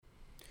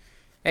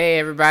Hey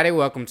everybody,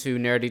 welcome to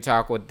Nerdy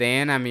Talk with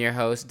Dan. I'm your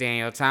host,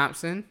 Daniel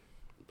Thompson.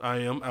 I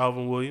am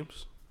Alvin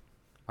Williams.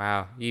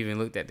 Wow, you even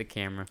looked at the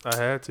camera. I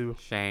had to.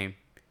 Shame.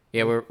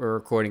 Yeah, we're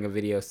recording a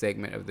video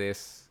segment of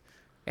this,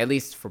 at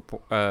least for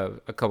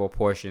a couple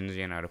portions,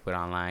 to put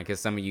online, because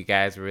some of you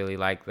guys really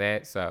like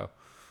that, so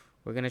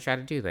we're going to try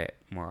to do that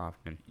more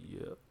often.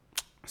 Yeah.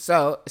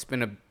 So, it's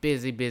been a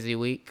busy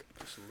week.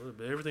 Just a little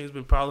bit. Everything's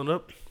been piling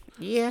up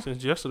Yeah.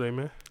 since yesterday,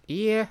 man.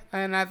 Yeah,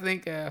 and I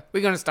think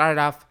we're going to start it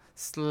off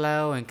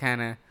slow and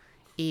kind of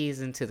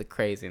ease into the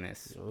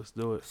craziness. Yeah, let's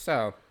do it.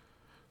 So,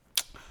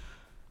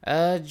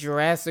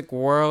 Jurassic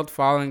World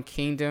Fallen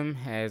Kingdom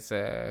has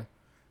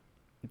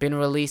been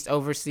released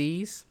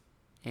overseas,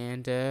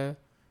 and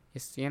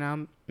it's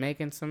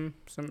making some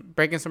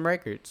breaking some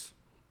records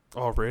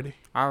Already?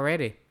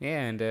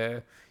 yeah, and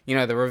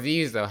the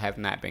reviews though have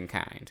not been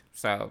kind,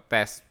 so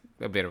that's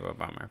a bit of a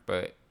bummer,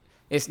 but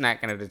it's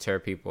not going to deter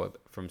people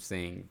from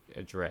seeing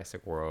a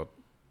Jurassic World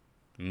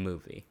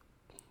movie.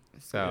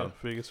 So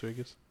yeah,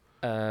 figures.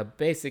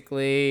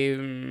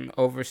 Basically,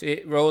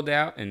 it rolled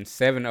out in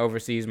 7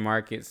 overseas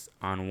markets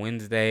on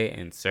Wednesday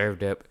and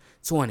served up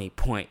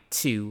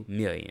 20.2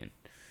 million,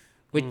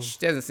 which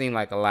doesn't seem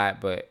like a lot,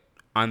 but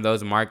on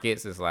those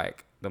markets, it's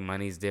like the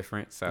money's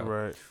different. So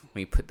Right.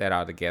 when you put that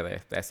all together,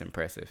 that's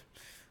impressive.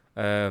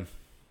 20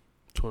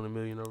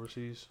 million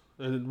overseas.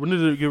 And when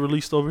did it get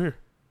released over here?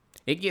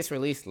 It gets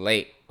released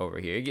late over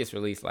here. It gets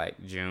released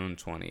like June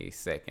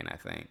 22nd, I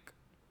think.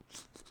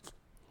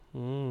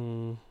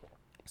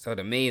 So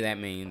to me, that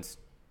means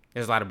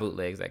there's a lot of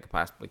bootlegs that could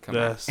possibly come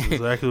out. That's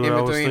exactly what in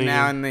I was between thinking.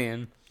 now and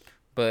then.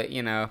 But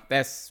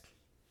that's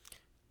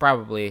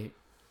probably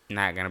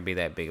not gonna be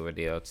that big of a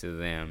deal to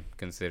them,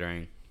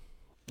 considering.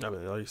 I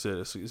mean, like you said,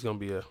 it's going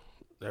to be a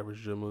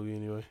average Joe movie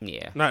anyway.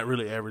 Yeah, Not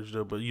really average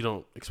Joe, but you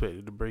don't expect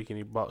it to break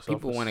any box office.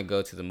 people want to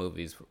go to the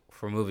movies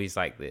for movies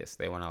like this.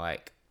 They want to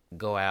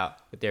go out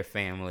with their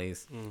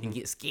families and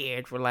get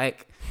scared for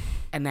like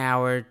an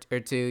hour or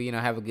two.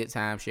 Have a good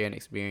time, share an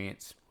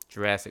experience.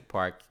 Jurassic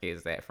Park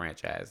is that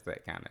franchise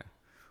that kind of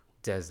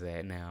does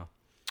that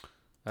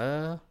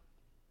now.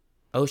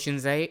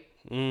 Ocean's 8.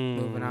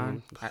 Moving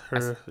on. I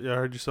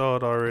heard you saw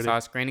it already. I saw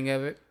a screening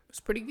of it. It's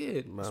pretty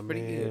good. My It's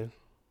pretty man. good.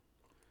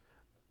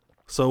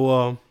 So,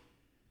 I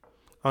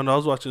don't know. I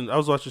was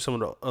watching some of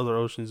the other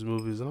Ocean's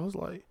movies, and I was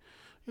like,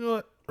 you know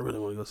what? I really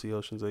want to go see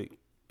Ocean's 8.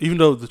 Even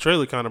though the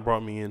trailer kind of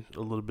brought me in a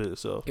little bit.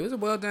 So, It was a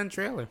well done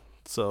trailer.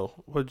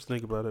 what did you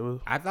think about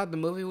it? I thought the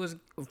movie was,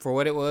 for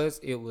what it was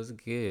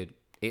good.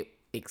 It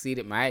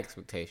exceeded my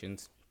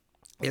expectations.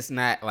 It's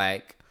not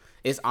like,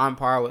 it's on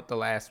par with the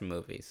last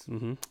movies.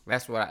 Mm-hmm.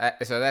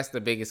 So that's the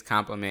biggest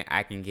compliment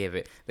I can give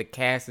it. The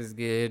cast is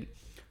good.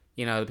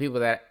 The people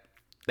that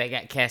they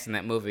got cast in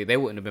that movie, they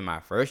wouldn't have been my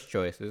first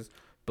choices,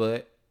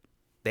 but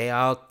they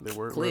all They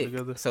work well click.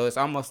 together. So it's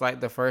almost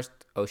like the first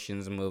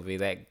Ocean's movie,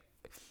 that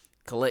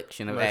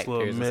collection of Nice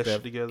little actors and mesh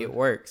stuff. together. It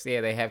works. Yeah,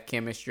 they have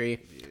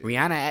chemistry. Yeah.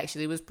 Rihanna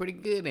actually was pretty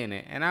good in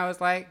it, and I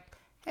was like,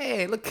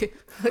 hey, look at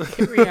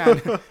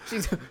Rihanna.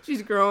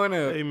 she's growing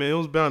up. Hey, man, it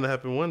was bound to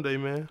happen one day,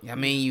 man. I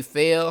mean, you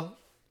fail,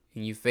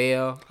 and you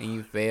fail, and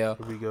you fail.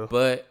 Here we go.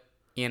 But,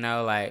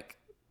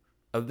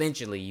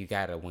 eventually you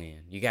got to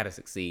win. You got to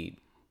succeed.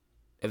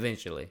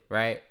 Eventually,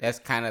 right? That's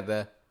kind of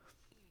the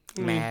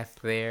math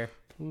there.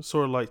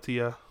 Sort of like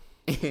T.I.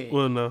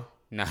 Well, no.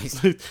 No, He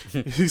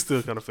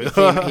still kind of failed.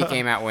 he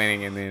came out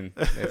winning, and then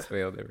that's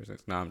failed ever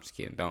since. No, I'm just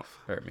kidding. Don't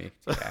hurt me.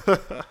 Yeah.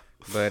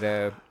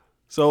 But,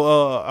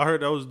 So, I heard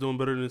that was doing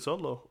better than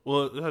Solo.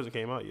 Well, it hasn't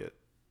came out yet.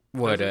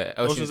 what,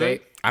 Ocean's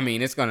 8? I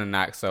mean, it's going to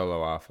knock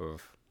Solo off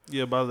of.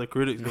 Yeah, by the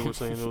critics, they were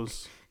saying it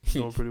was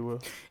doing pretty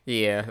well.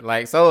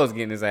 Yeah, Solo's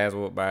getting his ass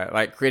whooped by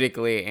it,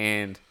 critically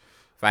and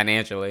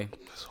financially.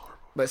 That's horrible.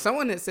 But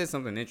someone that said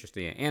something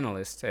interesting, an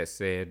analyst has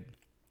said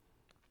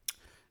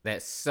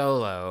that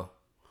Solo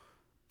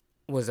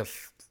was a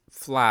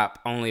flop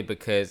only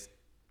because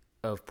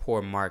of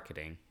poor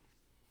marketing.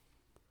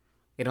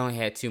 It only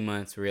had 2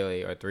 months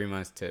really, or 3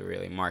 months to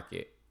really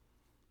market.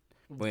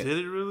 Did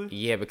it really?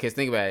 Yeah, because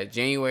think about it.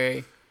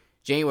 January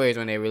is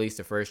when they released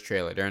the first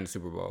trailer during the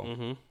Super Bowl.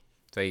 Mm-hmm.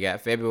 So you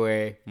got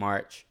February,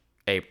 March,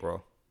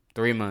 April.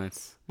 3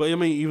 months. But, I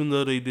mean, even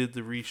though they did the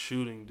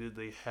reshooting, did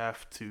they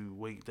have to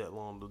wait that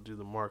long to do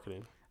the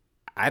marketing?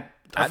 I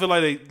feel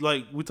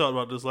like we talked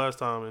about this last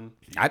time, and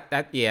I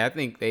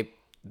think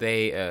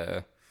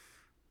they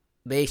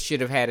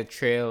should have had a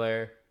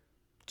trailer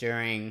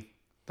during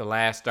the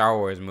last Star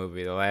Wars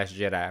movie, The Last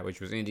Jedi, which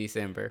was in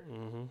December.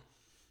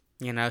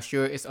 Mm-hmm.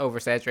 Sure, it's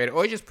oversaturated,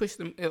 or just push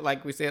them,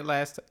 like we said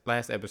last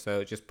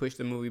episode, just push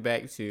the movie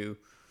back to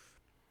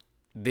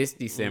this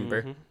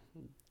December. Mm-hmm.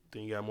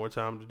 Then you got more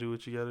time to do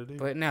what you got to do.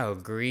 But no,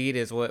 greed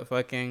is what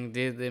fucking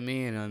did them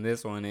in on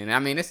this one, and I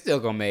mean, it's still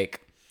gonna make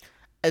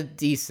a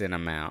decent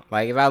amount.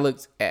 Like, if I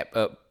looked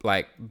up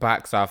like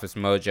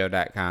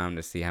boxofficemojo.com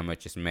to see how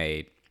much it's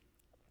made,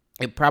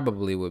 it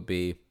probably would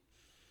be,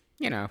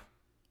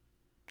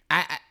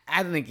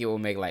 I think it will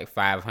make like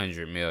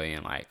 500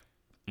 million, like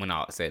when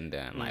all is said and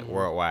done, like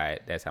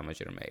worldwide. That's how much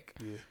it'll make.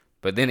 Yeah.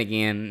 But then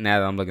again, now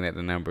that I'm looking at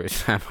the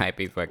numbers, I might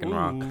be fucking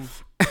wrong.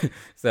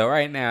 So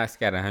right now it's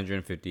got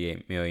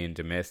 158 million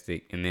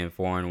domestic, and then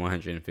foreign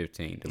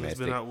 115 domestic. It's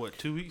been out what,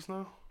 2 weeks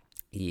now?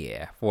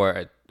 Yeah,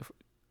 for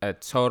a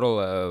total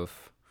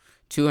of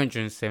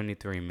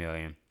 273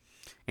 million,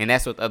 and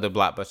that's with other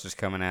blockbusters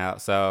coming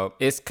out. So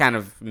it's kind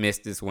of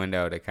missed this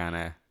window to kind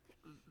of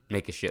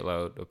make a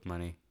shitload of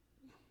money.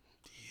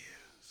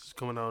 It's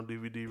coming out on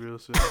DVD real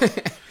soon.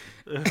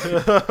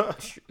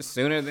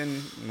 Sooner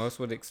than most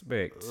would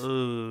expect.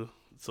 So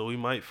we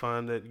might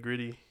find that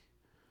gritty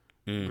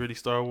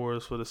Star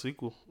Wars for the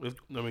sequel.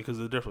 Because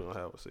they're definitely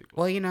gonna have a sequel.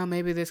 Well,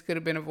 maybe this could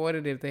have been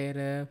avoided if they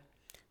had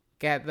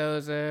got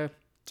those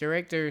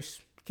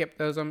directors, kept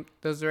those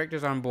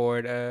directors on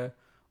board.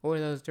 What were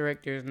those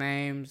directors'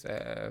 names?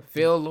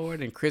 Phil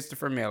Lord and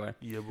Christopher Miller.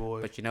 Yeah,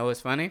 boy. But you know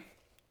what's funny?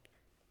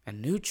 A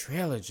new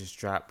trailer just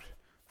dropped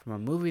from a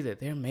movie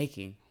that they're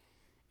making,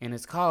 and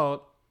it's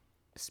called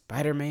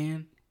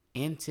Spider-Man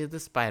Into the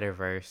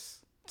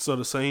Spider-Verse. So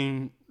the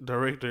same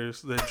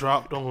directors that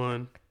dropped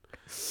on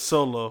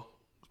Solo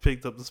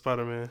picked up the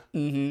Spider-Man.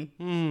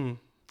 Mm-hmm.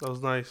 That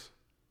was nice.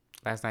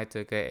 Last night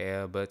took a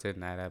L, but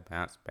tonight I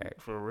bounced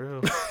back. For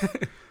real.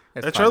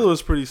 That trailer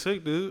was pretty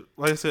sick, dude.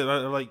 Like I said,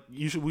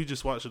 we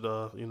just watched it,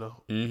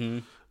 Mm-hmm.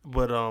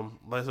 But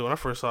like I said, when I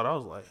first saw it, I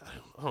was like,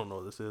 I don't know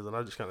what this is, and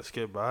I just kind of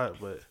skipped by it.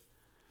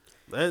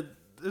 But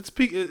it's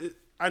peak.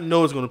 I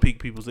know it's gonna pique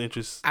people's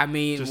interest. I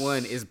mean,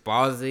 it's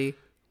ballsy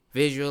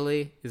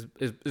visually. It's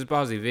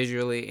ballsy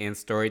visually and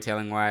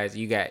storytelling wise.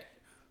 You got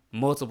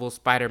multiple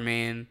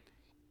Spider-Man,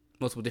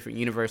 multiple different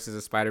universes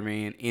of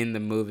Spider-Man in the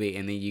movie,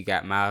 and then you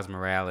got Miles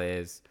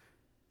Morales,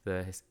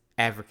 the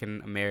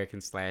African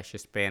American /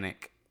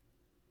 Hispanic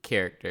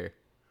character.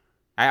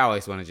 I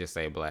always want to just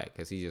say black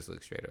because he just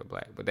looks straight up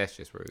black, but that's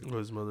just rude. Well,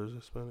 his mother's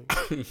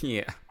Hispanic.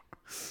 Yeah,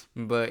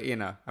 but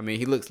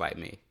he looks like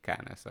me,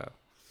 kind of. So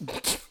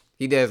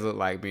he does look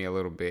like me a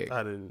little bit.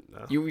 I didn't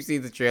know. You see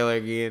the trailer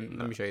again? No.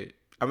 Let me show you.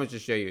 I'm gonna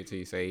just show you until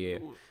you say yeah.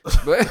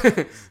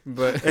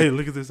 But hey,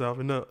 look at this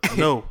outfit. No.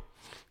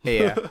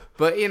 Yeah,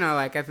 but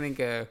I think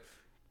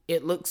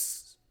it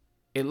looks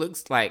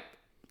like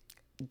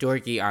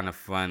dorky on a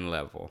fun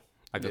level,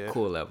 like a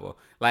cool level.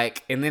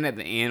 Like, and then at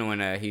the end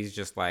when he's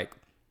just like,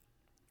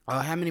 "Oh,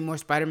 how many more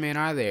Spider-Man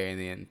are there?" And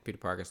then Peter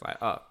Parker's like,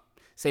 "Oh,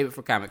 save it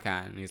for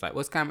Comic-Con." And he's like,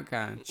 "What's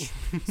Comic-Con?"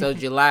 So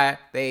July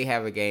they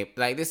have a game.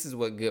 Like, this is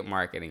what good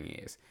marketing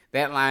is.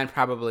 That line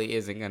probably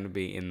isn't going to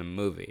be in the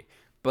movie,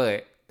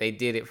 but they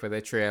did it for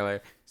the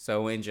trailer.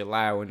 So in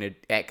July when they're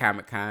at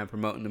Comic-Con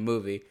promoting the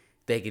movie,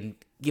 they can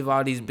give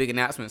all these big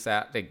announcements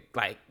out to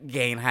like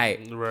gain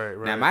hype. Right.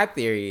 Now my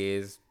theory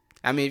is,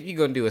 if you're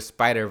gonna do a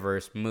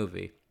Spider-Verse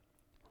movie,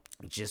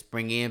 just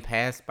bring in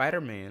past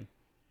Spider-Man.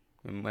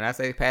 And when I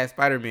say past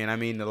Spider-Man, I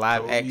mean the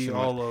live action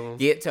all one. of them.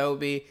 Get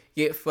Tobey,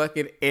 get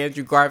fucking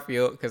Andrew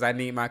Garfield, because I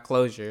need my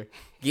closure.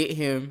 Get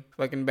him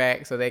fucking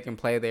back so they can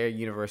play their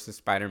universe of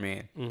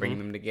Spider-Man. Mm-hmm. Bring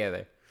them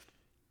together.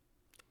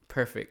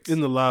 Perfect.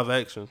 In the live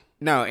action.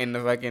 No, in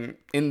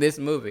this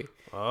movie.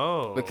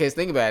 Oh. Because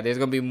think about it, there's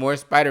gonna be more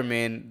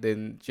Spider-Man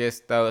than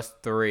just those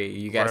three.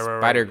 You got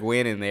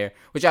Spider-Gwen in there,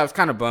 which I was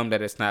kind of bummed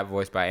that it's not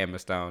voiced by Emma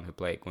Stone, who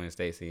played Gwen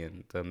Stacy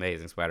in the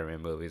Amazing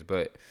Spider-Man movies.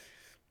 But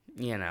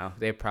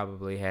they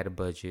probably had a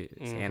budget.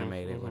 It's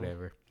animated,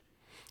 whatever.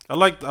 I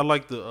like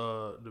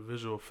the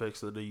visual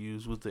effects that they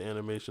use with the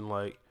animation.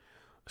 Like,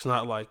 it's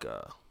not like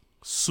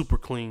super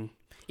clean.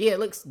 Yeah, it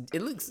looks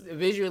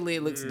visually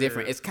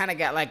different. It's kind of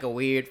got like a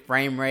weird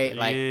frame rate,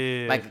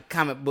 like a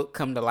comic book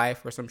come to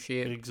life or some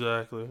shit.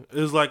 Exactly. It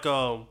was like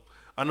I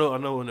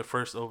know when it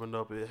first opened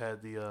up, it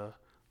had the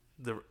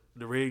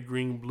red,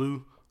 green,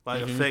 blue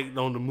effect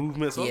on the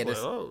movement. So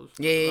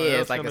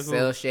it's like a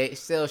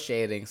cell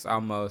shadings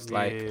almost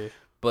like.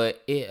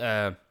 But it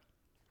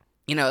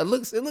it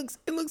looks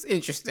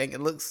interesting.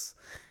 It looks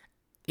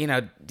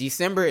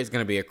December is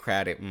gonna be a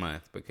crowded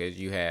month because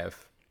you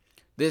have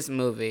this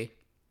movie.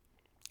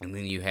 And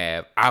then you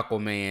have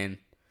Aquaman.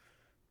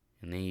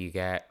 And then you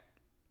got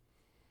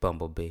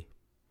Bumblebee.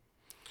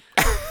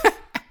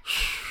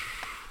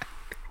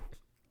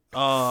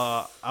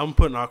 I'm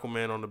putting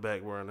Aquaman on the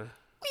back burner.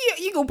 Yeah,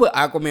 you gonna put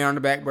Aquaman on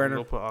the back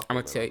burner? I'm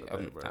gonna tell you.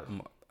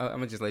 I'm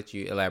gonna just let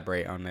you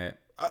elaborate on that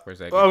for a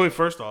second.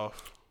 First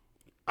off,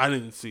 I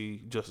didn't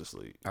see Justice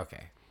League.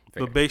 Okay.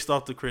 Fair. But based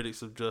off the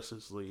critics of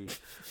Justice League,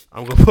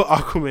 I'm gonna put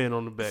Aquaman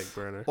on the back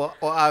burner. Well,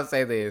 I'll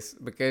say this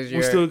because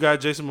we still got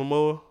Jason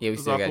Momoa. Yeah, we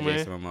still got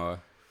Jason Momoa.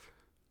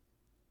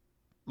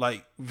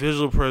 Like,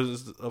 visual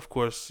presence, of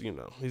course,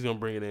 he's gonna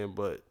bring it in,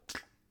 but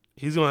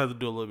he's gonna have to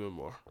do a little bit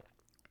more.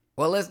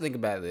 Well, let's think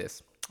about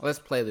this. Let's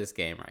play this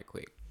game right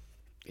quick.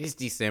 It's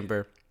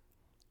December.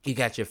 You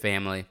got your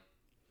family.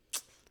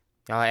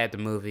 Y'all at the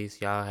movies.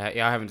 Y'all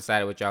haven't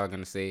decided what y'all are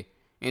gonna see,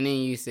 and then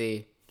you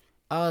see,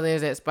 oh,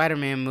 there's that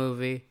Spider-Man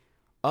movie.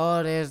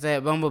 Oh, there's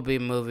that Bumblebee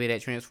movie,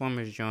 that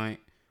Transformers joint.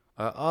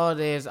 Oh,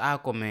 there's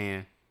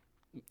Aquaman.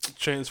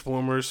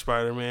 Transformers,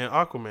 Spider-Man,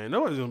 Aquaman.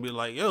 Nobody's going to be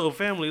like, yo,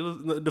 family.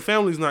 The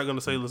family's not going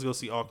to say, let's go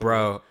see Aquaman.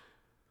 Bro,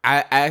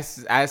 I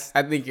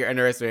think you're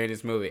underestimating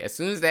this movie. As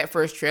soon as that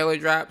first trailer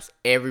drops,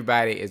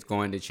 everybody is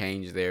going to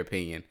change their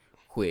opinion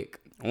quick.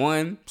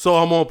 One. So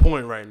I'm on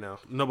point right now.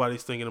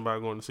 Nobody's thinking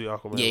about going to see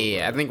Aquaman.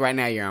 Yeah. I think right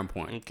now you're on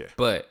point. Okay.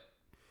 But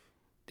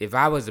if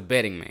I was a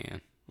betting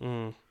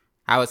man,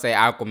 I would say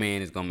Aquaman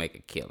is gonna make a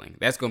killing.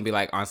 That's gonna be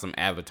like on some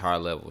Avatar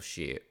level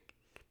shit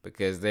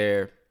because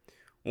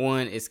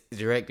it's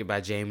directed by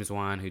James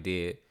Wan, who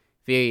did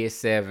Furious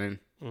 7,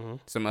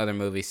 some other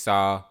movies,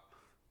 Saw.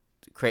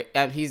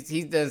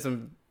 He's done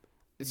some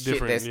shit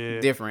that's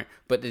different,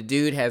 but the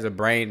dude has a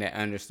brain that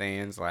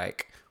understands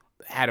like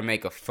how to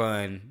make a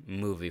fun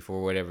movie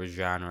for whatever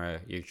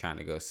genre you're trying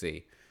to go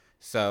see.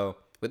 So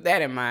with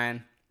that in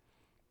mind,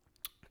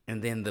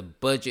 and then the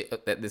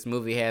budget that this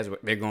movie has,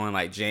 they're going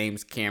like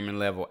James Cameron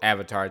level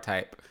Avatar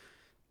type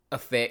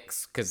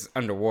effects because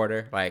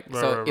underwater,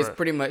 it's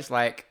pretty much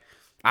like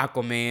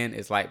Aquaman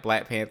is like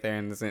Black Panther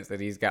in the sense that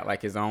he's got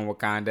like his own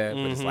Wakanda,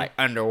 but it's like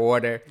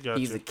underwater. Gotcha.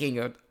 He's the king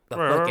of the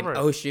fucking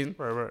ocean.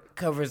 Right.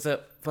 Covers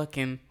up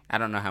fucking, I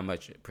don't know how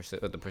much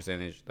the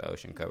percentage the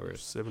ocean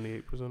covers.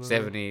 78%.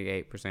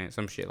 78%,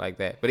 some shit like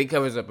that. But he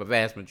covers up a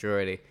vast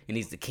majority, and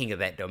he's the king of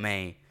that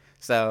domain.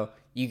 So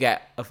you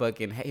got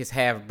his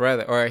half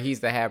brother, or he's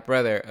the half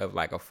brother of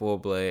like a full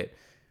blood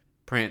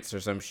prince or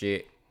some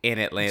shit in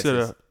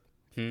Atlantis.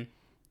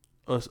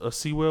 A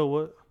sea whale?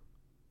 What?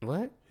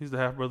 What? He's the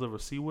half brother of a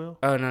sea whale?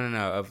 Oh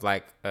no, of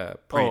like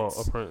prince.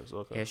 Oh, a prince.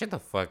 Okay. Yeah, shut the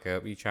fuck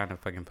up. You trying to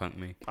fucking punk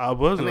me? I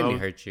wasn't. Don't make me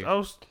hurt you. I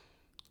was.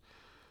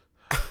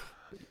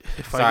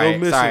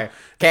 Sorry.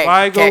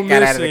 Cat got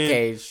out of the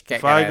cage.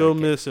 If I go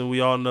missing, we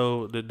all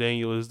know that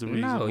Daniel is the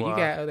reason why. No, you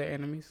got other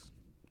enemies.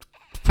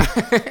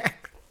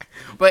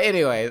 But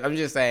anyways, I'm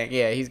just saying,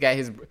 yeah, he's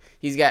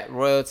got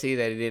royalty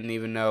that he didn't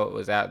even know it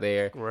was out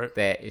there, right,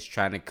 that is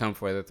trying to come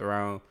for the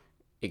throne.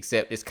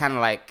 Except it's kind of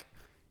like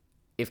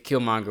if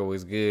Killmonger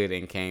was good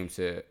and came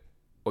to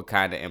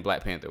Wakanda and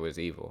Black Panther was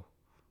evil.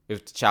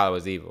 If T'Challa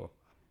was evil.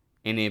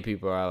 And then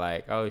people are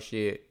like, oh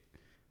shit,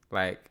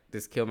 like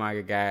this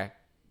Killmonger guy,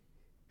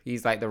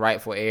 he's like the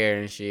rightful heir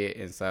and shit.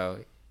 And so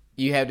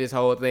you have this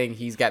whole thing,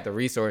 he's got the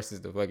resources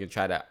to fucking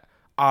try to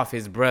off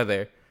his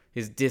brother,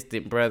 his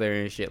distant brother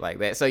and shit like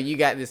that. So you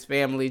got this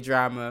family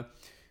drama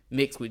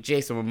mixed with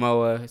Jason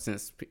Momoa,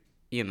 since,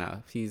 you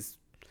know, he's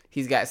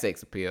got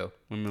sex appeal.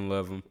 Women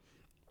love him.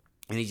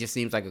 And he just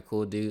seems like a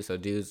cool dude, so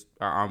dudes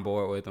are on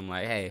board with him.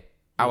 Like, hey,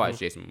 I watch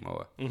Jason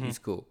Momoa. He's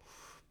cool.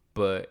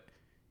 And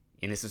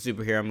it's a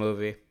superhero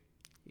movie.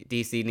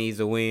 DC needs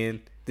a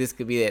win. This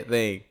could be that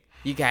thing.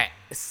 You got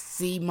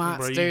sea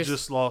monsters. Bro,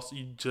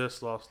 you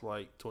just lost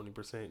like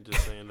 20%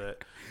 just saying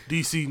that.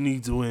 DC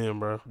needs a win,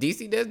 bro.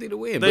 DC does need a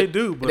win. They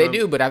do,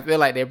 but I feel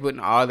like they're putting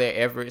all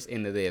their efforts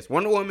into this.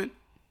 Wonder Woman,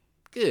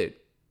 good.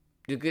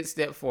 A good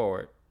step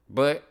forward.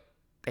 But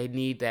they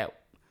need that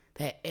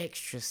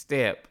extra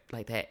step,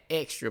 like that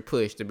extra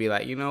push to be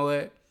like, you know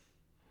what?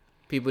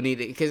 People need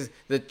it. Because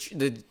the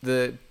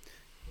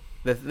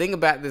thing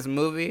about this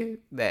movie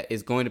that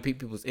is going to pique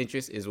people's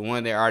interest is,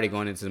 one, they're already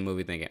going into the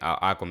movie thinking, oh,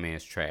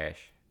 Aquaman's trash.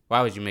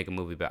 Why would you make a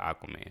movie about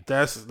Aquaman?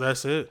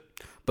 That's it.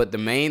 But the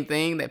main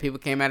thing that people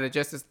came out of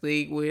Justice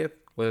League with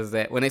was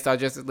that when they saw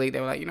Justice League, they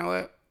were like, you know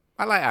what?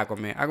 I like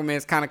Aquaman.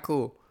 Aquaman's kind of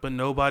cool. But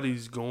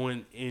nobody's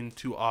going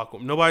into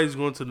Aquaman. Nobody's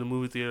going to the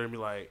movie theater and be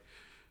like,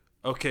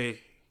 okay,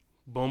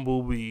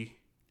 Bumblebee,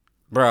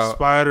 bro,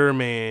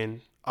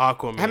 Spider-Man,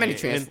 Aquaman. How many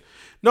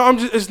No, I'm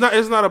just.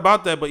 It's not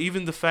about that. But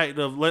even the fact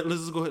of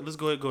let's go ahead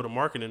and go to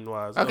marketing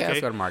wise. Okay,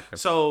 let's go to marketing.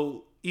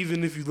 So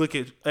even if you look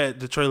at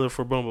the trailer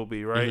for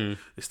Bumblebee, right,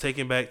 it's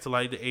taken back to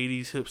like the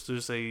 '80s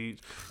hipsters age.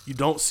 You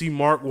don't see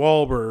Mark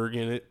Wahlberg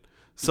in it.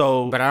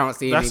 So, but I don't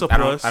see that's a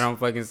plus. I don't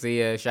fucking see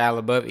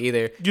Shia LaBeouf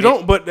either. You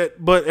don't. But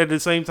at the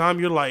same time,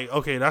 you're like,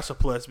 okay, that's a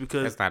plus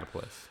because that's not a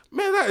plus.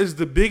 Man, that is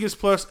the biggest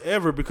plus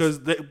ever because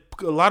a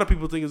lot of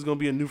people think it's going to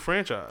be a new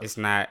franchise. It's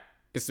not.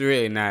 It's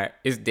really not.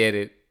 It's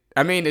deaded.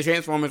 I mean, the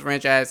Transformers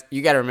franchise,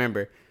 you got to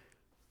remember,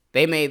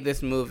 they made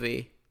this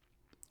movie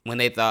when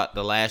they thought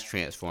the last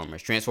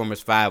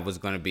Transformers 5 was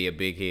going to be a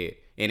big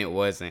hit, and it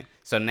wasn't.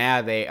 So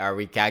now they are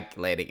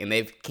recalculating, and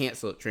they've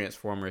canceled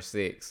Transformers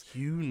 6.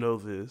 You know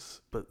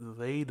this, but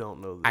they don't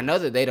know this. I know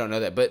that they don't know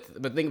that, but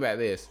think about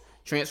this.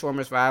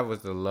 Transformers 5 was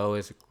the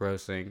lowest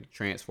grossing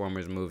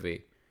Transformers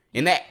movie,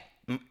 and that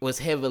was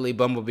heavily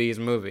Bumblebee's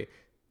movie.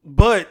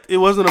 But it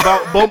wasn't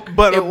about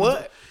but it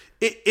was.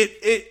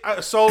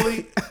 It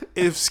solely,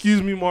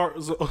 excuse me, Mark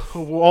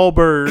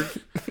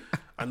Wahlberg.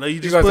 I know you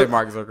just gonna say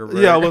Mark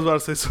Zuckerberg. Yeah, I was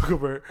about to say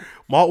Zuckerberg.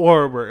 Mark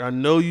Wahlberg. I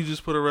know you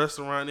just put a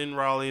restaurant in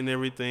Raleigh and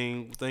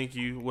everything. Thank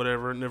you.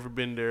 Whatever. Never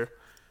been there.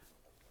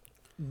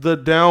 The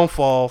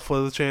downfall for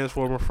the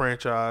Transformer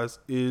franchise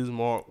is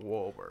Mark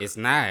Wahlberg. It's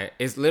not.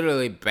 It's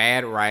literally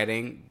bad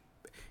writing.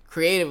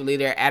 Creatively,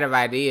 they're out of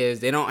ideas.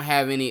 They don't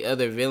have any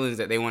other villains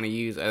that they want to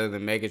use other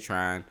than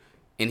Megatron.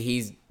 And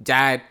he's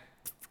died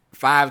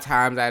 5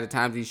 times out of the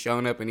times he's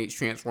shown up in each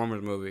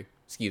Transformers movie.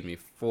 Excuse me,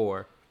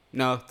 4.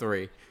 No,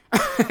 3.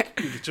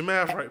 Get your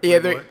math right.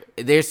 Yeah,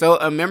 they're so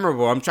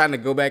unmemorable. I'm trying to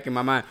go back in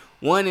my mind.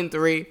 1 and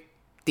 3,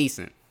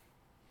 decent.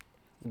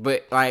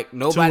 But like Two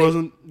nobody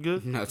wasn't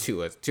good. No, two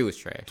was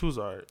trash. Two was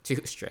alright. Two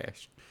was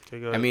trash. Okay,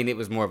 go I ahead. mean, it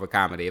was more of a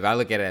comedy. If I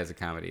look at it as a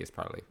comedy, it's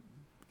probably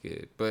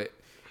good. But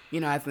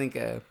I think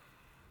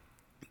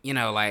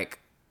like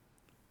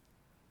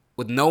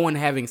with no one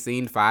having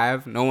seen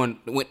 5, no one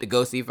went to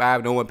go see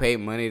 5. No one paid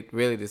money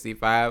really to see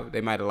 5.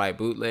 They might have like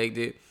bootlegged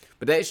it,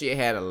 but that shit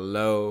had a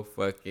low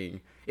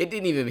fucking. It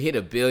didn't even hit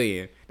 $1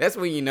 billion. That's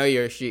when you know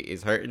your shit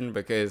is hurting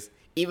because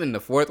even the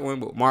 4th one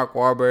with Mark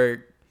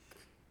Wahlberg,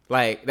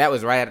 like that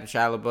was right after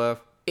Shia LaBeouf.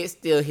 It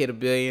still hit $1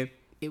 billion.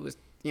 It was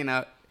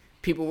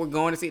people were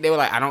going to see. They were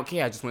like, I don't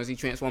care. I just want to see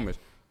Transformers.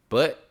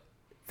 But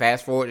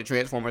fast forward to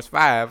Transformers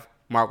 5,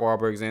 Mark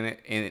Wahlberg's in it,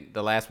 and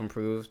the last one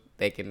proves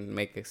they can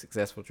make a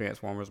successful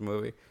Transformers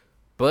movie.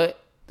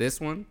 But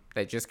this one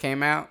that just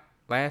came out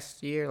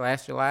last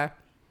July,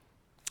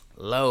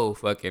 low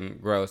fucking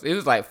gross. It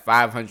was like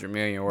 500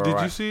 million worldwide.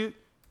 Did you see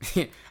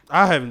it?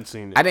 I haven't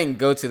seen it. I didn't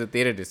go to the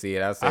theater to see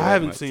it. I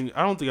haven't seen it.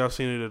 I don't think I've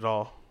seen it at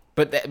all.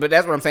 But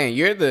that's what I'm saying.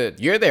 You're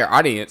their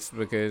audience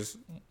because.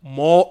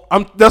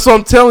 That's what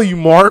I'm telling you,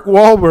 Mark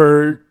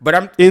Wahlberg. But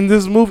I'm in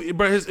this movie,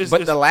 but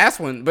the last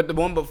one, but the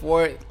one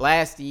before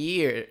last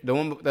year, the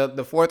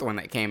 4th one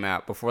that came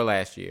out before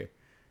last year,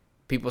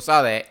 people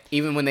saw that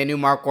even when they knew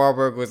Mark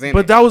Wahlberg was in it.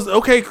 But that was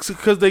okay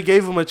because they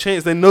gave him a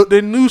chance. They knew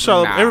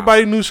Shia. Nah.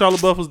 Everybody knew Shia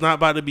LaBeouf was not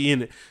about to be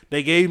in it.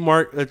 They gave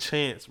Mark a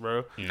chance,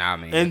 bro. Nah,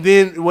 man. And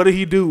then what did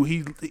he do?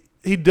 He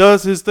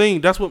does his thing.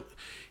 That's what.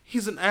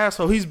 He's an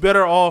asshole. He's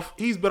better off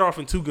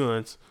in Two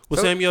Guns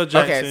with Samuel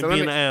Jackson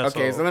being an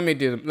asshole. Okay, so let me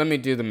do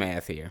the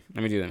math here.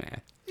 Let me do the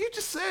math. You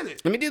just said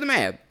it. Let me do the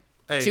math.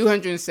 Hey.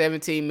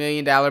 $217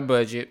 million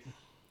budget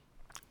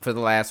for the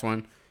last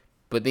one,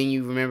 but then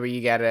you remember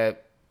you gotta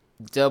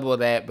double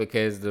that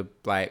because the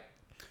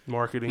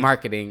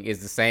marketing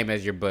is the same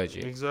as your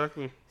budget.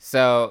 Exactly.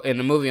 So, and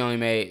the movie only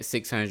made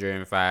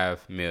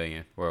 $605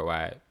 million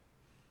worldwide.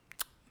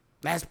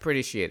 That's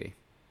pretty shitty.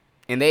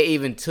 And they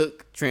even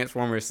took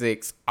Transformers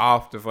 6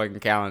 off the fucking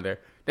calendar.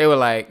 They were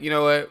like, you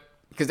know what?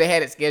 Because they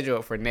had it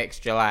scheduled for next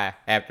July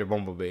after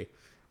Bumblebee.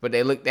 But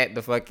they looked at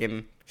the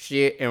fucking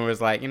shit and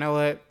was like, you know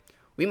what?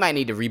 We might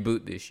need to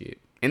reboot this shit.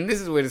 And this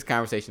is where this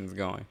conversation is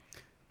going.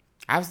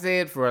 I've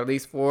said for at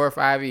least 4 or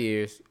 5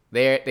 years,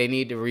 they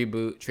need to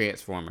reboot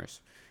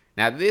Transformers.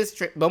 Now,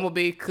 this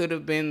Bumblebee could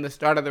have been the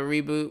start of the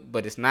reboot,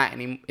 but it's not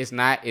anymore. It's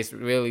not. It's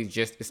really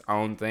just its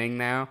own thing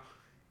now.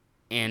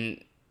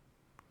 And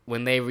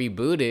when they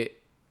reboot it,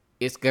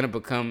 it's going to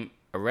become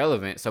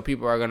irrelevant. So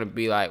people are going to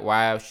be like,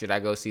 why should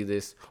I go see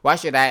this? Why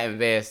should I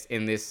invest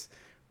in this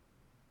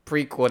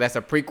prequel that's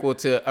a prequel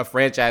to a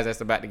franchise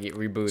that's about to get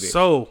rebooted?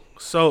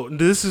 So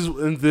this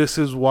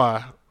is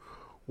why.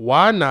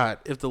 Why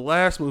not? If the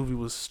last movie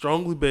was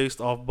strongly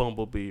based off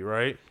Bumblebee,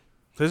 right?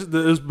 This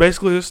is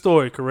basically his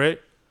story,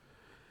 correct?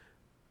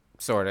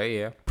 Sorta,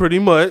 yeah. Pretty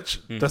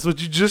much. Mm-hmm. That's what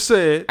you just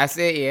said. I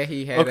said, yeah,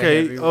 he had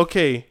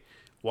Okay.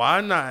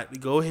 Why not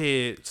go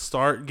ahead,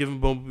 start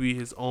giving Bumblebee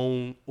his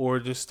own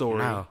origin story?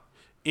 No.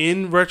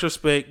 In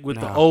retrospect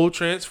with the old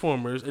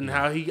Transformers and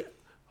how he...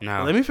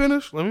 No. Let me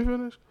finish.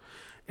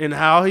 And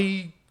how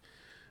he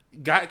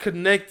got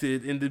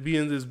connected into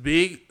being this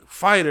big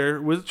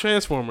fighter with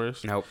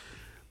Transformers. Nope.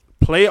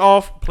 Play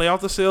off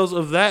the sales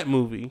of that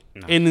movie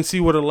and then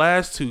see where the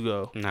last two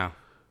go. No.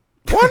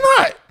 Why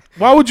not?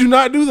 Why would you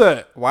not do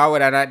that? Why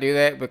would I not do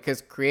that?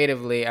 Because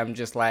creatively, I'm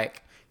just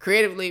like...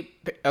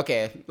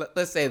 okay,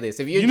 let's say this.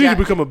 If you need to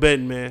become a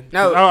betting man.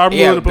 No, I'm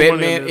willing to put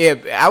money on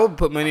this. Yeah, I would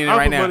put money in it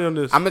right now. Money on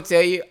this. I'm gonna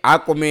tell you,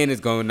 Aquaman is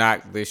gonna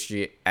knock this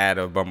shit out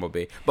of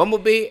Bumblebee.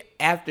 Bumblebee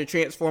after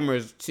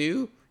Transformers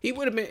 2, he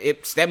would have been.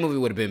 That movie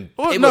would have been.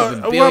 I'm not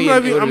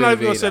even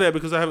gonna say that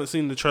because I haven't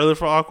seen the trailer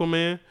for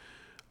Aquaman.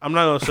 I'm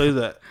not gonna say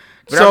that.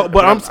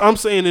 I'm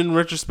saying in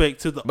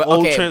retrospect to the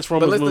old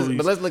Transformers movies.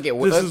 But let's look at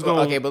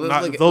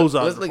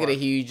Let's look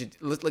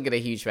at a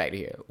huge factor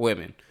here.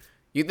 Women.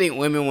 You think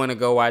women want to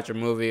go watch a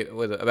movie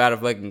about a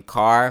fucking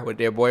car with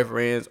their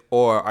boyfriends,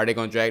 or are they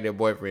gonna drag their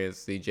boyfriends to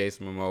see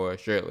Jason Momoa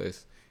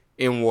shirtless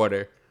in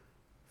water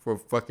for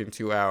fucking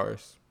 2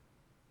 hours?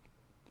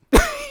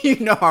 You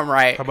know I'm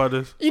right. How about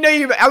this? You know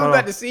I was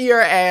about to see your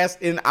ass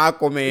in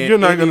Aquaman. You're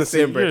not gonna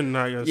December. see. You're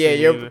not gonna see. Yeah,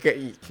 you're.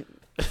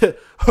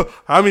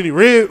 How many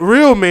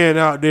real men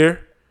out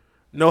there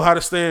know how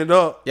to stand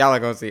up? Y'all are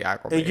gonna see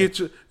Aquaman and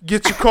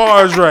get your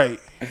cars right.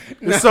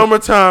 The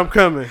summertime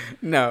coming.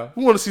 No,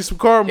 we want to see some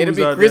car movies. It'll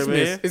be out Christmas.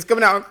 There, man. It's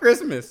coming out on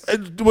Christmas.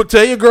 Well,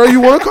 tell your girl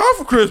you want a car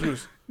for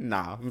Christmas.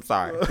 Nah, I'm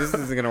sorry. This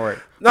isn't gonna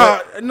work.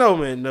 No,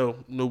 man, no,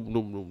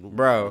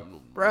 bro.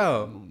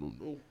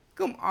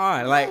 Come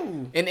on, like,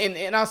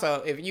 and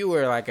also, if you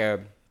were like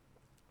a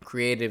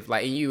creative,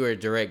 like you were a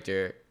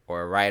director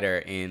or a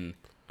writer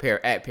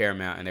at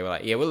Paramount, and they were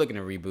like, yeah, we're looking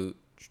to reboot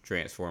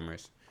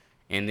Transformers,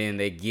 and then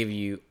they give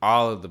you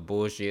all of the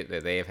bullshit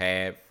that they've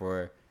had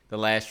for the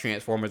last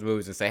Transformers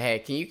movies and say, hey,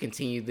 can you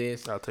continue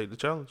this? I'll take the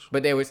challenge.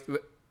 But I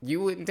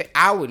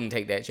wouldn't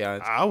take that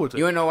challenge. I would.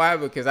 You wanna know why?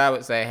 Because I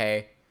would say,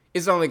 hey,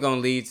 it's only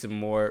gonna lead to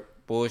more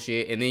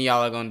bullshit, and then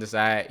y'all are gonna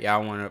decide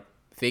y'all want to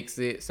fix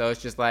it. So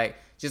it's just like,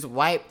 just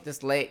wipe the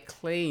slate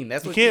clean.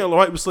 That's You what can't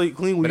wipe the slate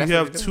clean when But you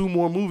that's what have you're 2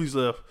 more movies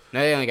left. No,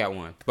 they only got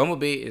one.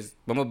 Bumblebee is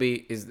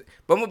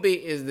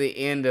the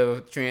end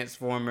of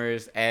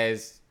Transformers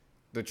as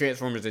the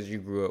Transformers that you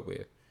grew up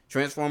with.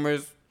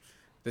 Transformers,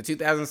 the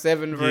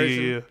 2007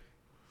 version. Yeah.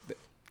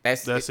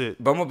 That's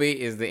it. Bumblebee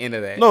is the end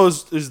of that. No,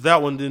 it's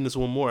that one. Then there's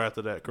one more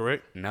after that.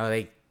 Correct? No,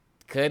 they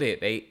cut it.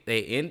 They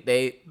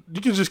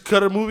You can just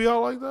cut a movie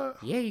out like that.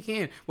 Yeah, you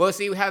can. Well,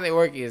 see how they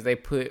work is they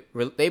put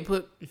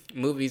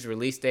movies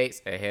release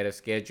dates ahead of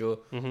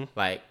schedule. Mm-hmm.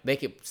 Like they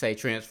could say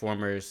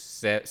Transformers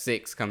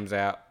 6 comes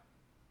out,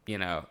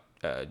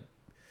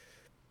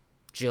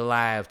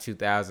 July of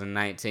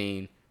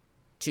 2019,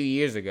 2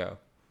 years ago.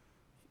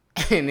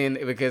 And then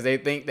because they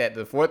think that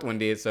the 4th one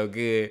did so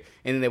good,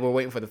 and then they were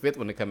waiting for the 5th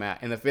one to come out,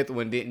 and the 5th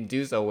one didn't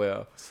do so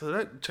well. So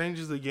that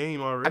changes the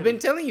game already. I've been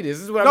telling you this.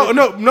 This is what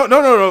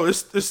No.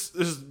 It's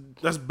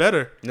that's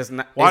better.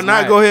 Why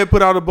not go ahead and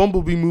put out a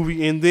Bumblebee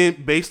movie, and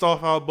then based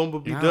off how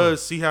Bumblebee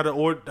does, see how the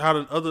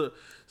other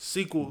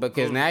sequel.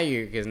 Because now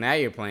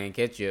you're playing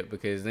catch up.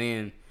 Because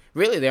then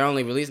really they're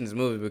only releasing this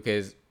movie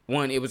because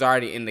one, it was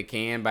already in the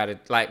can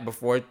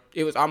before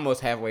it was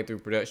almost halfway through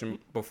production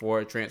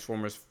before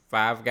Transformers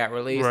 5 got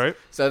released. Right.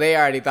 So they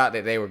already thought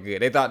that they were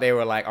good. They thought they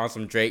were like on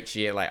some Drake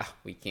shit, like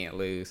we can't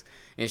lose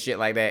and shit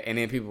like that. And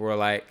then people were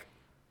like,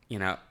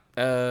 then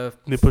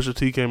Pusha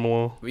T came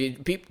along.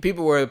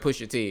 People were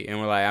Pusha T and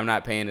were like, I'm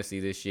not paying to see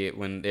this shit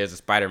when there's a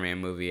Spider-Man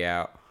movie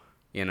out,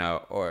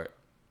 or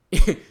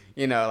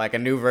like a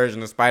new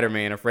version of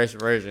Spider-Man, a fresh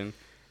version.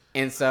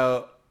 And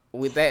so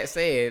with that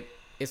said,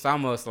 it's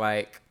almost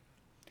like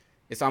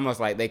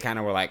they kind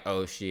of were like,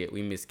 oh shit,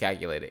 we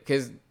miscalculated.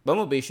 Because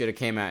Bumblebee should have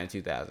came out in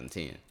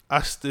 2010.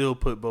 I still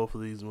put both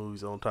of these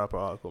movies on top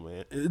of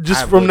Aquaman.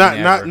 Just from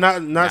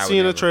not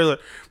seeing a trailer,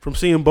 from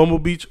seeing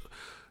Bumblebee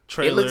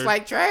trailer. It looks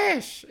like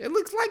trash.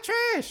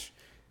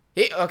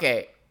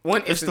 Okay,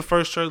 it's the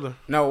first trailer.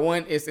 No,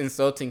 one, it's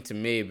insulting to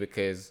me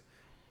because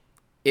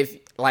if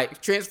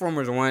like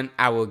Transformers 1,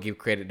 I will give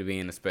credit to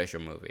being a special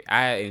movie.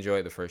 I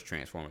enjoyed the first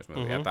Transformers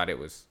movie. Mm-hmm. I thought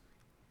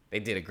they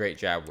did a great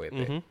job with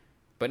mm-hmm. it.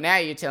 But now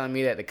you're telling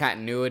me that the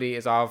continuity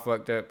is all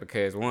fucked up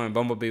because one,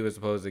 Bumblebee was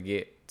supposed to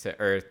get to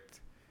Earth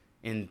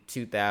in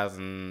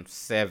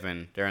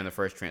 2007 during the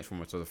first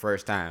Transformers, so the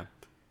first time.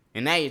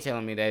 And now you're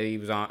telling me that he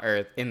was on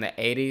Earth in the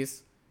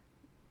 80s.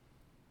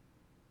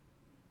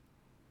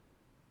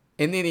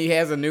 And then he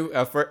has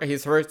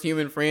his first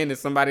human friend is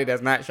somebody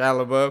that's not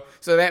Shia LaBeouf.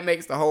 So that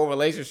makes the whole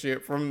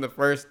relationship from the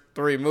first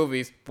 3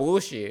 movies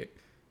bullshit.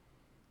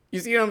 You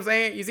see what I'm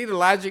saying? You see the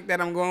logic that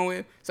I'm going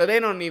with? So they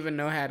don't even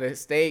know how to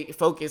stay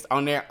focused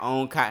on their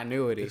own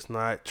continuity. It's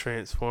not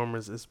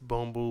Transformers. It's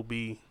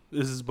Bumblebee.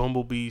 This is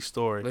Bumblebee's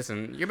story.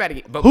 Listen, you're about to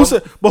get...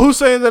 who's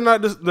saying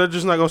they're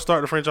just not going to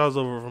start the franchise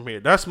over from here?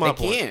 That's my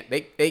point.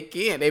 They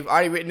can't. They've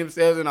already written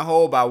themselves in a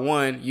hole by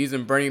one,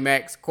 using Bernie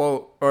Mac's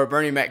quote or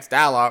Bernie Mac's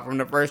dialogue from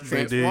the first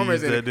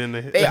Transformers.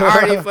 They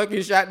already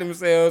fucking shot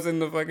themselves in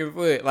the fucking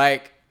foot.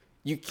 Like...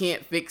 You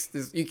can't fix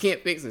this.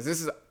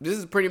 This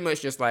is pretty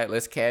much just like,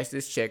 let's cash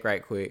this check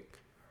right quick,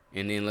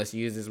 and then let's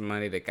use this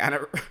money to kind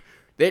of.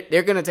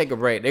 They're gonna take a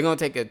break. They're gonna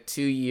take a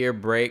 2-year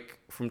break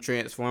from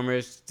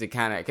Transformers to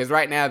kind of, because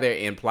right now they're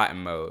in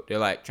plotting mode. They're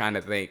like trying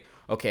to think,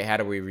 okay, how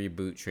do we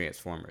reboot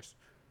Transformers?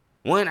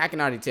 One, I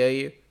can already tell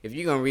you, if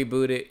you're gonna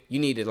reboot it, you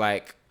need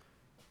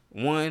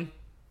to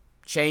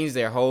change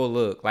their whole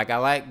look. Like I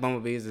like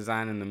Bumblebee's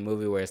design in the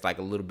movie where it's like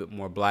a little bit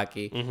more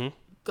blocky. Mm-hmm.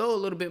 Go a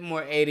little bit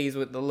more 80s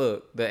with the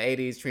look. The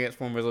 80s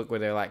Transformers look where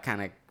they're like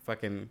kind of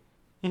fucking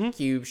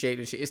cube shaped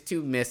and shit. It's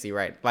too messy,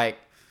 right? Like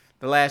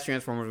the last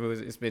Transformers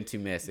movie, it's been too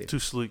messy. Too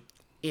sleek.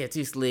 Yeah,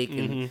 too sleek.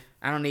 And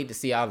I don't need to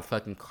see all the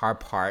fucking car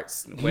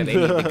parts where they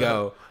need to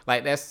go.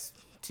 Like that's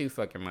too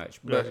fucking much.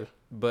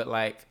 But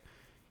like,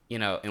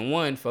 and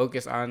one,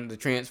 focus on the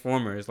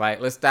Transformers. Like,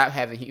 let's stop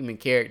having human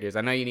characters.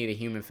 I know you need a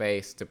human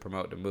face to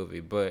promote the movie,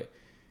 but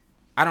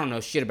I don't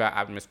know shit about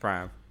Optimus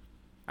Prime.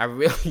 I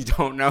really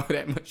don't know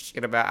that much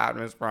shit about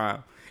Optimus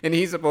Prime. And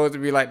he's supposed to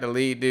be like the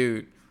lead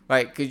dude.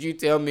 Like, could you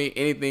tell me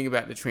anything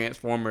about the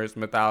Transformers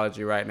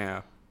mythology right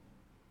now?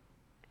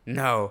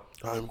 No.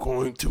 I'm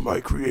going to my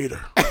creator.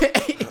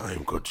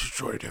 I'm going to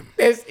destroy them.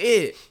 That's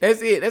it.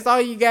 That's all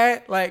you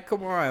got? Like,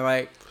 come on.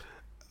 Like,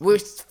 we're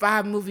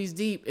 5 movies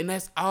deep, and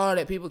that's all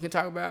that people can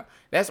talk about.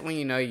 That's when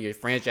you know your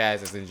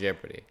franchise is in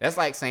jeopardy. That's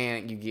like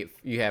saying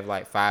you have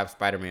like 5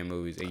 Spider-Man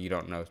movies and you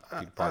don't know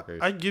Peter Parker's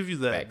I give you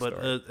that, backstory.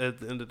 but at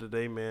the end of the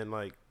day, man,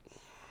 like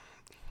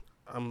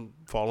I'm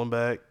falling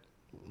back.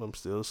 I'm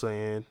still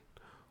saying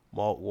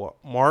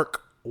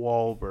Mark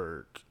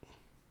Wahlberg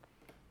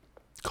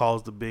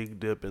caused the big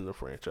dip in the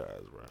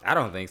franchise, bro. I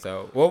don't think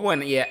so. Well,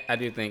 I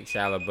do think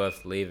Shia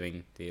LaBeouf's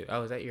leaving. Dude.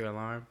 Oh, is that your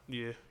alarm?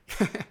 Yeah.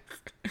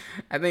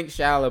 I think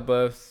Shia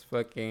LaBeouf's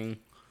fucking,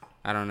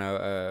 I don't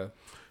know,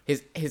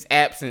 his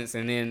absence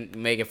and then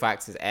Megan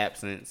Fox's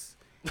absence.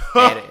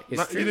 You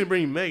didn't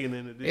bring Megan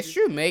in it, did you? It's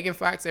true. Megan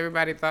Fox,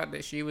 everybody thought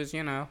that she was,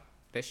 that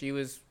she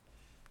was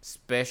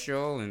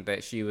special and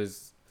that she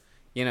was,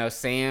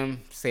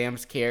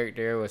 Sam's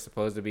character was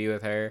supposed to be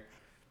with her.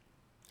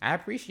 I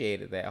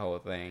appreciated that whole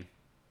thing,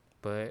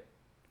 but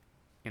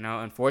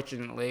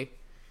unfortunately,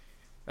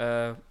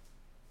 the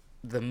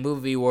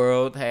movie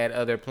world had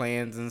other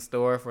plans in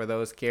store for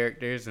those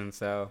characters, and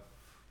so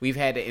we've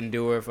had to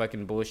endure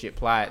fucking bullshit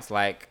plots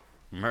like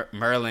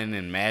Merlin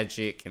and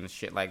magic and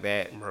shit like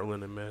that.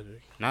 Merlin and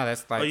magic. No,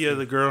 that's like. Oh yeah,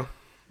 the girl.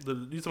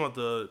 You talking about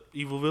the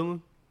evil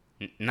villain?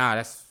 Nah,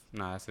 that's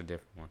a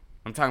different one.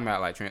 I'm talking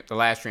about like the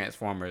last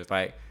Transformers.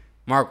 Like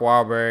Mark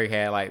Wahlberg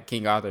had like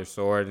King Arthur's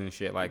sword and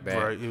shit like that.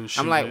 Right.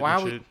 I'm like, why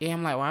are we? Yeah,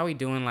 I'm like, why are we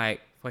doing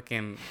like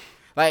fucking?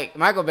 Like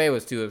Michael Bay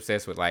was too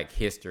obsessed with like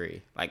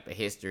history, like the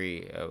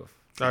history of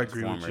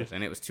Transformers,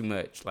 and it was too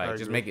much. Like,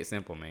 just make it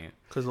simple, man.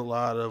 Because a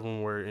lot of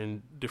them were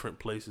in different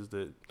places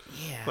that.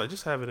 Yeah. Like,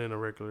 just have it in a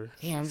regular.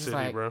 Yeah, I'm just city,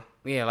 like, bro.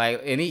 Yeah,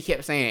 like, and he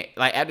kept saying,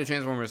 like, after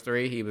Transformers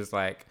 3, he was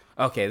like,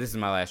 okay, this is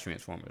my last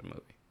Transformers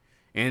movie.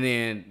 And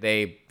then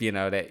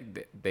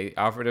they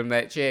offered him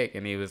that check,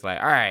 and he was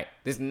like, all right,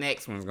 this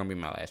next one's going to be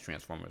my last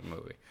Transformers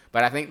movie.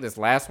 But I think this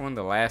last one,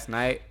 The Last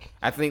Night,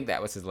 I think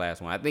that was his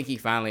last one. I think he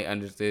finally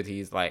understood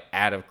he's, like,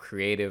 out of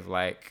creative,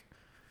 like,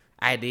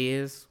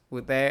 ideas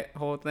with that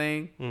whole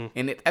thing.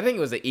 And I think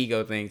it was an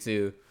ego thing,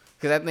 too.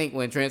 Because I think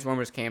when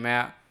Transformers came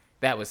out,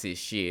 that was his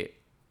shit.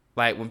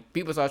 Like, when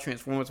people saw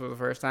Transformers for the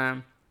first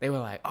time, they were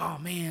like, oh,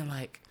 man,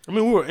 like... I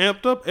mean, we were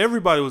amped up.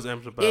 Everybody was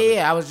amped up about it.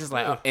 Yeah, I was just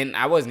like... And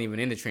I wasn't even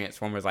into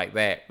Transformers like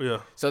that. Yeah.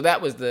 So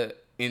that was the...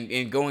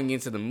 In going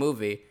into the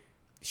movie,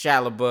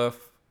 Shia LaBeouf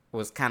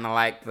was kind of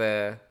like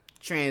the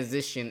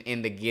transition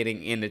into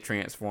getting into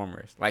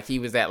Transformers. Like, he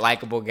was that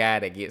likable guy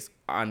that gets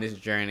on this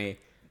journey.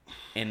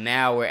 And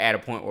now we're at a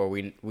point where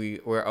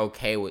we're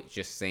okay with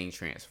just seeing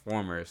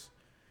Transformers.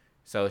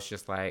 So it's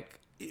just like...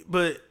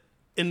 But...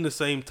 In the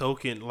same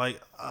token, like,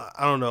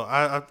 I don't know.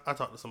 I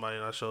talked to somebody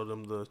and I showed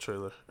them the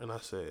trailer and I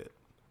said,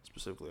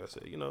 specifically,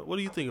 what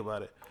do you think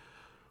about it?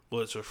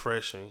 Well, it's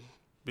refreshing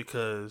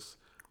because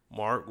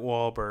Mark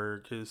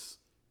Wahlberg, his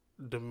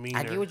demeanor.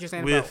 I get what you're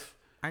saying.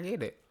 I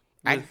get it.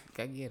 I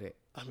get it.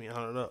 I mean, I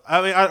don't know.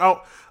 I mean,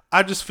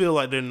 I just feel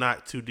like they're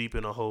not too deep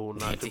in a hole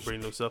not to bring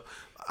themselves.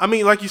 I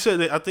mean, like you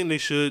said, I think they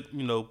should,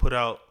 put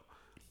out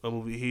a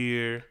movie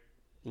here.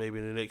 Maybe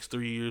in the next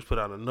 3 years, put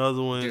out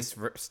another one. Just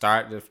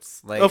start the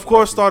slate. Of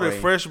course, start it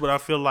fresh, but I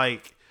feel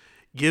like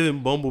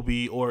giving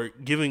Bumblebee or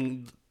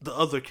giving the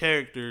other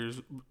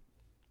characters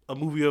a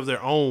movie of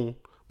their own,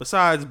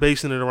 besides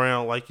basing it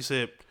around, like you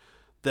said,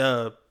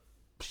 the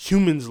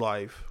human's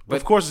life. But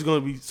of course, it's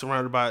going to be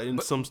surrounded by it in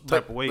some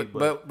type of way.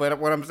 But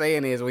what I'm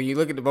saying is, when you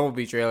look at the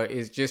Bumblebee trailer,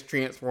 it's just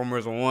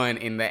Transformers 1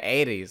 in the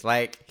 80s.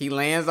 Like, he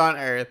lands on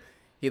Earth,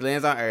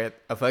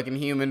 a fucking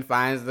human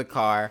finds the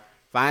car,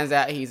 finds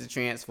out he's a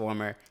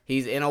Transformer.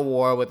 He's in a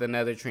war with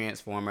another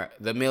Transformer.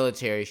 The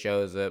military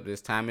shows up.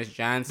 This time it's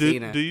John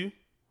Cena. Do you?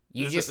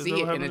 You just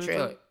see it in the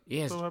trailer.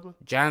 Yes.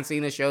 John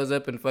Cena shows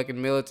up in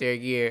fucking military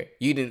gear.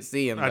 You didn't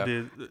see him, though. I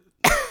did.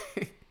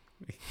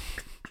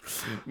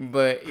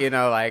 But,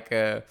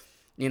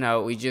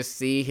 we just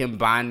see him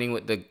bonding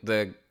with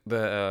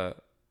the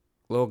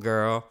little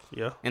girl.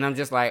 Yeah. And I'm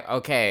just like,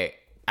 okay,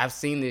 I've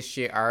seen this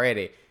shit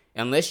already.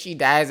 Unless she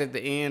dies at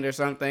the end or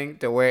something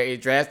to where it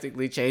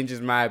drastically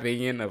changes my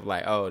opinion of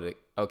like,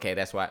 okay,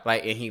 that's why.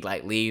 Like, and he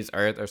like leaves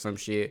Earth or some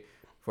shit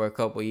for a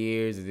couple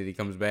years and then he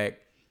comes back.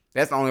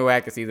 That's the only way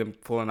I can see them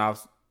pulling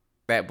off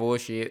that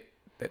bullshit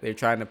that they're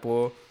trying to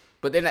pull.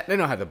 But they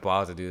don't have the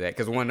balls to do that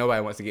because one,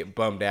 nobody wants to get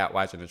bummed out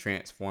watching the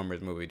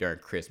Transformers movie during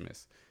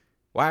Christmas.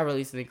 Why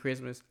release it in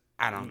Christmas?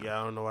 I don't know. Yeah,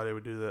 I don't know why they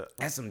would do that.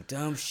 That's some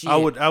dumb shit. I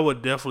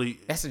would definitely.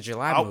 That's a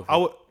July movie. I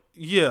would.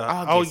 Yeah,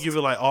 I would give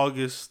it like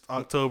August,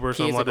 October, or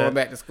something like that. Kids are going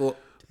back to school.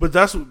 But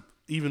that's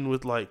even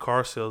with like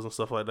car sales and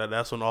stuff like that.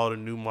 That's when all the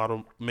new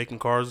model making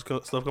cars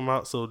stuff come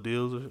out. So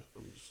deals are.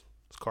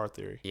 It's car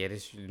theory. Yeah,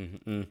 it's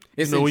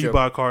when you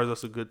buy cars,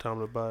 that's a good time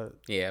to buy it.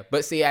 Yeah,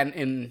 but see,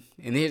 and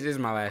here's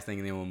my last thing,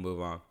 and then we'll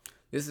move on.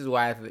 This is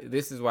why I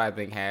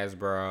think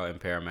Hasbro and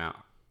Paramount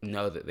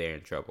know that they're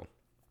in trouble.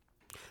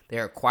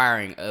 They're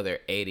acquiring other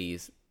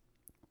 80s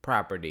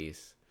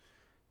properties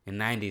and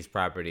 90s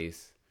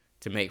properties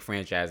to make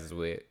franchises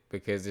with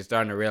because they're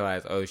starting to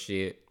realize, oh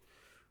shit,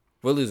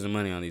 we're losing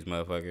money on these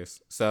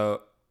motherfuckers.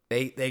 So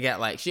they got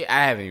like shit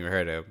I haven't even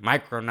heard of.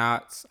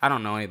 Micronauts. I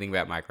don't know anything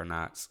about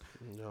Micronauts.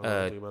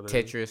 About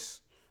Tetris.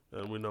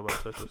 We know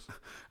about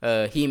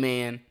Tetris.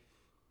 He-Man.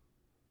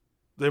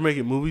 They're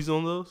making movies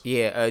on those?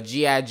 Yeah,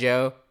 G.I.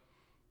 Joe.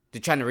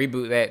 They're trying to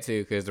reboot that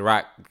too because The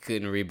Rock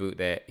couldn't reboot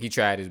that. He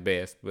tried his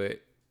best,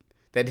 but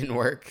that didn't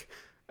work.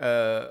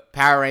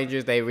 Power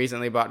Rangers, they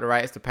recently bought the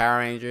rights to Power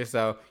Rangers,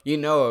 so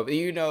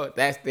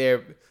that's their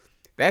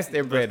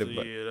bread and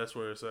butter. Yeah, that's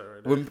where it's at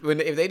right now.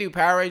 If they do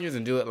Power Rangers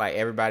and do it like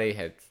everybody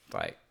had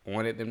like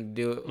wanted them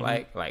to do it,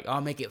 like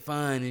make it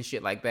fun and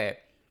shit like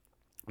that.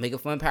 Make a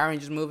fun Power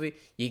Rangers movie.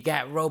 You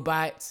got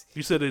robots.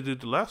 You said they did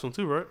the last one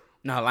too, right?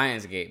 No,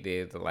 Lionsgate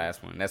did the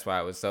last one. That's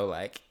why it was so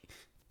like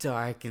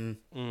dark and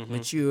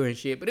mature and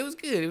shit. But it was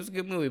good. It was a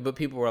good movie. But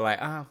people were like,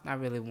 oh, I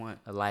really want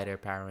a lighter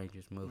Power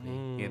Rangers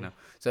movie,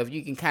 So if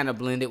you can kind of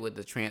blend it with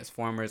the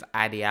Transformers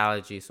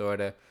ideology,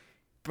 sort of,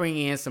 bring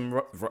in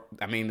some.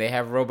 I mean, they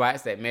have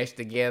robots that mesh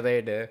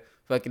together to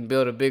fucking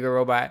build a bigger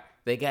robot.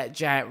 They got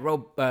giant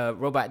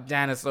robot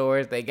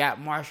dinosaurs. They got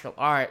martial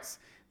arts.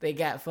 They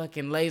got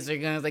fucking laser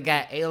guns. They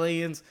got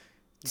aliens.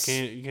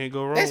 You can't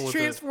go wrong That's with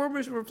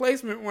Transformers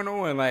replacement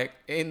 101. Like,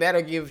 and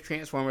that'll give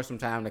Transformers some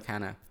time to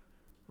kind of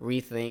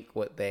rethink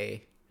what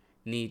they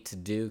need to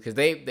do, because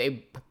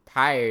they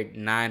hired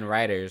 9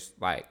 writers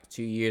like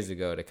 2 years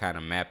ago to kind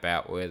of map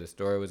out where the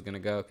story was gonna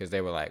go, because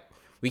they were like,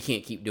 we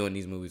can't keep doing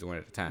these movies one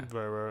at a time.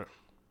 Right.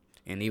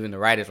 And even the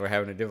writers were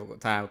having a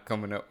difficult time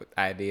coming up with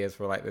ideas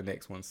for like the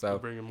next one. So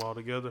bring them all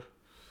together.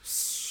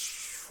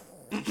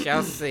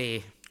 Shall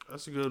see.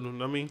 That's a good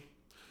one. I mean,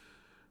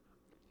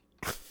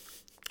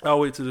 I'll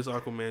wait till this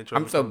Aquaman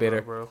trailer. I'm so bitter,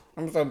 out, bro.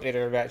 I'm so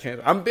bitter about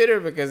Transformers. I'm bitter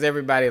because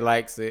everybody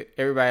likes it.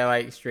 Everybody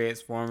likes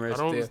Transformers.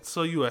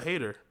 So you a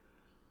hater?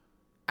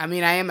 I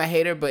mean, I am a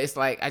hater, but it's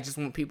like I just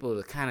want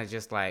people to kind of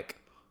just like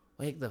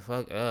wake the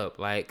fuck up.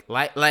 Like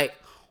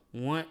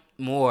want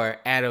more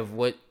out of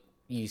what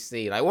you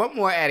see. Like, want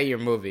more out of your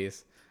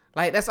movies.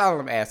 Like, that's all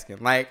I'm asking.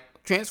 Like,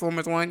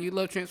 Transformers 1, you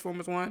love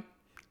Transformers 1?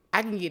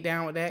 I can get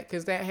down with that,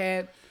 because that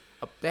had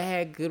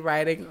good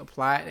writing,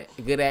 applied,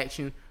 good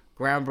action,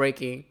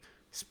 groundbreaking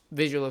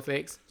visual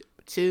effects.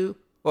 2,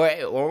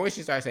 or once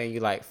you start saying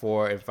you like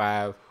 4 and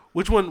 5.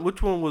 Which one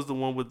was the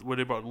one where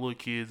they brought the little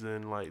kids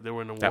and like they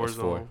were in the war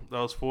zone? 4. That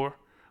was 4?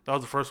 That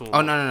was the first one.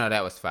 Oh, no,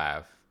 that was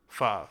 5.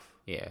 5.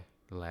 Yeah,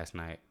 last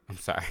night. I'm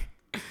sorry.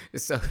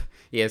 So,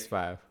 yeah, it's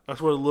 5.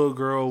 That's where the little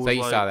girl was. So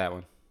you saw that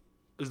one?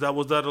 Was that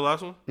the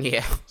last one?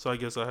 Yeah. So I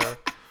guess I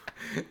have.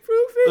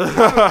 Proof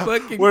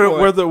it.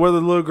 where the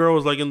little girl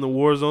was like in the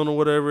war zone or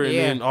whatever, and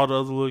then all the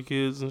other little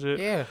kids and shit.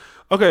 Yeah.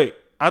 Okay,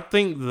 I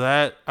think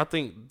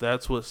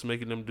that's what's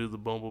making them do the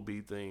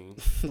Bumblebee thing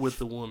with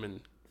the woman,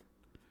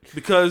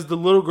 because the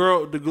little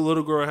girl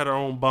had her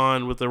own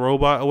bond with the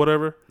robot or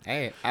whatever.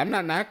 Hey, I'm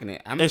not knocking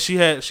it. And she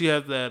had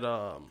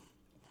that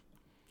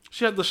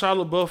she had the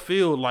Shia LaBeouf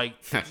feel like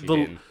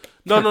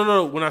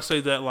no. When I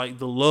say that, like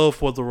the love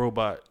for the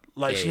robot,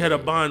 like she had a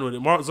bond with it.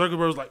 Mark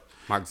Zuckerberg was like,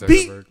 Mark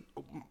Zuckerberg.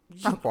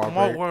 Mark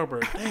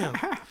Wahlberg. Damn.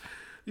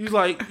 He's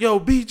like, yo,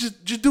 B,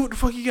 just do what the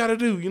fuck you gotta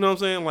do. You know what I'm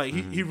saying? Like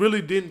he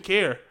really didn't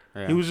care.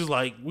 Yeah. He was just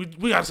like, we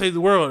gotta save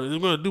the world. We're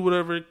gonna do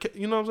whatever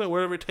you know what I'm saying,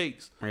 whatever it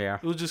takes. Yeah.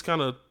 It was just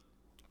kind of,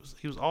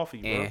 he was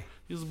offy, bro.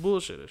 He was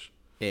bullshittish.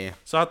 Yeah.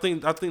 So I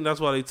think that's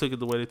why they took it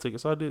the way they took it.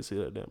 So I did see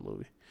that damn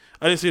movie.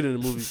 I didn't see it in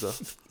the movies though.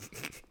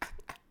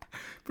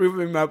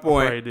 Proving my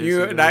point.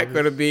 You're not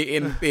going to be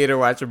in the theater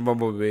watching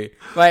Bumblebee.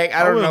 Like,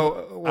 I don't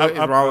know what is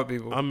wrong with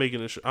people. I'm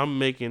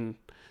making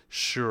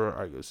sure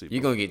I go see Bumblebee.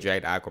 You're going to get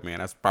dragged to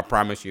Aquaman. I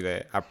promise you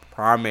that.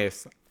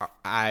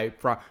 I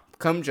promise.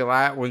 Come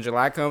July, when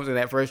July comes and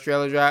that first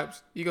trailer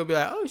drops, you're going to be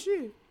like, oh,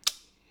 shit.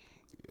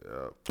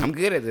 Yeah. I'm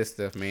good at this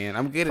stuff, man.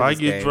 I'm good at this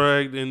If I get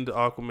dragged into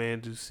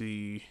Aquaman to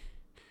see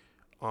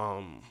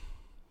Jason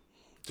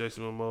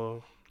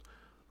Momoa,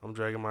 I'm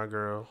dragging my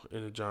girl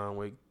into John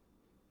Wick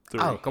 3.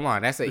 Oh, come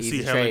on. That's an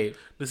easy trade.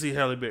 To see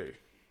Halle Berry.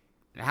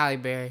 Halle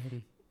Berry,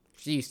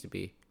 she used to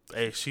be.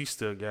 Hey, she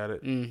still got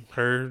it.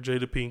 Her,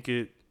 Jada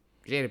Pinkett.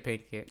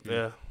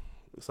 Yeah,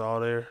 it's all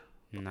there.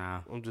 Nah.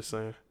 I'm just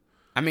saying.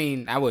 I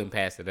mean, I wouldn't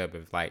pass it up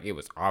if, like, it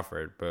was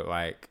offered, but,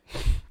 like,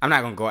 I'm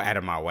not going to go out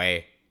of my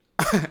way.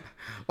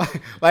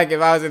 Like,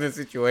 if I was in a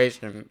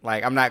situation,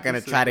 like, I'm not going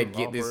to try to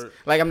get this.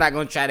 Like, I'm not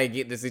going to try to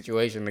get the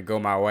situation to go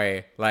my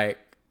way. Like,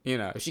 you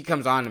know, if she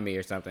comes on to me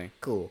or something,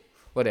 cool.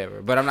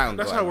 Whatever, but I'm not gonna.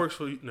 That's how it works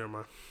for you. Never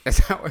mind. That's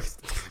how it works.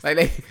 Like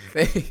they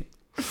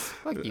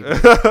fuck you.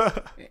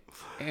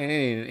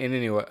 And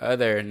anyway,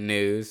 other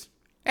news.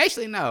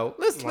 Actually, no.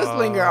 Let's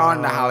linger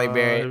on to Halle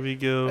Berry. There we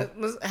go.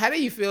 How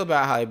do you feel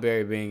about Halle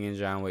Berry being in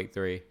John Wick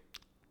 3?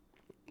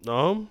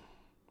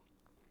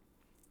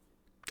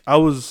 I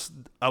was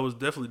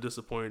definitely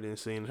disappointed in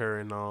seeing her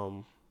in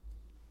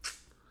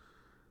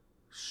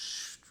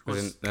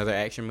Was it another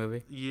action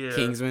movie? Yeah,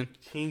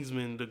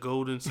 Kingsman, The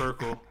Golden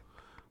Circle.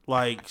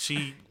 Like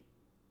she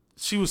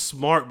was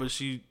smart, but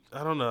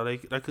I don't know. They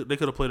could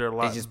have played her a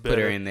lot. They just better.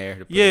 Put her in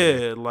there.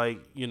 Yeah, like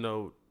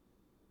the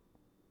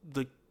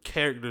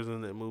characters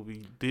in that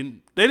movie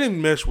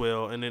didn't mesh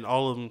well, and then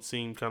all of them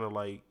seemed kind of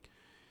like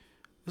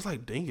it's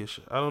like dingish.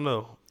 I don't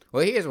know.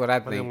 Well, here's what I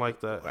think. I didn't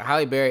like that.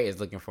 Halle Berry is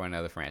looking for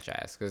another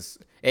franchise because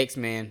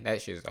X-Men,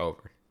 that shit is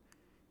over.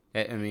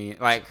 I mean,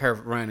 like her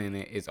run in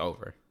it is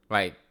over.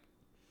 Like,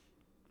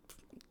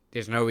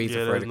 there's no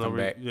reason for her to come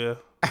back. Yeah.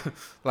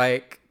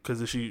 Like,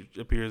 because if she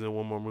appears in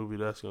one more movie,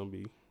 that's gonna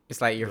be. It's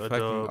like you're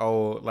fucking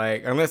old.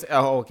 Like, unless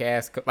a whole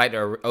cast, like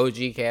the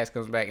OG cast,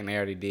 comes back, and they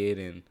already did,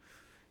 and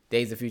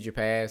Days of Future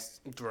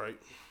Past. Right.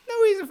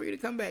 No reason for you to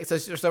come back.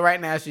 So right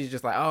now she's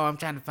just like, oh, I'm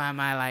trying to find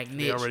my like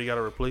niche. They already got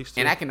to replace.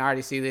 And I can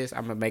already see this.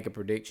 I'm gonna make a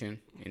prediction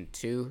in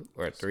 2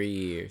 or 3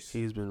 years.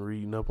 He's been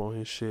reading up on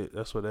his shit.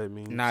 That's what that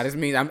means. Nah, this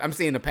means I'm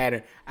seeing a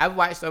pattern. I've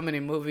watched so many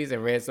movies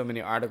and read so many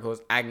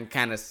articles. I can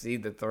kind of see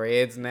the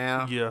threads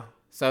now. Yeah.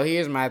 So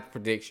here's my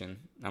prediction.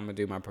 I'm gonna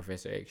do my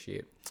Professor X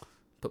shit.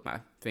 Put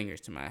my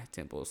fingers to my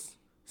temples.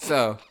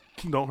 So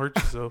don't hurt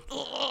yourself.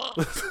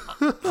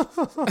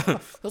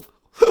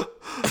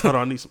 Hold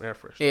on, I need some air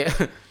fresh.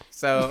 Yeah.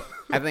 So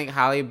I think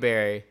Halle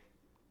Berry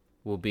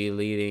will be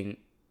leading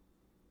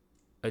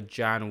a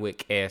John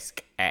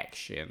Wick-esque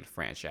action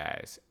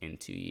franchise in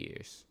 2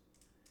 years.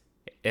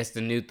 That's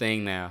the new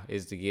thing now,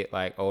 is to get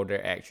like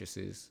older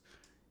actresses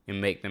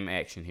and make them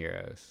action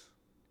heroes.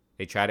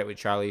 They tried it with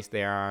Charlize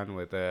Theron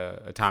with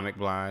Atomic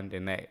Blonde,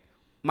 and that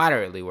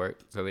moderately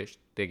worked. So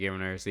they're giving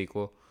her a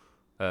sequel.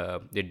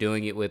 They're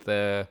doing it with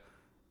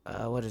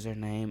what is her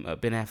name?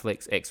 Ben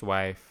Affleck's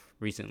ex-wife,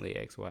 recently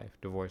ex-wife,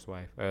 divorced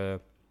wife.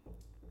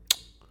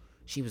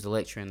 She was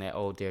Elektra in that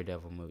old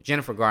Daredevil movie.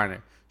 Jennifer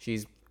Garner.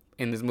 She's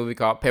in this movie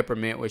called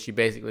Peppermint, where she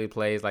basically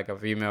plays like a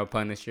female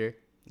Punisher.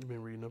 You've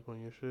been reading up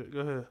on your shit. Go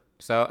ahead.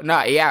 So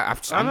no, yeah,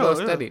 I'm well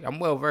studied. I'm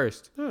well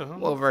versed. Yeah,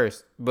 I'm well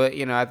versed. But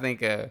I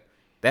think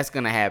that's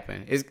gonna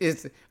happen.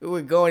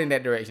 We're going in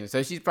that direction.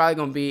 So she's probably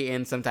gonna be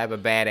in some type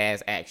of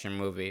badass action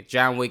movie.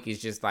 John Wick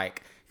is just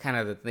like kind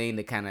of the thing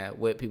to kind of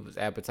whet people's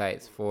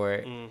appetites for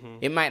it. Mm-hmm.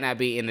 It might not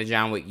be in the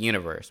John Wick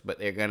universe, but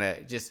they're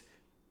gonna just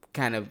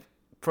kind of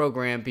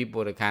program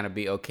people to kind of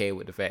be okay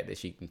with the fact that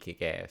she can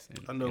kick ass.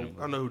 I know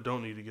who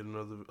don't need to get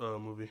another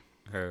movie.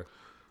 Her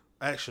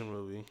action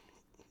movie.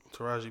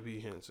 Taraji P.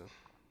 Henson.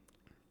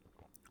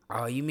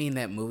 Oh, you mean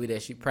that movie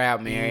that she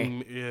Proud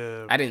Mary?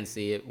 Yeah. I didn't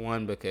see it.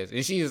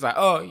 And she was like,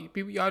 "Oh,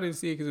 y'all didn't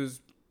see it because it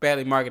was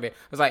badly marketed." I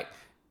was like,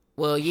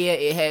 "Well, yeah,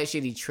 it had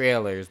shitty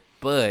trailers,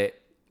 but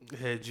it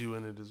had you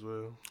in it as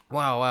well."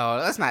 Wow.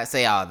 Let's not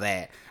say all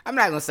that. I'm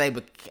not gonna say,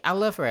 but I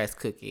love her as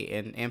Cookie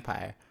in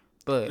Empire.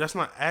 But that's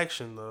not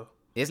action though.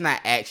 It's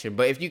not action,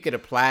 but if you could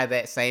apply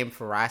that same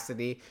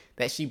ferocity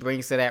that she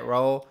brings to that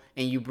role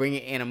and you bring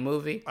it in a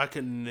movie, I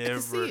could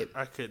never.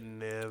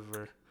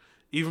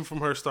 Even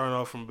from her starting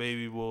off from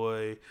Baby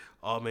Boy,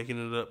 all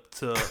making it up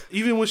to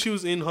even when she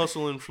was in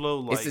Hustle and Flow,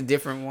 like it's a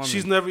different woman.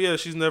 She's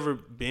never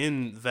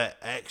been that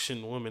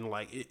action woman.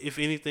 Like if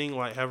anything,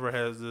 like have her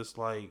has this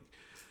like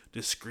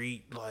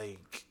discreet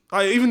like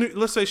even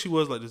let's say she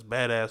was like this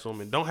badass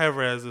woman. Don't have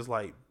her as this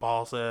like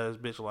boss ass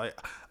bitch. Like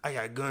I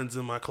got guns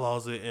in my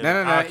closet and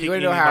no. You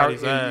know how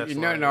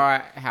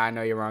I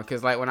know you're wrong,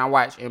 because like when I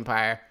watch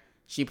Empire,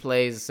 she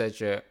plays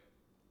such a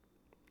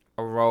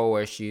role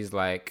where she's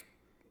like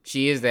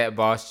she is that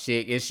boss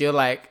chick, and she'll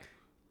like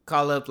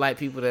call up like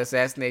people to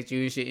assassinate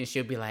you and shit, and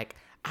she'll be like,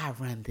 "I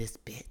run this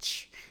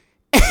bitch,"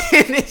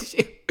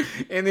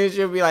 and then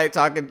she'll be like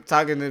talking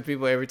to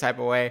people every type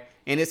of way.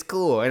 And it's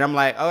cool. And I'm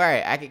like, all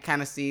right, I can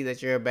kind of see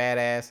that you're a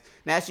badass.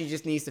 Now she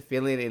just needs to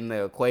fill it in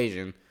the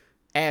equation.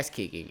 Ass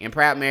kicking. And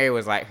Proud Mary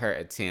was like her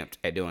attempt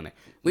at doing it.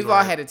 We've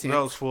all had attempts.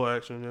 That was full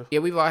action, yeah. Yeah,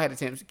 we've all had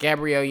attempts.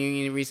 Gabrielle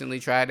Union recently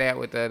tried that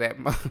with that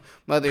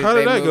Mother's Day movie. How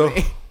did that go?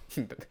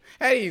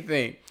 How do you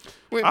think?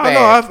 I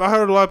know. I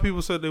heard a lot of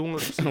people said they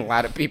wanted to see a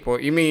lot of people.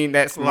 You mean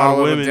that small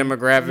little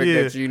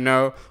demographic that you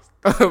know?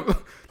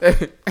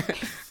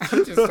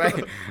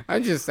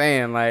 I'm just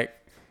saying, like,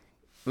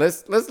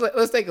 Let's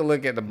take a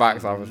look at the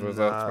box office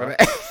results for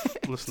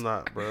that. Let's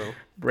not, bro.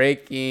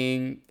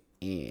 Breaking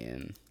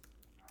In.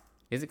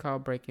 Is it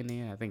called Breaking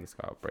In? I think it's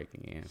called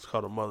Breaking In. It's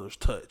called A Mother's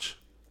Touch.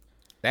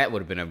 That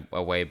would have been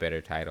a way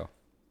better title.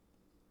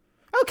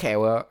 Okay,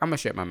 well, I'm gonna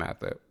shut my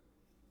mouth up.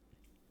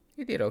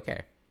 It did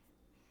okay.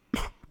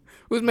 It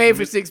was made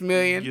for $6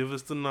 million. Give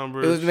us the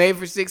numbers. It was made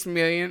for $6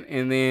 million,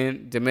 and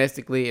then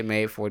domestically it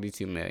made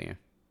 $42 million,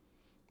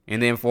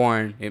 and then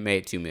foreign it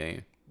made $2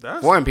 million.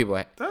 Foreign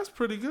people. That's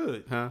pretty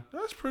good. Huh?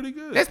 That's pretty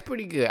good. That's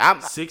pretty good.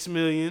 $6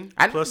 million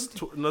plus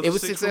another. It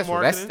was successful.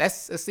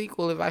 That's a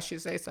sequel, if I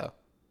should say so.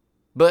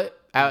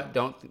 But I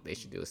don't think they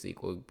should do a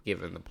sequel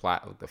given the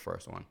plot of the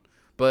first one.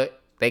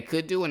 But they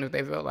could do one if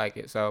they felt like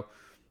it. So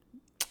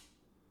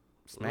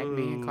smack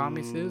me and call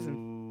me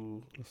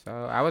Susan. So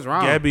I was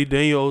wrong. Gabby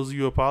Daniels,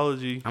 you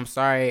apology. I'm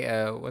sorry.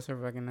 What's her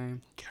fucking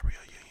name?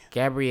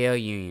 Gabrielle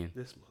Union.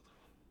 This mother.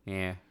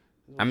 Yeah.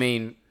 I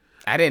mean,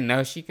 I didn't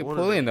know she could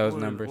pull in those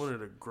numbers. One of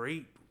the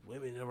great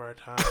women of our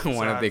time.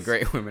 One of the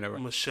great women of our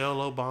time.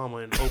 Michelle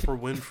Obama and Oprah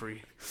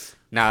Winfrey.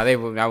 Nah, I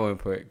wouldn't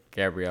put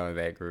Gabrielle in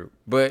that group.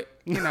 But,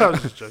 you know. I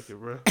was just joking,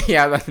 bro.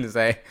 Yeah, I was about to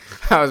say.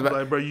 I was about,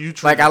 like, bro, you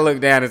tripping. Like, I looked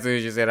down as soon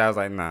as you said, I was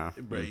like, nah.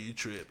 Bro, you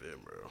tripping,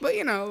 bro. But,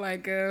 you know,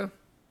 like, yeah.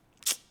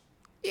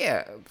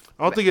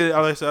 I don't think it,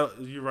 like I said,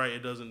 you're right,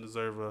 it doesn't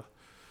deserve a.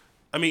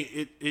 I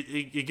mean,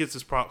 it gets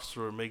its props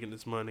for making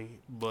its money,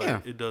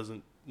 but it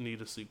doesn't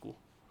need a sequel.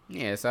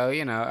 Yeah, so,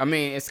 you know, I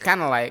mean, it's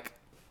kind of like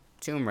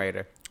Tomb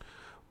Raider.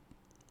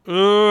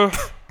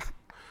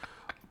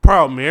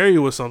 Proud Mary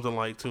was something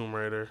like Tomb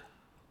Raider.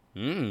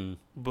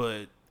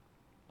 But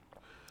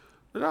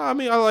no, I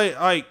mean, I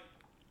like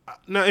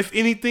now. If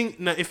anything,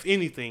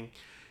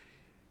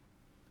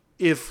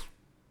 if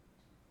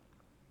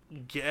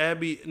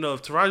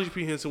Taraji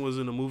P. Henson was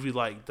in a movie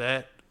like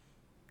that,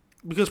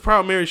 because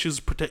Proud Mary, she was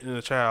protecting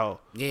a child.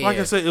 Yeah. Like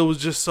I said, it was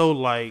just so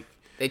like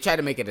they tried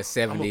to make it a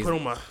 70s. I'm gonna put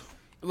on my.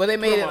 Well, they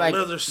made it like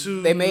leather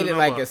suit, they made it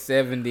like a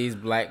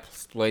 70s black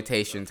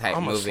exploitation type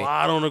movie. I'm gonna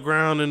slide on the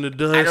ground in the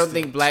dust. I don't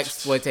think black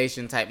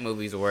exploitation type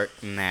movies work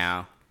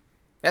now.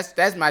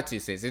 That's my 2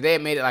 cents. If they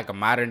had made it like a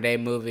modern day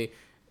movie,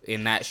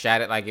 and not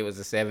shot it like it was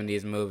a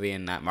 70s movie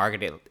and not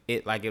marketed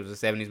it like it was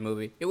a 70s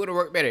movie, it would have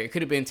worked better. It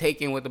could have been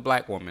Taken with a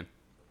black woman.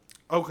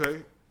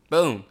 Okay.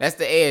 Boom. That's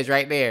the edge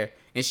right there.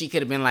 And she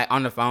could have been like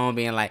on the phone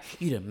being like,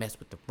 you done messed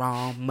with the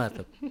wrong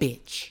mother,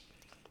 bitch.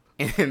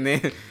 And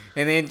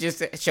then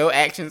just show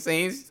action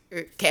scenes.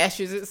 It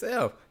cashes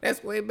itself.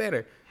 That's way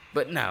better.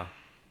 But no.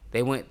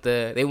 They went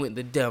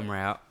the dumb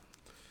route.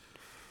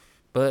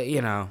 But,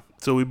 you know.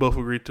 So we both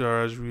agreed to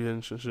our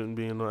shouldn't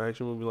be in no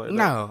action movie like that?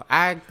 No,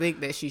 I think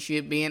that she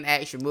should be in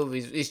action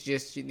movies. It's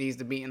just she needs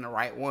to be in the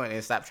right one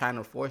and stop trying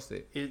to force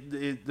it.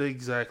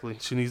 Exactly.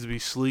 She needs to be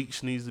sleek.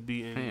 She needs to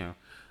be in. Yeah.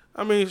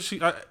 I mean,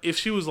 if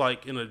she was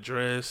like in a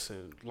dress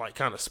and like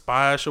kind of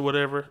spyish or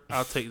whatever,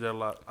 I'll take that a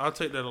lot. I'll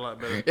take that a lot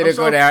better. It'll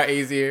go down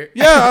easier.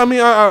 Yeah, I mean,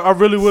 I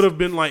really would have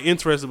been like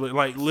interested, but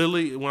like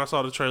Lily, when I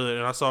saw the trailer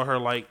and I saw her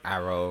like I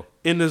roll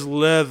in this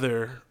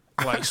leather,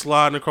 like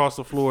sliding across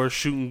the floor,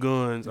 shooting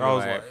guns, I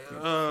was like,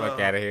 fuck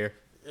out of here.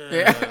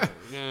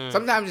 Yeah.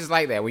 Sometimes it's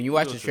like that. When you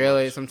watch a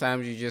trailer,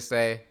 sometimes you just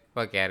say,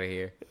 fuck out of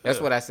here. That's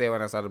what I said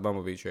when I saw the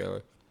Bumblebee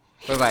trailer.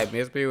 I was like,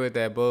 miss me with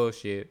that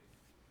bullshit.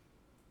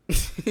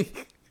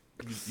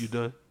 You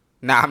done?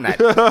 Nah, I'm not.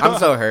 I'm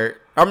so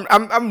hurt.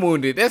 I'm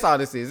wounded. That's all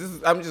this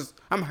is.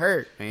 I'm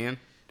hurt, man.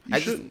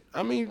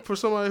 I mean, for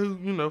somebody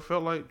who,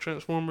 felt like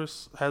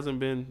Transformers hasn't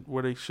been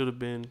where they should have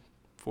been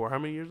for how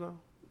many years now?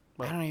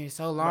 I don't even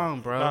so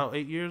long, bro. About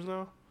 8 years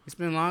now? It's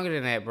been longer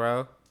than that,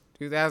 bro.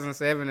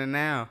 2007 and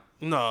now.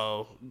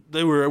 No,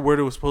 they were where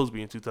they were supposed to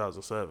be in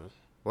 2007.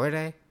 Were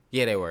they?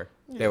 Yeah, they were.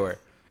 Yeah. They were.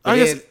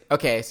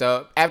 Okay,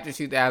 so after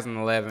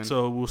 2011.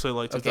 So we'll say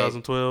like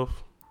 2012,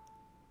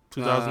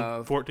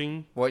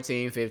 2014?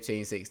 14,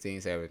 15,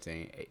 16,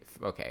 17.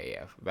 Okay,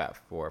 yeah, about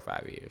 4 or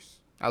 5 years.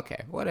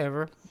 Okay,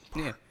 whatever.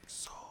 Yeah.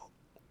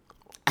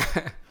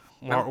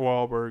 Mark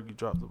Wahlberg, you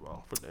dropped the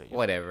ball for Daniel.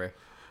 Whatever.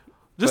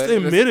 Just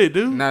admit it,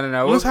 dude.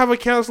 No. Let's have a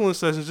counseling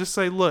session. Just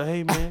say, look,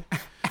 hey, man,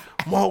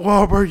 Mark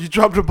Wahlberg, you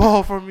dropped the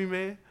ball for me,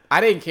 man.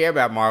 I didn't care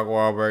about Mark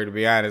Wahlberg, to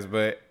be honest,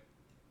 but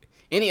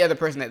any other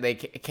person that they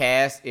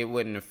cast, it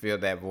wouldn't have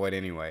filled that void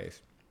anyways.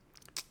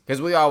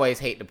 Because we always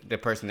hate the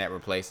person that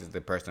replaces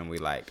the person we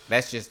like.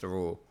 That's just the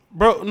rule.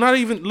 Bro,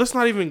 let's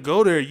not even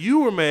go there. You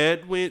were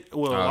mad when, a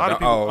lot of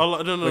people.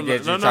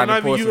 Not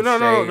even you. No,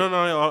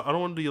 I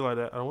don't want to do you like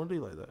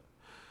that.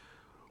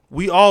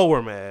 We all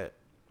were mad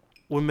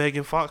when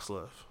Megan Fox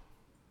left.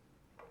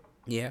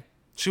 Yeah.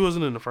 She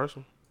wasn't in the first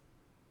one.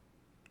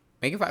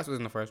 Megan Fox was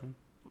in the first one.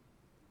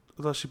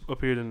 I thought she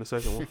appeared in the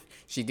second one.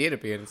 She did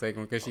appear in the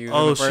second one because she was in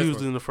the first one. Oh, she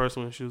was in the first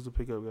one. She was the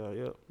pickup guy.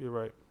 Yep, you're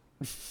right.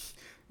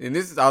 And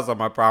this is also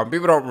my problem.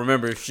 People don't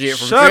remember shit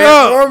from Shut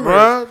Transformers.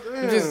 up, bro.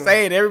 I'm just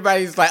saying.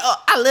 Everybody's like,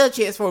 "Oh, I love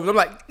Transformers." I'm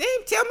like,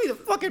 "Damn, tell me the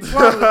fucking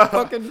plot."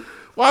 Fucking.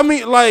 Well, I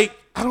mean, like,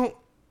 I don't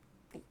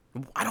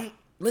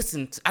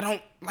listen. I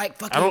don't like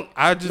fucking.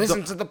 I just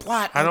listen to the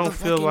plot. I don't of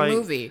the feel like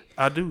movie.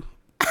 I do.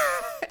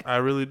 I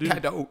really do. I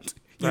don't.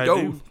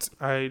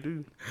 I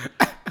do.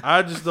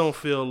 I just don't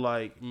feel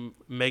like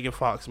Megan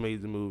Fox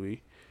made the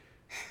movie.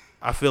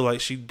 I feel like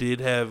she did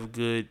have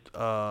good.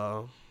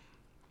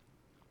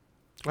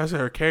 I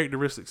said her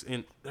characteristics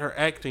and her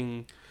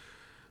acting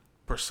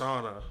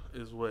persona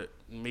is what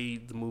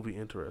made the movie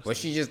interesting. Well,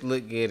 she just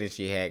looked good and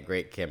she had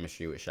great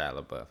chemistry with Shia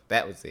LaBeouf.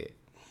 That was it.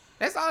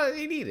 That's all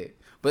they needed.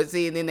 But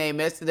see, and then they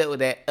messed it up with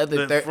that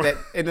other in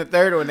the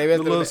third one. They messed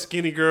the it little with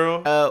skinny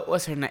girl.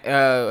 What's her name?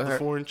 The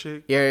foreign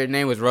chick. Yeah, her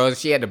name was Rose.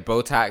 She had the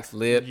Botox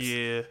lips.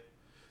 Yeah,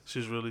 she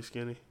was really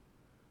skinny.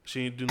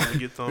 She didn't do nothing to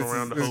get thrown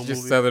around the whole movie.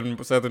 Just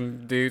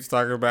southern dudes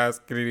talking about how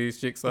skinny these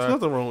chicks are. There's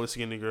nothing wrong with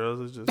skinny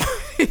girls. It's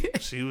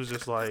just she was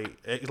just like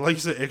you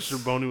said, extra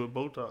bony with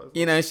Botox.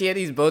 You know, she had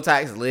these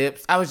Botox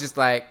lips. I was just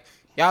like,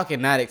 y'all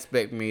cannot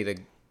expect me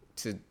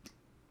to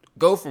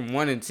go from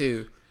 1 and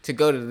 2 to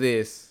go to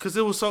this. Cause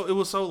it was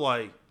so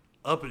like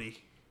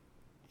uppity.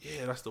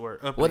 Yeah, that's the word.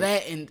 Uppity. Well,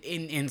 that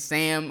in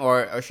Sam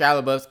or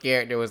Shia LaBeouf's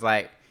character was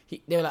like,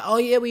 they were like, oh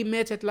yeah, we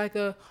met at like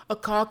a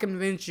car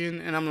convention,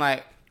 and I'm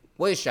like,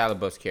 what is Shia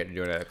LaBeuf's character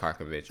doing at a car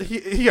convention?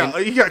 He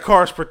got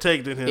cars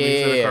protecting him. Yeah,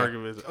 at a car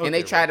convention. Okay, and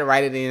they tried to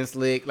write it in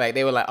slick. Like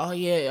they were like, oh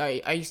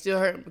yeah, are you still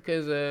hurt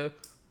because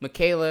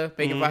Michaela,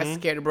 Megan Fox's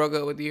character, broke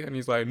up with you? And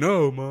he's like,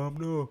 no, mom,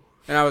 no.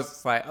 And I was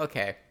just like,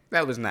 okay,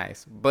 that was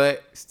nice,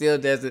 but still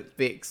doesn't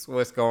fix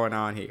what's going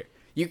on here.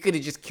 You could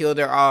have just killed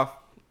her off.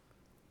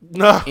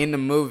 No. In the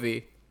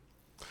movie.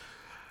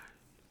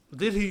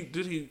 Did he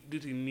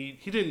need?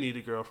 He didn't need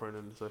a girlfriend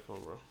in the second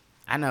one, bro.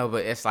 I know,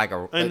 but it's like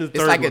a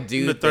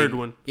dude. In the third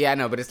one. Yeah, I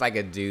know, but it's like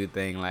a dude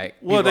thing. Like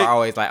people are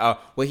always like, oh,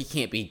 well, he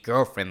can't be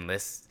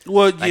girlfriendless.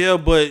 Well, like, yeah,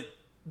 but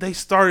they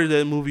started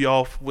that movie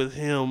off with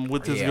him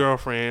with his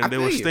girlfriend. They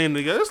were staying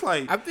together. It's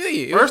like, I feel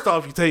you. First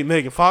off, you take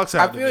Megan Fox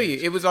out. I feel you.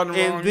 It was on the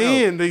wrong note. And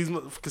then these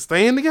motherfuckers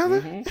staying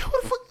together. Mm-hmm. What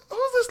the fuck?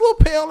 Who's this little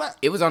pale?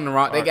 It was on the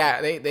wrong.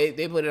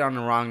 They put it on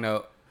the wrong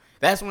note.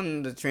 That's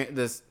when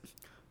the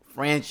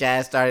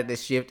franchise started to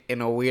shift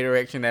in a weird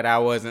direction that I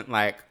wasn't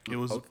like. It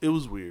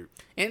was weird.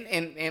 And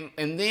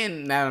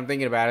then now I'm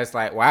thinking about it, it's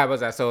like, why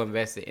was I so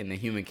invested in the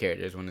human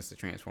characters when it's a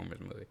Transformers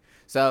movie?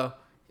 So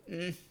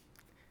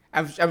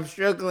I'm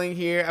struggling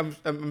here.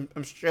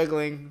 I'm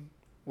struggling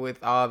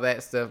with all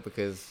that stuff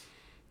because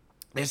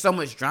there's so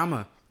much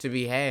drama to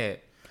be had.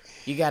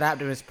 You got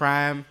Optimus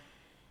Prime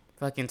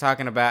fucking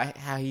talking about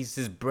how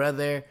his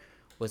brother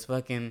was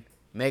fucking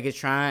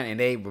Megatron and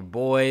they were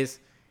boys,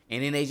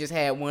 and then they just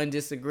had one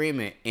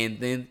disagreement and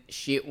then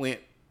shit went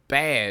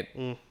bad.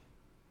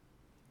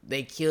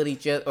 They killed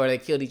each other, or they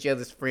killed each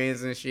other's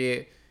friends and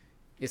shit.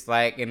 It's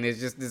like, and there's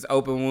just this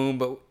open wound,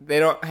 but they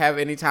don't have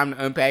any time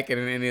to unpack it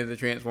in any of the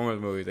Transformers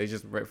movies. They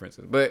just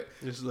references, but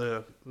it's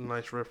a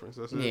nice reference.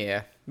 That's it.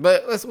 Yeah,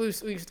 but we've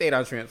stayed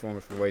on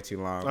Transformers for way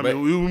too long. I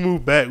mean, we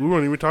moved back. We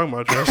weren't even talking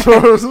about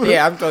Transformers.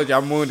 Yeah, I'm told you,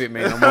 I'm wounded,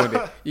 man. I'm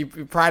wounded. You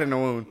pride in the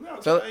wound.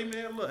 So, hey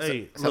man,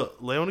 look,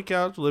 lay on the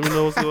couch. Let me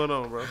know what's going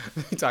on, bro.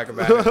 We talk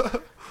about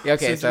it. Yeah,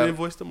 okay, Send you an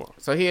invoice tomorrow.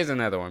 So here's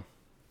another one.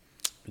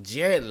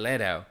 Jared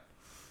Leto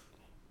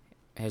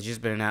has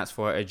just been announced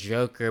for a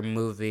Joker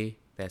movie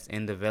that's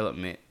in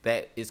development.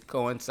 That is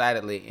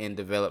coincidentally in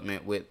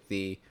development with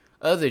the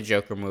other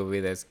Joker movie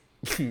that's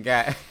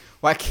got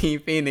Joaquin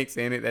Phoenix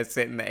in it that's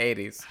set in the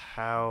 80s.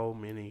 How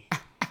many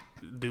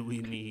do we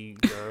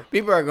need, bro?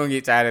 People are going to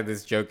get tired of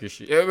this Joker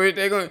shit.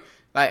 They're going to,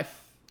 like,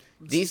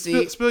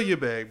 DC. Spill your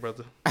bag,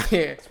 brother.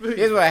 Here's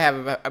what I have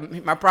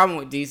about my problem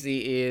with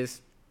DC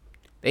is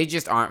they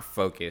just aren't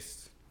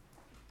focused.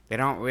 They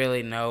don't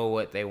really know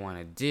what they want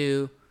to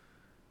do.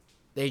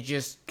 They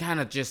just kind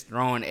of just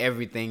throwing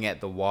everything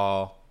at the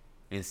wall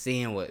and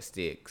seeing what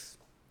sticks.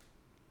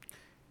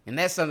 And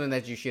that's something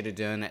that you should have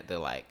done at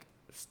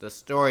the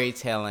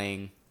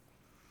storytelling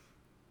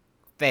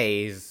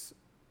phase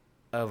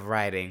of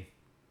writing.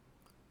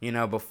 You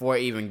know, before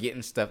even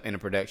getting stuff into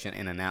production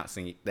and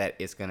announcing that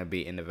it's going to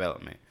be in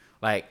development.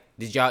 Like,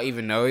 did y'all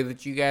even know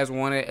that you guys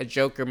wanted a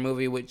Joker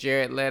movie with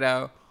Jared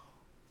Leto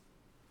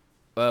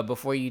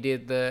before you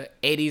did the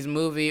 80s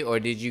movie? Or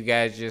did you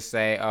guys just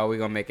say, oh, we're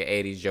going to make an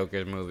 80s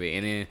Joker movie?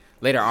 And then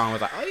later on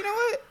was like, oh, you know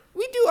what?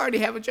 We do already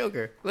have a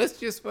Joker. Let's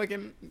just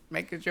fucking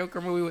make a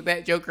Joker movie with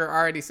that Joker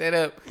already set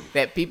up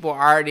that people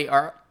already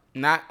are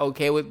not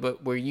okay with,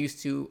 but we're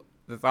used to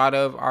the thought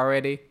of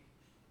already.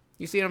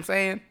 You see what I'm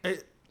saying?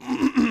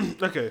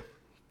 Okay.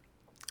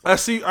 I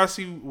see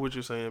what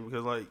you're saying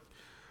because, like,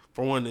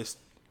 for one, it's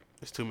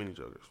too many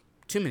Jokers.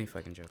 Too many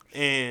fucking Jokers.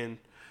 And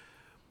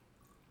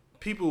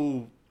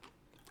people,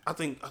 I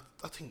think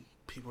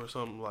people are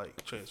something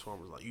like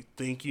Transformers. Like, you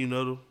think you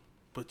know them,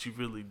 but you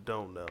really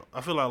don't know.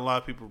 I feel like a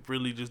lot of people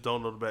really just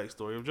don't know the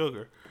backstory of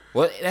Joker.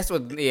 Well, that's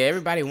what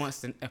everybody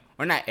wants to,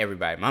 or not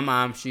everybody. My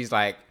mom, she's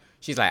like,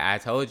 I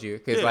told you,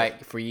 because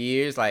like for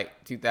years,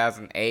 like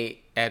 2008,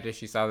 after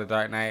she saw The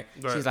Dark Knight,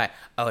 she's like,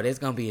 oh, there's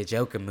gonna be a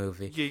Joker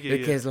movie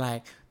because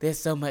like there's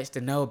so much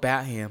to know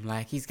about him.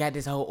 Like he's got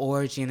this whole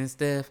origin and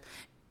stuff.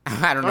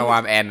 I don't know why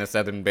I'm adding a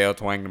Southern Belle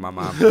twang to my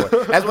mom.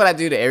 That's what I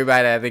do to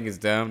everybody that I think is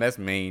dumb. That's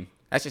mean.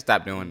 I should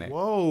stop doing that.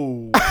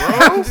 Whoa, bro.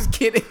 I'm just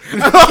kidding.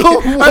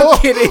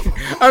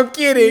 I'm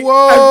kidding.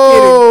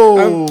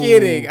 Whoa.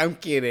 I'm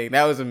kidding.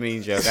 That was a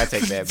mean joke. I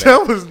take that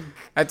back.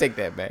 I take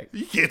that back.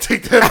 You can't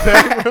take that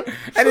back, bro.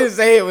 I didn't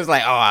say it was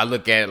like, oh, I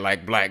look at it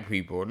like black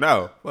people.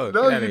 No. Whoa,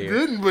 no, you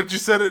didn't, but you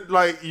said it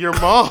like your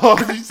mom.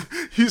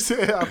 you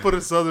said I put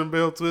a Southern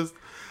Belle twist.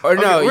 Or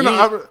no,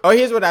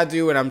 here's what I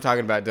do when I'm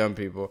talking about dumb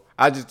people.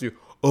 I just do,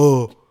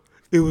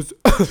 it was.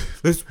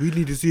 We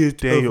need to see it.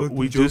 Daniel,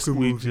 we just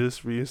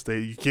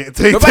reinstated. You can't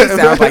take. Nobody that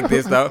sounds back. like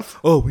this though.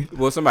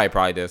 Well, somebody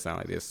probably does sound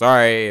like this.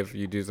 Sorry if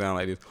you do sound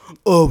like this.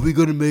 Oh, we're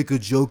gonna make a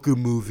Joker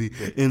movie,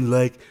 and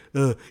like,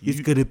 it's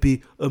gonna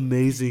be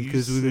amazing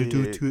because we're gonna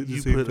do it at the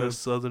same time. You put a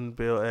Southern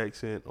Belle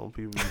accent on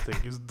people you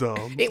think is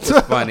dumb. It was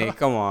funny.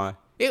 Come on,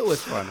 it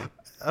was funny.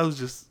 I was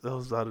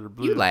out of the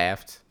blue. You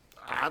laughed.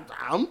 Hey,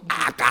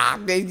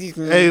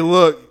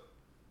 look,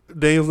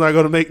 Daniel's not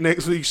gonna make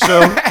next week's show.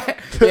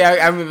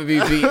 Yeah, I'm gonna be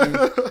beaten.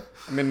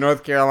 I'm in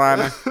North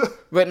Carolina,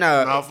 but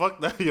no. Nah,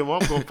 fuck that. Your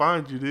mom gonna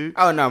find you, dude.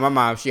 Oh no, my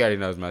mom. She already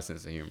knows my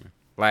sense of humor.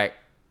 Like,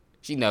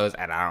 she knows,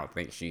 and I don't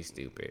think she's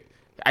stupid.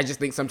 I just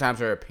think sometimes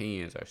her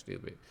opinions are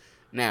stupid.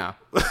 Now,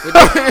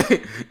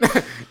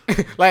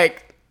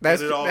 like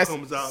that's it all that's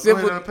comes out.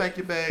 civil. Go ahead and unpack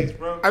your bags,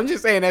 bro. I'm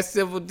just saying that's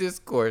civil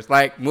discourse.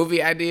 Like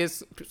movie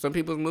ideas. Some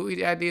people's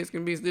movie ideas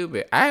can be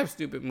stupid. I have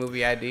stupid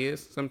movie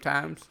ideas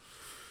sometimes.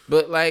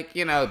 But, like,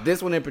 you know,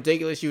 this one in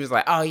particular, she was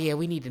like, oh, yeah,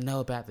 we need to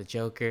know about the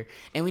Joker,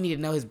 and we need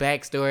to know his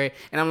backstory.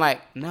 And I'm like,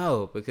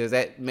 no, because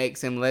that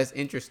makes him less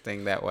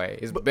interesting that way.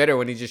 It's better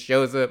when he just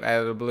shows up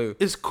out of the blue.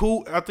 It's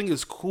cool. I think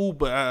it's cool,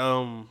 but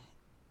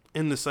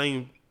in the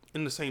same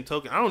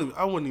token,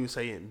 I wouldn't even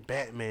say in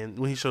Batman,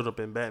 when he showed up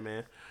in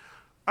Batman,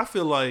 I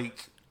feel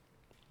like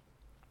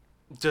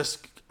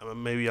just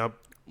maybe I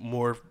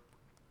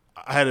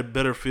had a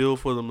better feel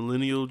for the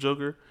millennial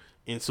Joker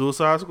in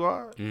Suicide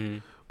Squad.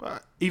 Mm-hmm.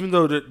 But even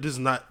though this is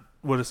not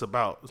what it's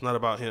about, it's not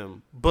about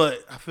him. But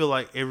I feel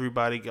like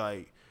everybody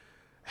like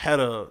had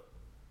oh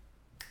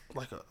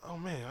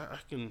man, I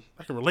can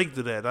relate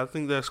to that. I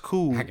think that's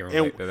cool. I can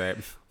relate to that.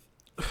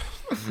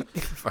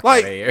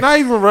 Like not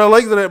even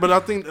relate to that, but I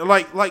think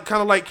like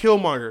kind of like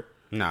Killmonger.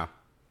 No,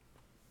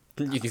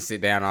 you can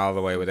sit down all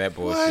the way with that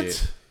bullshit.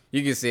 What?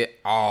 You can sit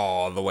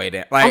all the way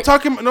down. I'm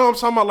talking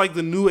about like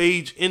the new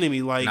age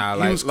enemy. Like, nah,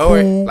 he like was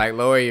lower, cool. like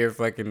lower your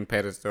fucking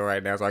pedestal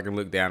right now, so I can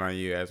look down on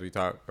you as we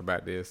talk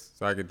about this,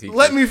 so I can teach.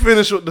 Let you. me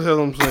finish what the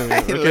hell I'm saying.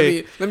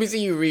 Okay. let me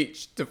see you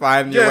reach to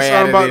find your way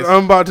I'm out of this.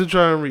 I'm about to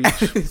try and reach.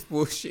 This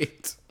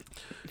bullshit.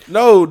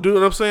 No,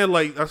 dude, I'm saying,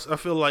 like, I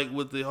feel like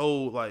with the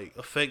whole, like,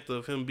 effect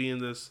of him being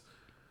this,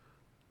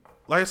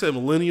 like I said,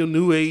 millennial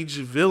new age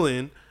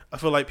villain, I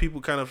feel like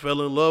people kind of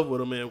fell in love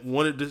with him and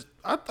wanted this.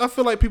 I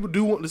feel like people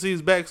do want to see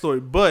his backstory,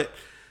 but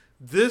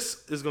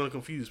this is going to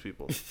confuse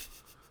people.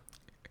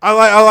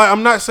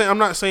 I'm not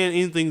saying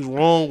anything's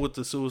wrong with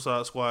the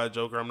Suicide Squad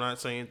Joker. I'm not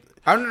saying.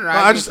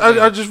 I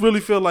just really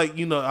feel like,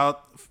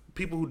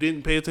 people who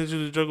didn't pay attention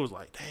to the Joker was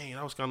like, dang,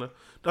 that's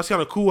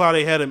kind of cool how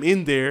they had him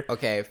in there.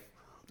 Okay,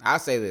 I'll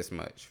say this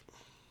much.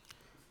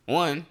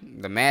 One,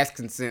 the mass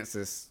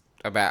consensus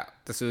about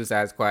the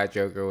Suicide Squad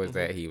Joker was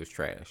that he was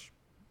trash.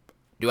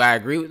 Do I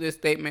agree with this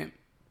statement?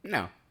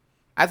 No.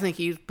 I think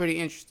he's pretty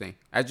interesting.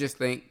 I just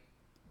think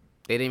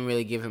they didn't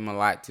really give him a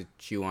lot to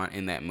chew on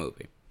in that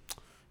movie.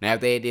 Now,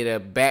 if they did a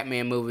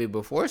Batman movie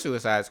before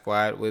Suicide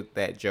Squad with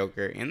that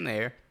Joker in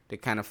there to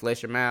kind of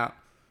flesh him out,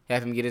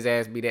 have him get his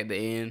ass beat at the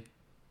end,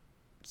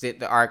 sit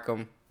to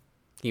Arkham,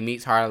 he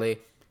meets Harley,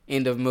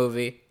 end of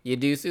movie, you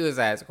do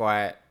Suicide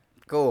Squad.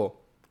 Cool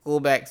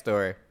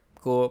backstory.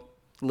 Cool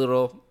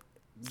little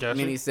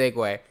mini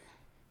segue.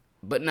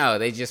 But no,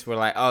 they just were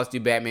like, oh, let's do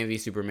Batman v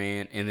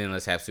Superman, and then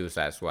let's have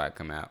Suicide Squad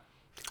come out.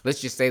 Let's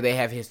just say they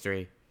have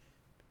history.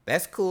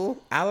 That's cool.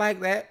 I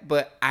like that.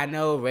 But I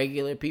know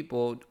regular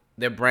people,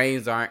 their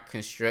brains aren't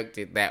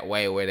constructed that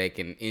way where they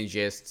can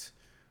ingest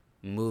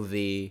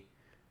movie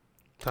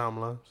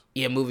timelines.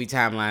 Yeah, movie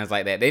timelines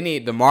like that. They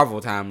need the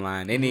Marvel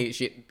timeline. They need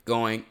shit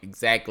going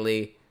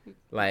exactly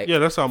like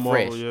that's how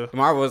fresh. Marvel, yeah.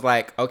 Marvel was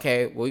like,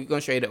 okay, well, we're going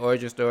to show you the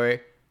origin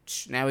story.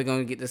 Now we're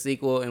gonna get the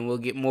sequel, and we'll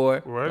get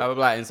more. Right. Blah blah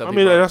blah. And so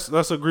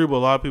that's agreeable. A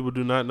lot of people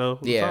do not know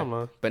the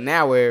timeline. But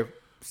now we're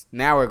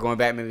going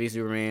Batman v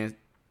Superman,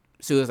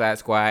 Suicide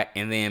Squad,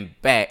 and then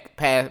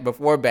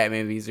before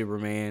Batman v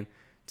Superman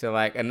to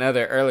like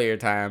another earlier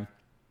time,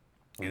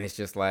 and it's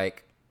just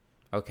like,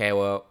 okay,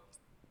 well,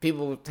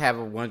 people have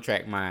a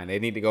one-track mind. They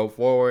need to go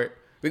forward.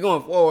 We're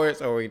going forward,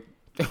 so we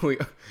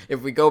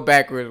if we go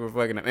backwards, we're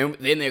fucking up. And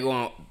then they're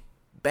going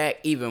back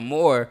even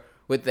more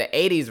with the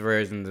 80s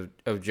version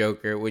of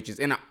Joker, which is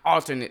in an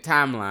alternate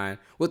timeline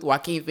with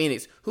Joaquin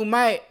Phoenix, who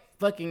might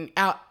fucking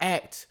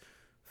outact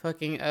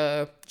fucking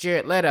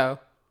Jared Leto,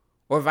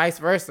 or vice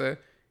versa,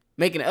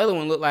 making the other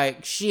one look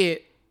like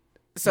shit.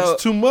 So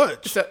it's too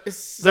much.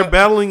 They're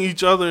battling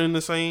each other in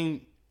the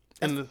same.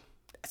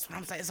 That's what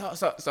I'm saying.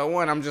 So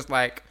one, I'm just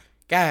like,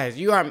 guys,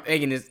 you are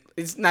making this.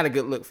 It's not a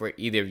good look for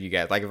either of you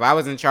guys. Like, if I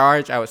was in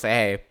charge, I would say,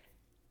 hey,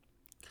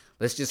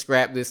 let's just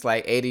scrap this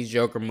like 80s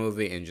Joker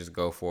movie and just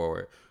go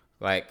forward.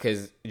 Like,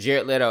 because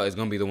Jared Leto is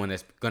going to be the one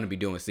that's going to be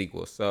doing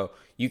sequels. So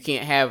you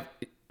can't have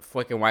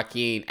fucking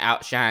Joaquin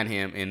outshine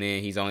him and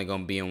then he's only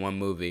going to be in one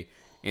movie.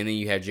 And then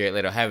you have Jared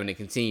Leto having to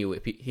continue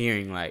with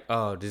hearing like,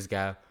 oh, this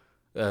guy,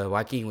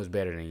 Joaquin was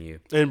better than you.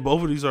 And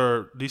both of these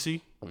are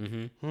DC?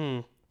 Mm-hmm.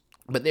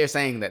 But they're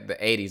saying that the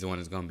 80s one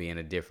is going to be in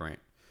a different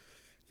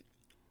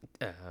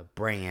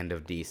brand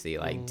of DC.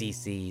 Like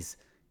DC's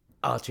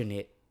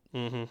alternate,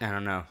 I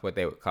don't know what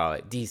they would call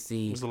it.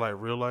 DC. Is it like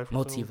real life?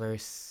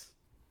 Multiverse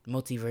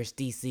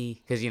DC,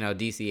 because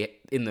DC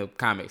in the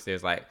comics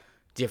there's like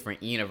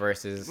different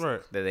universes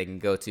that they can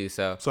go to.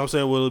 So I'm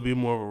saying, will it be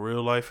more of a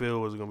real life feel,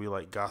 or is it gonna be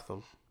like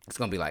Gotham? It's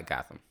gonna be like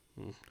Gotham,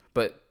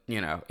 but in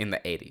the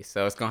 80s.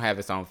 So it's gonna have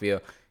its own feel.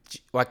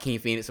 Joaquin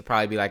Phoenix will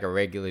probably be like a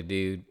regular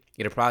dude.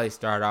 It'll probably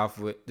start off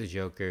with the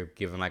Joker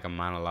giving like a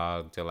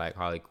monologue to like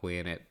Harley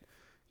Quinn at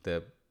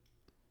the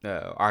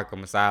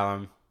Arkham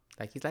Asylum.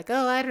 Like he's like,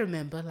 oh, I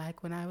remember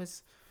like when I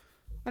was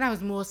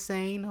more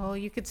sane, or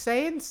you could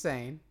say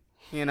insane.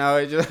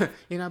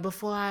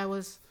 Before I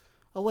was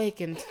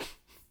awakened,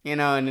 and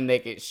then they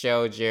could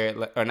show not Jared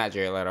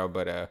Leto,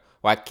 but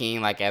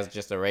Joaquin like as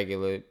just a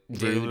regular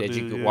dude that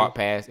you could walk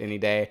past any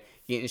day,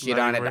 getting shit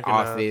on at the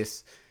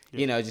office,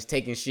 just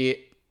taking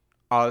shit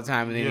all the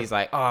time. And then he's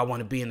like, oh, I want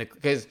to be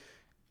because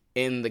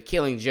in The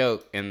Killing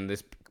Joke, in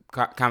this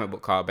comic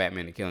book called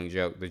Batman The Killing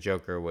Joke, the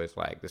Joker was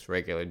like this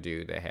regular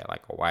dude that had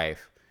like a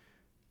wife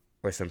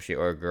or some shit,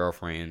 or a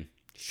girlfriend.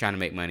 He's trying to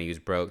make money. He was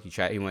broke.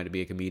 He wanted to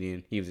be a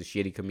comedian. He was a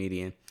shitty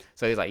comedian.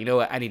 So he's like, you know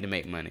what? I need to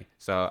make money.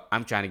 So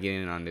I'm trying to get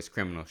in on this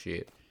criminal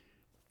shit.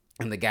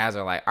 And the guys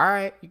are like, all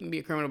right, you can be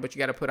a criminal, but you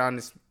got to put on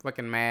this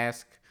fucking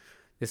mask,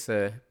 this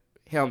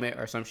helmet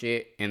or some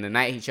shit. And the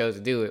night he chose to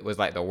do it was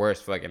like the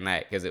worst fucking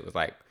night, because it was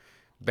like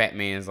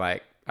Batman's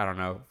like, I don't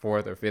know,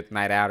 4th or 5th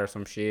night out or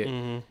some shit.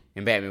 Mm-hmm.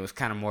 And Batman was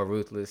kind of more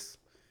ruthless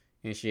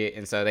and shit.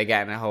 And so they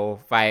got in a whole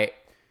fight.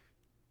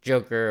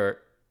 Joker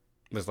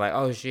was like,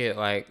 oh shit,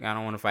 like, I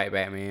don't want to fight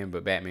Batman,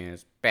 but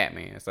Batman's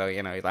Batman. So,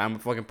 he's like, I'm gonna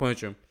fucking punch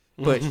him.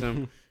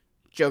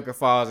 Joker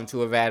falls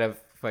into a vat of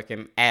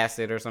fucking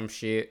acid or some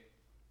shit.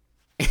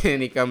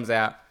 And he comes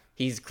out.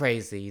 He's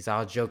crazy. He's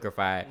all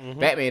Joker-fied. Mm-hmm.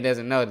 Batman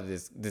doesn't know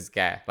this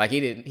guy. Like,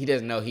 he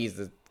doesn't know he's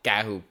the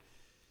guy who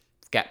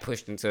got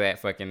pushed into that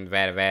fucking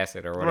vat of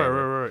acid or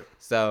whatever. Right.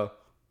 So,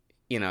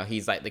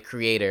 he's like the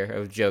creator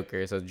of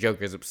Joker. So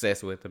Joker's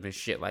obsessed with him and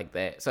shit like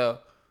that. So,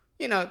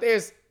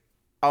 there's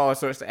all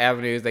sorts of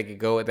avenues they could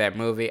go with that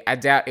movie. I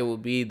doubt it will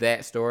be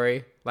that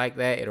story like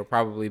that. It'll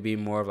probably be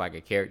more of like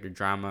a character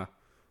drama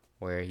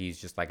where he's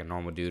just like a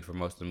normal dude for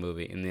most of the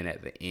movie, and then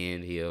at the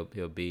end he'll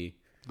be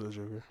The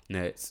Joker.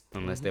 nuts,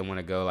 unless they want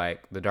to go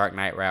like the Dark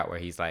Knight route where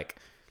he's like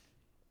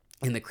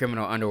in the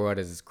criminal underworld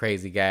as this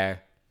crazy guy,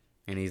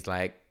 and he's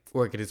like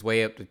working his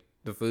way up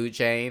the food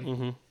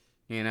chain,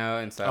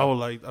 and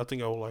so I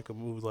think I would like a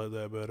movie like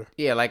that better.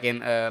 yeah, like in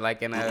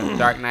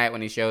Dark Knight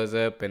when he shows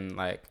up and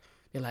like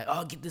they're like,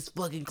 oh, get this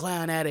fucking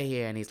clown out of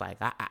here, and he's like,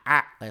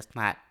 let's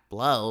not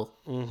blow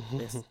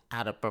this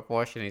out of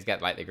proportion. He's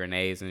got like the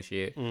grenades and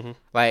shit.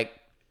 Like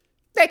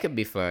that could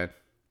be fun.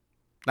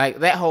 Like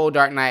that whole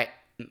Dark Knight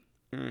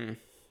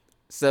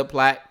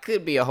subplot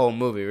could be a whole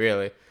movie,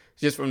 really,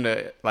 just from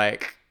the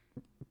like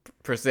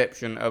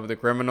perception of the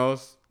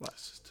criminals.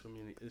 It's just too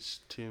many. It's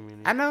too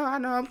many. I know.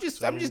 I'm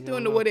just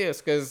doing the what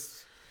ifs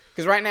because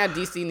right now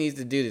DC needs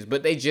to do this,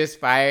 but they just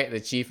fired the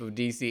chief of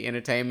DC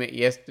Entertainment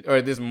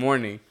this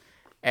morning,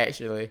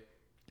 actually,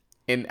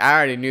 and I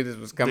already knew this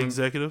was coming. The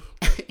executive.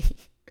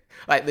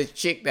 Like the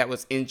chick that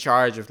was in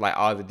charge of like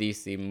all the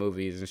DC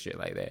movies and shit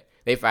like that.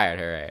 They fired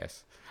her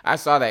ass. I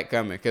saw that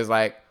coming because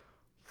like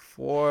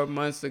 4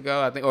 months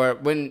ago, I think, or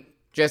when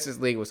Justice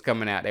League was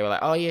coming out, they were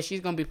like, oh yeah,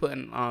 she's going to be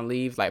putting on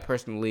leave, like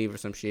personal leave or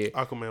some shit.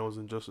 Aquaman was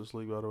in Justice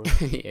League, by the way.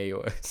 Yeah, he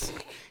was.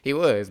 He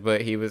was,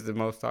 but he was the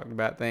most talked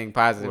about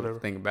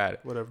positive thing about it.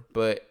 Whatever.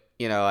 But,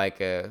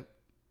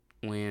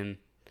 when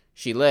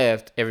she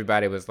left,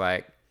 everybody was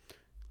like,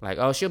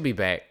 oh, she'll be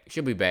back.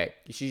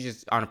 She's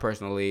just on a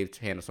personal leave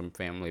to handle some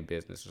family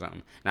business or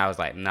something. And I was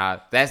like, nah,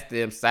 that's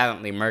them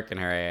silently murking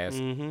her ass.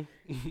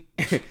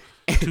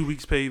 2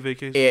 weeks paid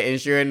vacation. Yeah,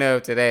 and sure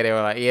enough, today they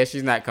were like, yeah,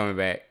 she's not coming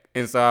back.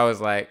 And so I was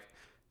like,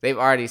 they've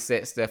already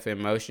set stuff in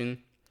motion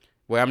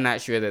where I'm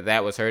not sure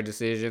that was her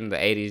decision. The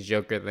 80s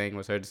Joker thing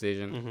was her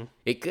decision.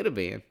 It could have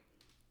been.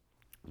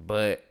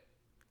 But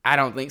I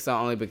don't think so,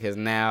 only because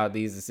now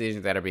these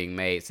decisions that are being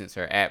made since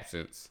her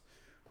absence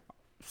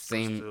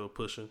seem still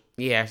pushing.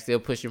 Yeah, still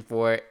pushing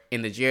for it.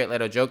 In the Jared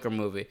Leto Joker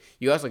movie,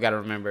 you also got to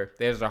remember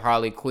there's a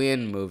Harley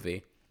Quinn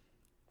movie,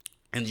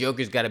 and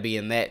Joker's got to be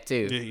in that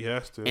too. Yeah, he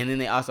has to. And then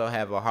they also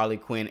have a Harley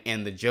Quinn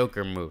and the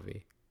Joker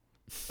movie,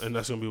 and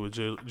that's gonna be with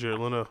Jared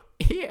Leto.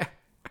 Yeah.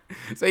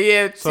 So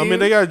yeah. So I mean,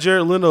 they got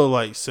Jared Leto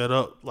like set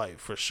up like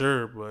for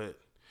sure, but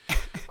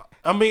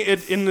I mean,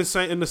 in the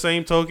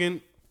same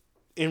token,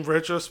 in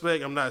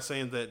retrospect, I'm not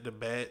saying that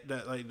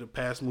the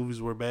past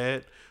movies were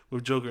bad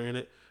with Joker in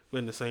it. But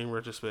in the same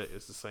retrospect,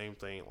 it's the same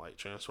thing like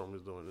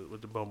Transformers doing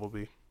with the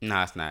Bumblebee.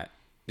 No, it's not.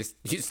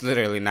 It's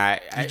literally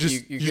not.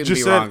 You couldn't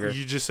be wronger.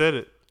 You just said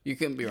it. You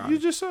couldn't be wrong. You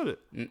just said it.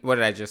 What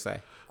did I just say?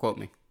 Quote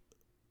me.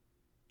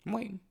 I'm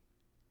waiting.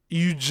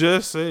 You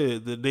just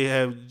said that they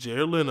have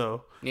Jared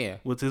Leto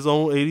with his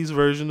own 80s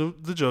version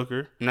of the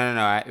Joker.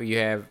 No. You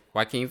have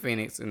Joaquin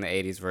Phoenix in the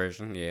 80s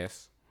version,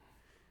 yes.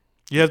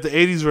 You have the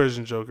 80s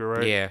version Joker,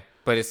 right? Yeah,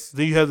 but it's...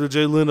 Then you have the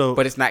Jared Leto...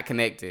 But it's not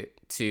connected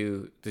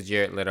to the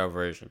Jared Leto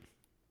version.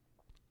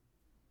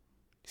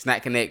 It's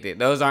not connected.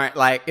 Those aren't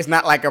like... It's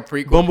not like a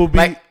prequel.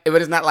 Bumblebee...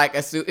 but it's not like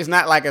a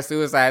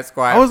Suicide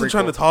Squad I wasn't prequel.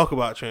 trying to talk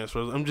about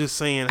Transformers. I'm just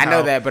saying I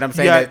know that, but I'm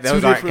saying that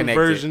those aren't connected.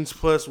 Versions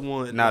plus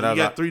one. No, you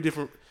got three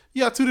different...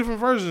 You got two different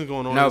versions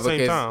going on at the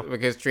same time.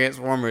 Because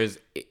Transformers,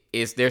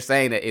 they're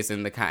saying that it's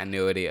in the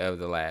continuity of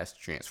the last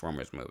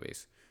Transformers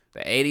movies. The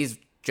 80s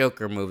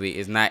Joker movie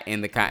is not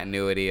in the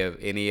continuity of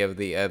any of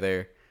the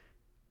other,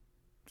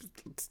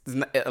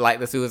 like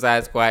the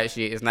Suicide Squad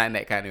shit. It's not in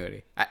that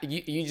continuity.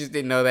 You just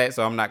didn't know that,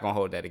 so I'm not going to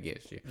hold that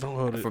against you. Don't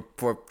hold it.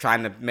 For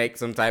trying to make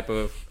some type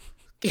of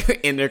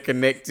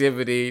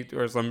interconnectivity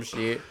or some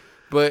shit.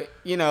 But,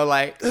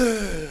 like...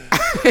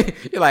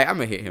 You're like, I'm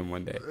gonna hit him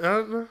one day.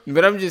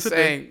 But I'm just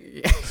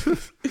saying.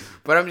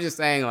 But I'm just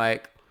saying,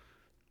 like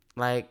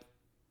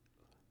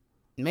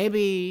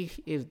maybe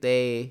if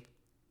they,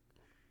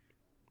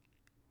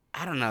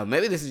 I don't know.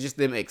 Maybe this is just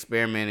them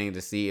experimenting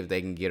to see if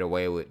they can get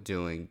away with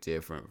doing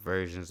different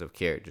versions of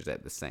characters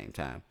at the same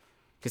time.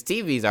 Because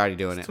TV's already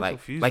doing it.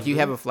 Like you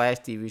have a Flash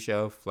TV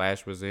show.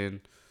 Flash was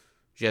in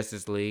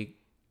Justice League.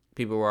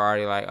 People were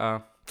already like,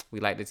 oh,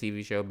 we like the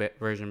TV show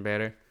version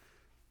better.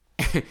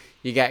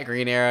 You got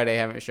Green Arrow. They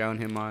haven't shown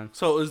him on.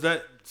 So is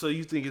that? So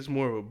you think it's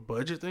more of a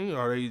budget thing,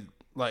 or are they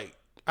like?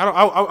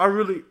 I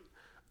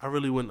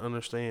really wouldn't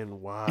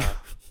understand why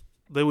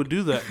they would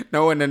do that.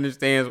 No one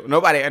understands.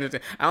 Nobody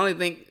understands. I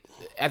think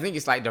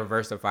it's like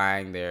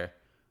diversifying their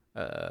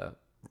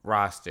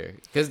roster,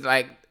 because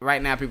like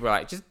right now people are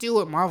like, just do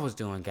what Marvel's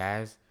doing,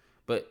 guys.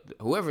 But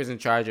whoever's in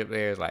charge up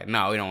there is like,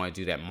 no, we don't want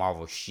to do that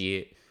Marvel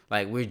shit.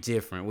 Like, we're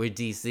different. We're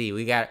DC.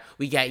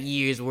 We got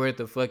years worth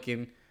of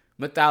fucking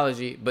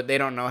mythology, but they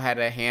don't know how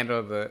to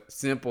handle the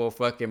simple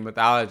fucking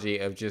mythology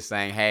of just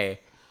saying, hey,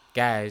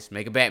 guys,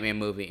 make a Batman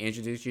movie,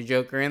 introduce your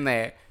Joker in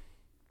that,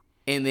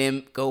 and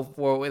then go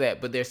forward with that.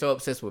 But they're so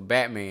obsessed with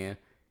Batman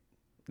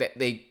that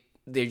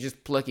they're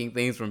just plucking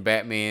things from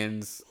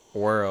Batman's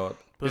world.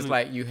 It's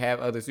like you have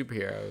other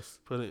superheroes.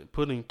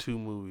 Putting two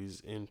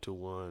movies into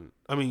one.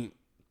 I mean,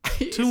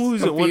 two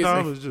movies at one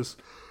time is just.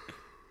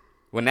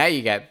 Well, now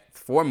you got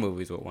 4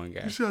 movies with one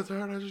guy. You see how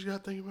tired I just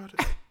got thinking about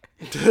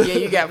it? Yeah,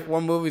 you got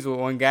 4 movies with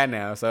one guy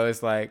now, so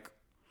it's like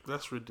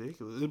that's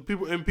ridiculous. And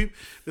people.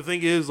 The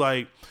thing is,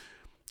 like,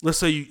 let's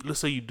say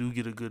you do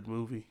get a good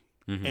movie,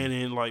 and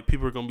then like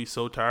people are gonna be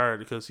so tired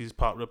because he's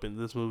popped up in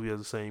this movie as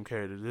the same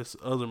character, this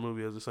other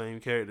movie as the same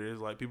character.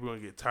 It's like people are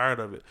gonna get tired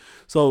of it.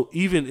 So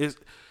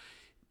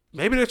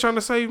maybe they're trying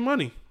to save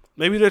money.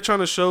 Maybe they're trying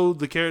to show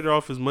the character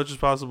off as much as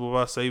possible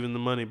by saving the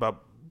money by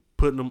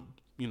putting them,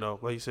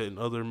 like you said, in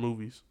other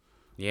movies.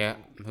 Yeah,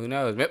 who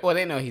knows? Well,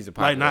 they know he's a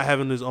popular. Like not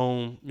having his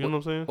own, you know what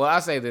I'm saying? Well,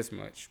 I'll say this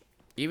much.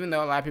 Even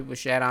though a lot of people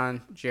shat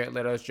on Jared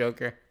Leto's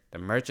Joker, the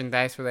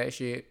merchandise for that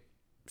shit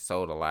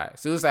sold a lot.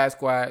 Suicide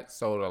Squad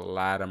sold a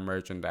lot of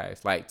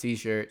merchandise. Like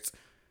T-shirts,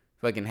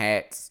 fucking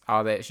hats,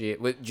 all that shit.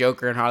 With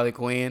Joker and Harley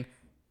Quinn,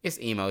 it's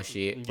emo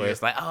shit. Where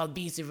it's like, oh,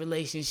 abusive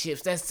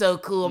relationships. That's so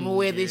cool. I'm going to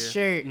wear this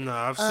shirt.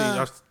 Nah, I've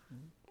seen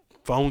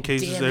phone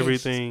cases, damaged.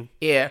 Everything.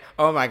 Yeah.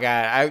 Oh, my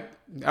God.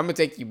 I'm going to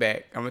take you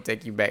back. I'm going to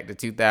take you back to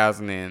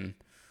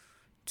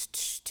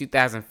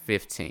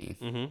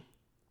 2015.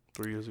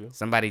 3 years ago.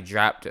 Somebody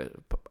dropped a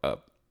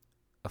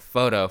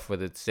photo for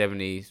the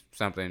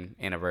 70-something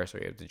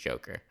anniversary of the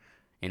Joker.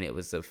 And it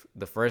was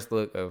the first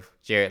look of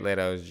Jared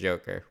Leto's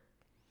Joker.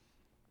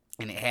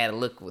 And it had a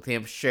look with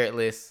him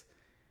shirtless,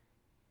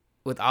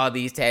 with all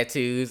these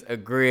tattoos, a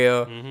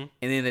grill, and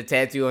then the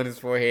tattoo on his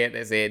forehead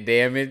that said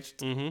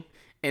damaged.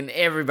 And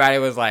everybody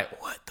was like,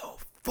 what the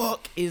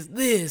fuck is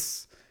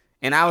this?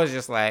 And I was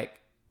just like,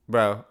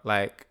 bro,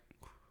 like,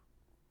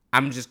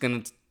 I'm just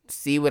going to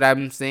see what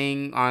I'm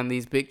seeing on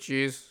these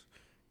pictures,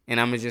 and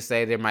I'm going to just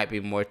say there might be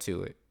more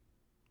to it.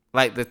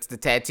 Like, the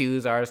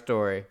tattoos are a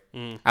story.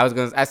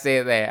 I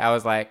said that. I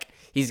was like,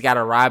 he's got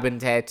a Robin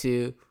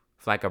tattoo.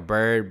 It's like a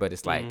bird, but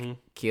it's like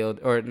killed,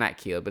 or not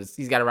killed, but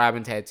he's got a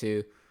Robin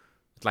tattoo.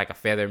 It's like a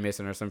feather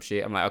missing or some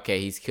shit. I'm like, okay,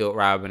 he's killed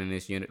Robin in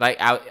this unit. Like,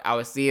 I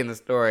was seeing the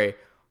story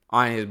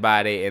on his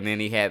body, and then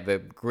he had the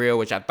grill,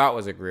 which I thought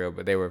was a grill,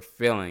 but they were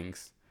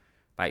fillings,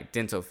 like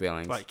dental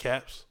fillings. Like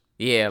caps?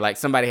 Yeah, like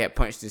somebody had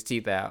punched his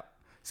teeth out.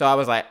 So I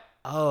was like,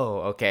 oh,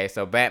 okay,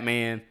 so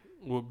Batman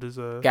whooped his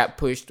ass. Got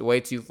pushed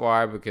way too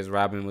far because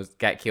Robin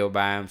got killed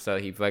by him, so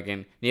he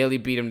fucking nearly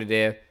beat him to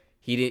death.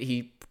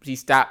 He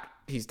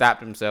stopped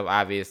himself,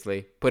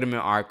 obviously. Put him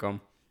in Arkham.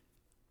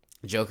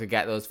 Joker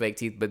got those fake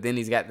teeth, but then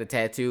he's got the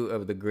tattoo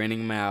of the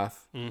grinning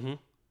mouth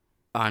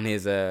on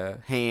his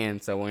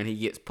hand, so when he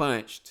gets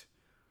punched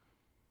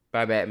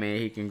by Batman,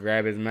 he can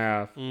grab his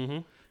mouth.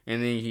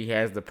 And then he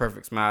has the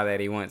perfect smile that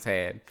he once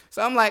had.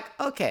 So I'm like,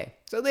 okay.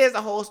 So there's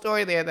a whole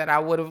story there that I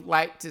would have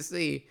liked to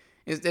see,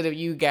 instead of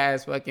you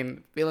guys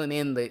fucking filling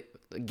in the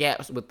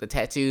gaps with the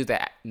tattoos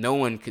that no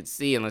one could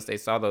see unless they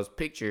saw those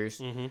pictures.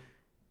 So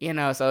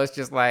it's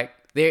just like,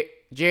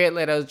 Jared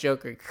Leto's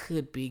Joker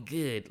could be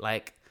good.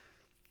 Like,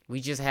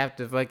 we just have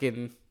to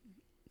fucking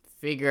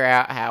figure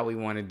out how we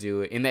want to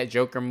do it. In that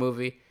Joker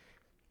movie,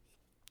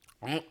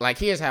 like,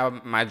 here's how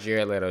my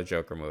Jared Leto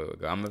Joker movie would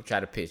go. I'm going to try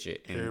to pitch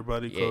it.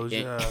 Everybody close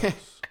your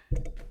eyes.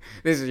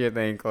 This is your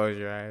thing. Close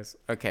your eyes.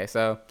 Okay,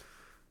 so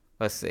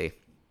let's see.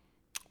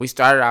 We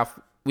started off,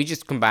 we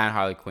just combined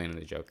Harley Quinn and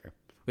the Joker.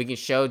 We can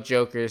show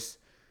Joker's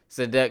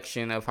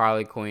seduction of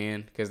Harley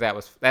Quinn, because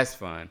that's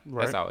fun.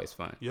 Right. That's always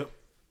fun. Yep.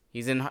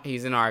 He's in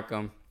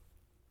Arkham.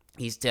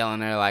 He's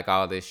telling her like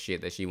all this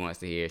shit that she wants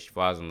to hear. She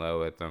falls in love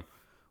with him.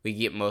 We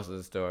get most of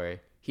the story.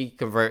 He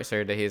converts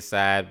her to his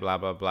side, blah,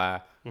 blah,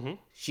 blah.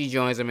 She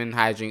joins him in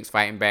hijinks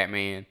fighting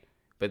Batman.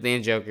 But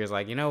then Joker's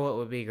like, you know what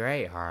would be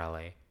great,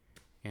 Harley?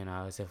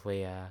 Is if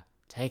we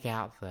take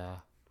out the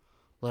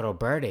little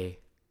birdie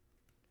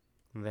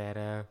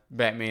that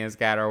Batman's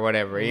got or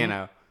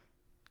whatever,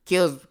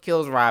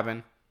 Kills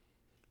Robin.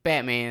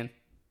 Batman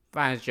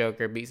finds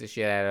Joker, beats the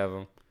shit out of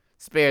him,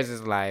 spares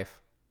his life.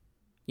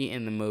 You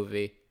end the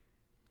movie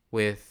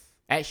with,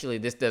 actually,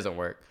 this doesn't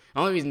work. The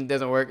only reason it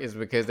doesn't work is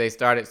because they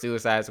started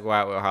Suicide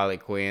Squad with Harley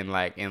Quinn,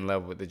 like, in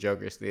love with the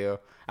Joker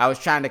still. I was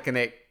trying to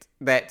connect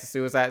that to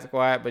Suicide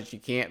Squad, but you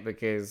can't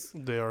because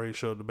they already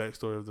showed the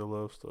backstory of their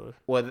love story.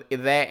 Well,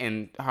 that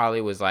and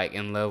Harley was, like,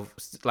 in love,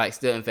 like,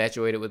 still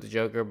infatuated with the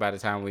Joker by the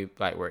time we,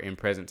 like, were in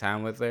present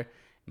time with her.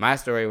 My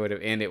story would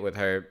have ended with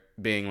her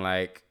being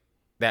like,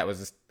 that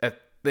was a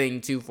thing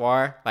too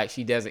far. Like,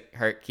 she doesn't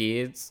hurt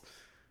kids,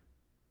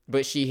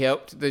 but she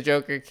helped the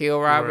Joker kill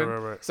Robin.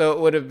 Right. So it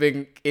would have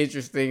been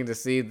interesting to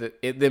see them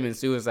in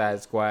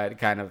Suicide Squad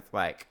kind of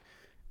like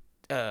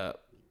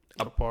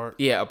apart.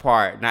 Yeah,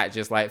 apart. Not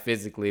just like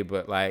physically,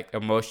 but like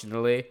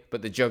emotionally.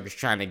 But the Joker's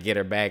trying to get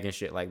her back and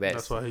shit like that.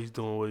 That's why he's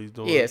doing what he's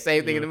doing. Yeah,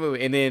 same thing in the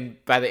movie. And then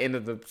by the end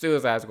of the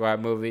Suicide Squad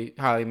movie,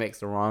 Harley makes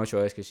the wrong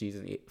choice because she's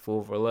a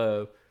fool for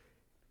love.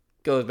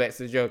 Goes back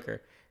to the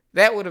Joker.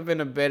 That would have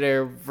been a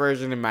better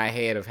version in my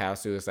head of how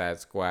Suicide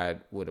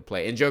Squad would have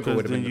played. And Joker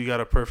would have been... then you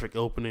got a perfect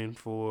opening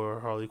for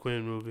Harley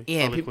Quinn movie.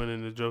 Yeah, Harley Quinn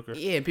and the Joker.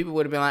 Yeah, people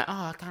would have been like,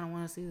 oh, I kind of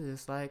want to see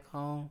this. Like,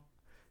 oh,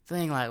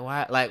 thing.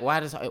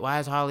 Why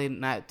is Harley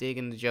not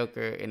digging the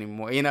Joker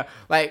anymore? You know,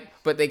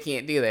 but they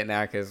can't do that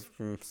now because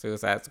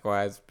Suicide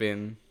Squad's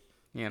been,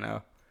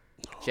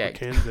 checked.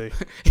 Can they?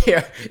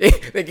 Yeah,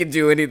 they can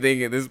do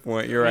anything at this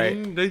point. You're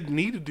right. They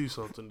need to do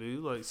something,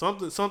 dude. Like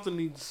something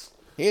needs.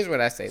 Here's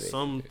what I say.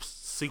 Some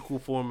sequel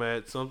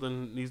format.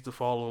 Something needs to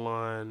fall in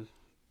line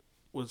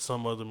with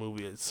some other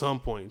movie at some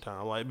point in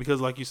time.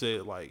 Because like you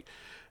said,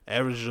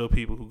 average Joe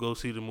people who go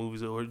see the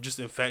movies or just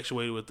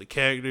infatuated with the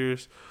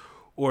characters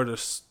or the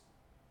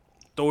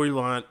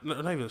storyline, not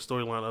even the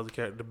storyline of the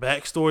character, the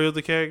backstory of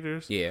the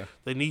characters. Yeah,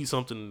 they need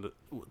something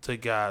to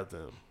guide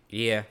them.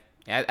 Yeah,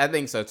 I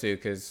think so too.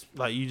 Cause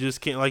you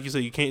just can't, like you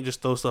said, you can't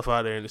just throw stuff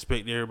out there and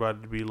expect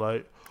everybody to be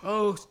like,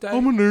 "Oh,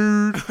 I'm a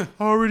nerd.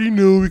 I already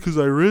know because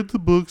I read the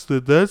books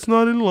that's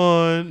not in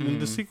line."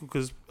 And the sequel,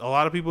 because a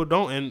lot of people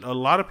don't, and a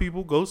lot of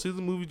people go see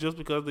the movie just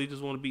because they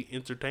just want to be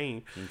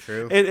entertained.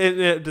 True. And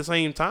at the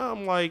same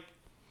time,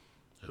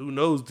 who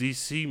knows?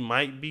 DC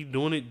might be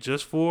doing it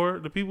just for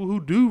the people who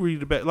do read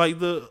the back,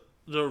 the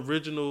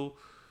original.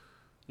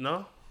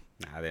 No,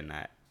 they're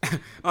not.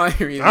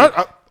 Only reason,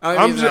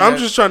 I'm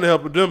just trying to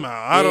help them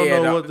out. I don't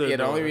know what they're doing.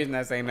 The only reason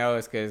I say no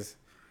is because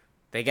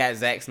they got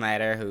Zack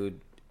Snyder, who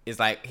is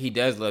he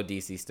does love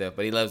DC stuff,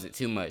 but he loves it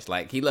too much.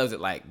 He loves it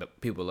like the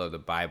people love the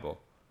Bible,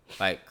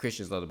 like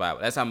Christians love the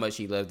Bible. That's how much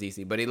he loves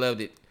DC, but he loved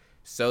it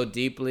so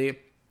deeply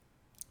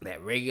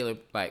that regular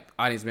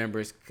audience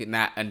members could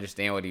not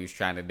understand what he was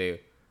trying to do.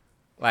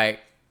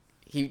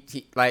 He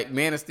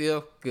Man of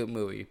Steel, good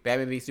movie.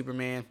 Batman v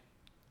Superman,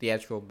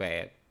 theatrical,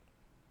 bad.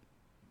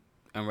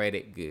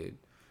 Unrated, good.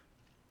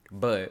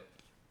 But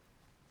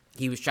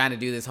he was trying to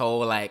do this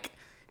whole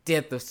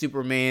death of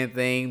Superman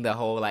thing, the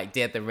whole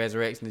death and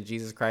resurrection of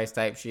Jesus Christ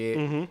type shit.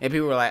 Mm-hmm. And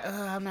people were like,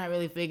 "Oh, I'm not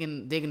really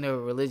digging the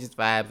religious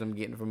vibes I'm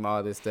getting from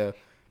all this stuff."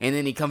 And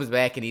then he comes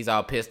back and he's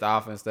all pissed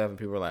off and stuff, and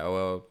people are like, "Oh,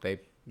 well, they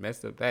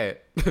messed up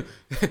that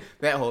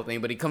that whole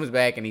thing." But he comes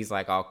back and he's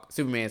like, "Oh,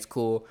 Superman's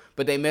cool,"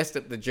 but they messed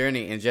up the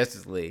journey in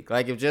Justice League.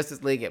 If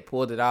Justice League had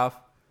pulled it off,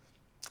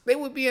 they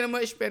would be in a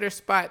much better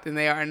spot than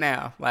they are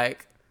now.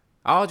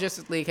 All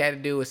Justice League had to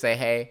do was say,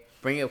 "Hey,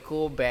 bring a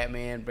cool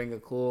Batman, bring a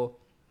cool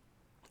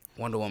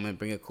Wonder Woman,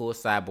 bring a cool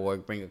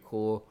Cyborg, bring a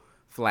cool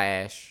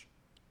Flash,"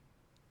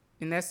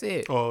 and that's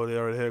it. Oh, they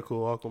already had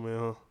cool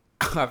Aquaman,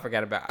 huh? I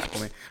forgot about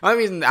Aquaman. The only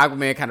reason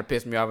Aquaman kind of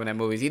pissed me off in that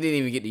movie is he didn't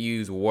even get to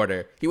use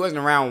water. He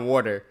wasn't around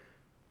water.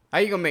 How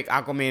you gonna make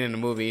Aquaman in the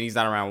movie and he's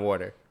not around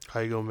water?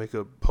 How you gonna make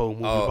a whole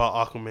movie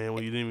about Aquaman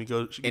when you didn't even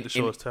go get to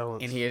show his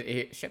talents? And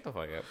here, shut the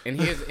fuck up.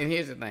 And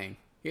here's the thing.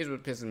 Here's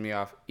what pisses me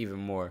off even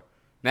more.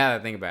 Now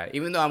that I think about it,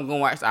 even though I'm gonna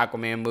watch the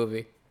Aquaman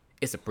movie,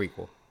 it's a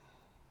prequel.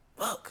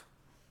 Fuck.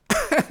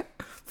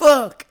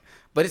 Fuck.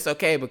 But it's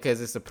okay because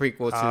it's a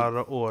prequel to out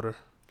of order.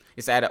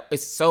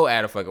 It's so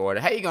out of fucking order.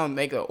 How you gonna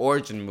make an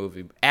origin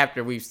movie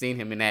after we've seen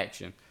him in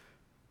action?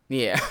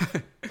 Yeah.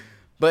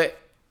 But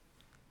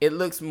it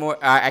looks more.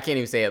 I can't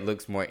even say it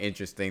looks more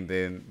interesting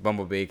than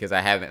Bumblebee because I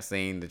haven't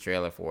seen the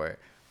trailer for it.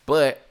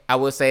 But I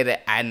will say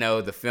that I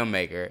know the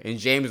filmmaker, and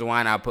James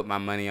Wan I'll put my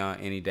money on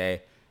any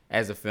day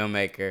as a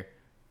filmmaker.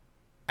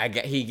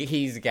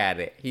 He's got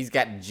it. He's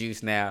got the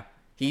juice now.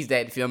 He's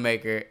that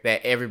filmmaker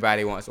that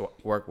everybody wants to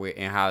work with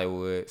in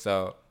Hollywood.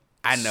 So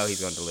I know he's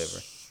gonna deliver.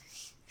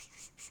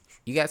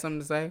 You got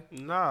something to say?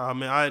 Nah, I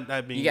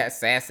mean, you got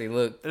sassy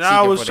look. And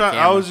I was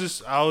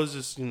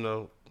just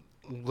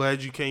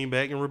glad you came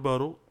back and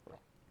rebutted.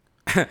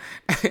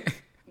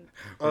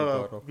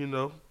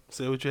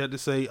 Say what you had to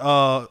say.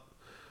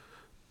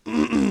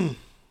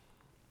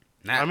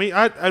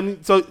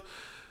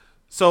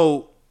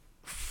 So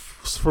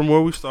from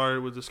where we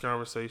started with this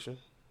conversation,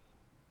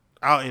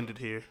 I'll end it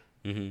here.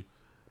 Mm-hmm.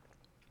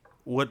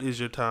 What is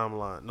your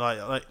timeline?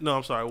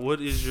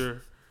 What is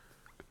your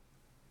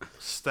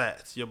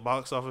stats? Your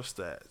box office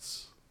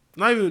stats?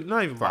 Not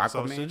even box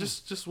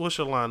office. Just what's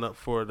your lineup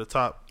for the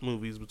top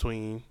movies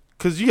between?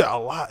 Because you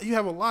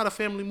have a lot of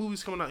family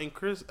movies coming out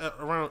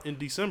around in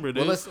December.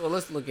 Dude. Well,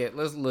 let's look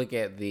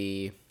at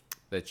the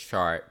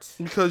chart.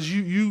 Because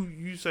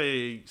you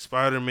say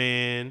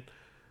Spider-Man,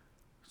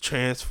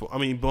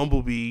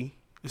 Bumblebee.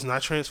 It's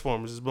not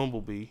Transformers. It's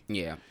Bumblebee.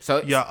 Yeah.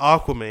 So you got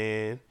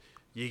Aquaman.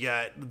 You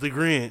got The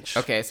Grinch.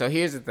 Okay, so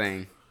here's the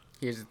thing.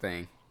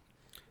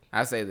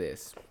 I'll say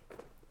this.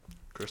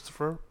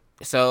 Christopher.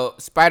 So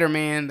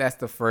Spider-Man, that's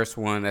the first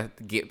one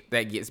that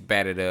gets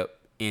batted up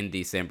in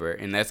December,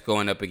 and that's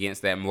going up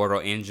against that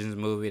Mortal Engines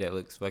movie that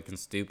looks fucking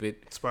stupid.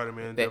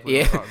 Spider-Man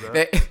definitely caught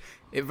that.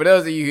 For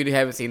those of you who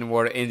haven't seen the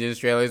Mortal Engines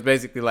trailer, it's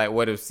basically like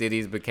what if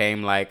cities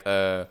became like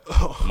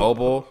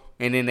mobile,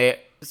 and then they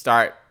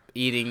start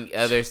eating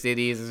other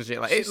cities and shit.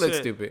 It looks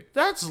stupid.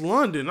 That's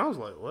London. I was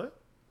like, what?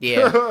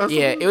 Yeah,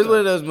 yeah. It was one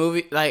of those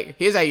movies.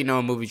 Here's how you know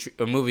a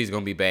movie's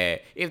gonna be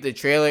bad. If the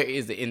trailer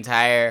is the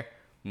entire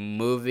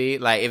movie,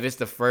 if it's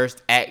the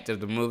first act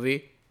of the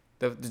movie,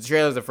 the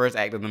trailer is the first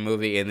act of the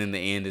movie, and then the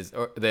end is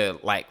or the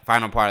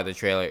final part of the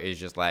trailer is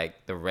just the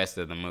rest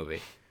of the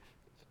movie.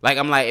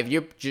 If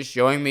you're just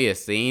showing me a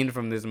scene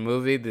from this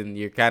movie, then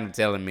you're kind of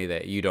telling me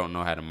that you don't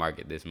know how to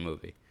market this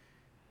movie.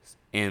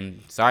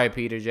 And sorry,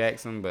 Peter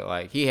Jackson, but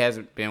like he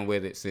hasn't been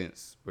with it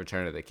since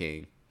Return of the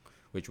King,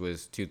 which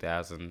was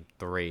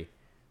 2003.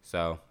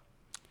 So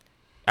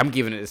I'm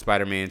giving it to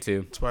Spider-Man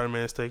 2.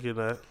 Spider-Man's taking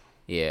that.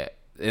 Yeah,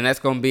 and that's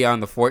gonna be on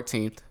the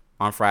 14th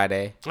on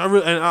Friday.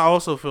 And I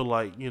also feel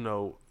like,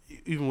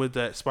 even with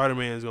that,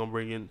 Spider-Man is gonna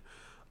bring in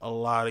a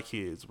lot of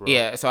kids, bro.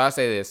 Yeah, so I'll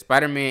say this: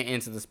 Spider-Man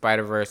Into the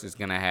Spider-Verse is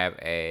gonna have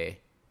a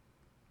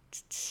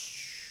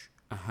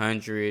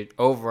 100.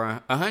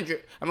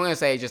 I'm gonna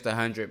say just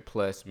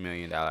 $100+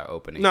 million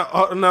opening.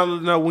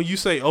 Now, when you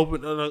say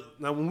open,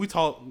 now when we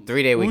talk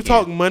 3-day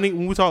weekend,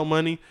 when we talk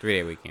money,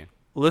 3-day weekend.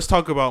 Let's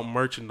talk about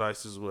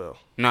merchandise as well.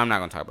 No, I'm not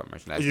gonna talk about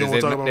merchandise. You don't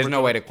wanna talk about There's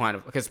no way to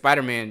quantify because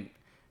Spider-Man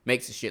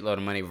makes a shitload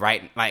of money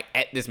like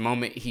at this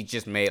moment. He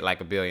just made like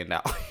 $1 billion.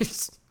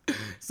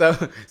 So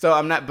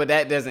I'm not, but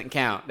that doesn't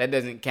count. That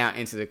doesn't count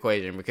into the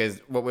equation because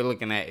what we're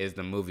looking at is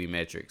the movie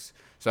metrics.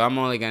 So I'm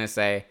only gonna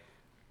say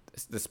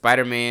the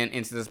Spider-Man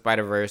Into the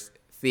Spider-Verse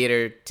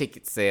theater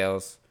ticket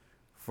sales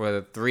for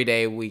the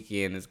 3-day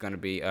weekend is gonna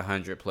be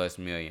 $100+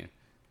 million.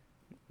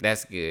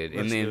 That's good.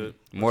 And then good.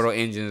 Mortal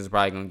Engines is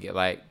probably gonna get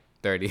like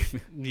 30.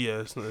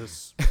 Yeah,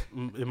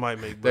 it might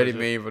make 30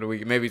 million for the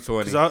weekend, maybe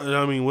 20. It's not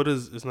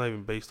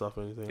even based off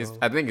anything.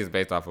 I think it's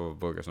based off of a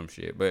book or some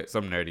shit, but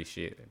some nerdy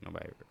shit.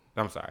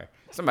 I'm sorry.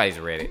 Somebody's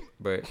read it,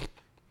 but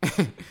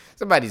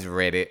somebody's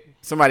read it.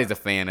 Somebody's a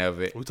fan of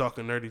it. We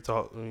talking nerdy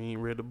talk. You ain't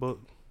read the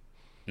book.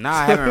 No,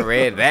 I haven't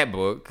read that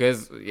book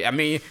because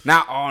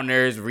not all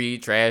nerds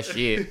read trash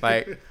shit.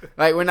 Like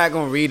we're not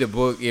gonna read a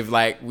book if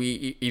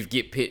if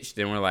get pitched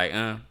and we're like,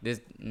 this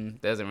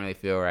doesn't really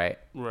feel right.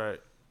 Right.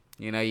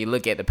 You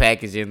look at the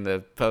packaging,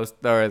 the post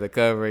or the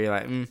cover, you're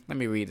like, let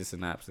me read the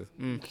synopsis.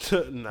 Nah,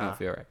 don't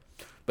feel right.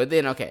 But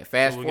then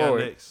fast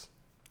forward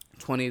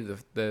 20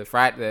 the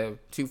Friday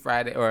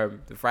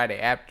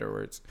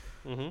afterwards,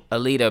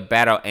 Alita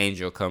Battle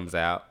Angel comes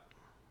out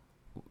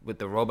with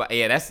the robot.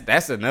 Yeah,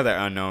 that's another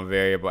unknown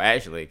variable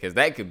actually, because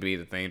that could be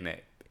the thing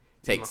that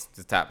takes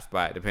the top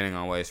spot depending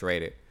on what it's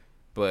rated.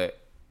 But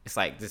it's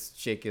like this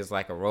chick is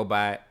like a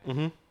robot,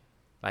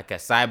 like a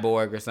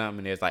cyborg or something.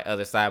 And there's like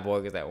other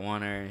cyborgs that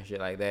want her and shit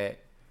like that.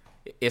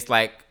 It's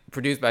like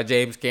produced by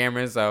James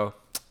Cameron, so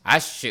I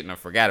shouldn't have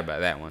forgot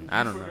about that one.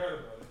 I don't know.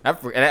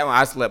 That one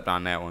I slept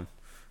on that one.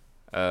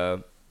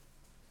 The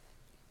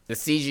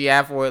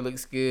CGI for it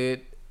looks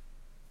good.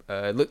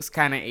 It looks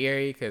kind of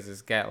eerie because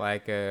it's got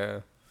like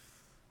this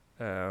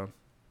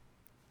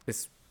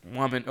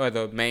woman or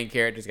the main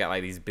character's got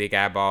like these big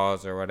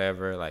eyeballs or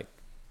whatever, like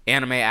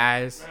anime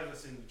eyes. I haven't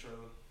seen the trailer.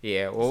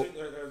 Yeah, well,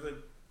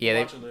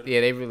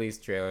 they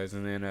released trailers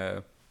and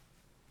then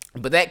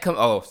but that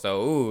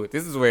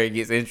this is where it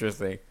gets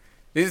interesting.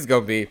 This is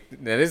gonna be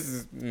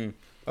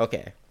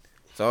okay.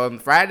 So on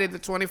Friday the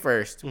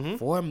 21st,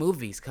 4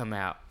 movies come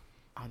out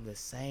on the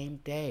same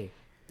day.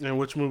 And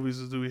which movies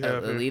do we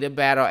have here? Alita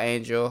Battle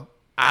Angel,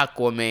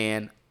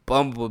 Aquaman,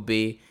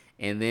 Bumblebee,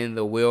 and then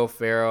the Will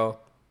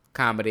Ferrell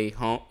comedy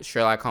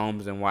Sherlock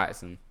Holmes and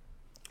Watson.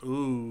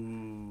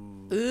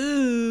 Ooh,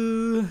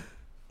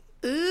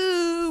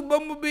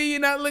 Bumblebee,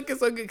 you're not looking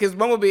so good because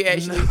Bumblebee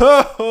actually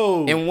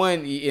in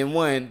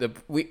the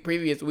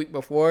previous week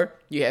before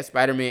you had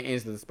Spider-Man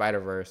Into the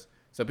Spider-Verse,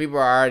 so people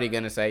are already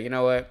gonna say, you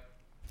know what,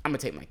 I'm gonna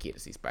take my kid to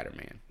see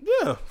Spider-Man.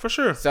 Yeah, for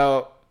sure.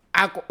 So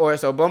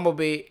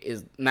Bumblebee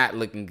is not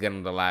looking good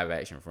on the live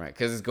action front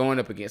because it's going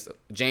up against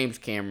James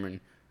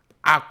Cameron,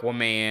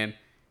 Aquaman,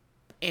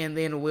 and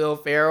then Will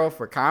Ferrell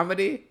for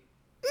comedy.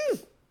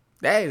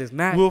 That is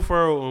not Will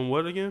Ferrell on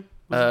what again?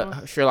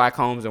 Sherlock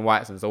Holmes and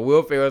Watson. So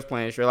Will Ferrell's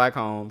playing Sherlock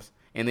Holmes,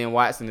 and then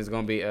Watson is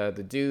gonna be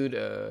the dude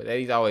that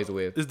he's always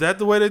with. Is that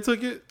the way they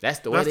took it? That's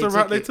the route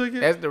they took it.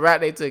 That's the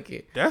route they took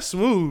it. That's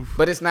smooth.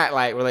 But it's not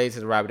like related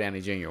to the Robert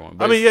Downey Jr. one.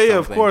 I mean, yeah,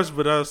 of course.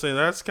 But I was saying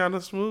that's kind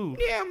of smooth.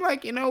 Yeah, I'm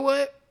like, you know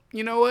what?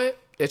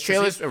 The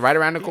trailer's right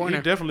around the corner.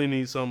 You definitely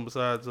need something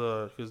besides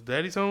because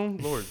Daddy's home.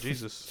 Lord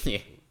Jesus. Yeah.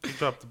 He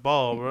dropped the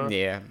ball, bro.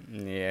 Yeah.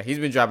 He's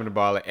been dropping the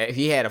ball.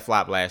 He had a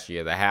flop last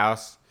year. The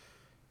House.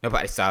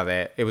 Nobody saw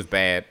that. It was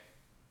bad.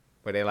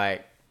 But they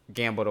like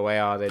gambled away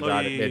all their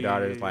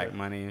daughters like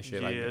money and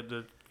shit like that. Yeah,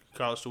 the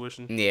college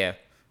tuition. Yeah.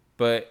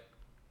 But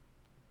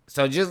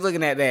so just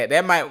looking at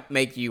that might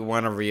make you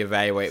want to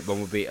reevaluate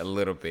Bumblebee a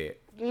little bit.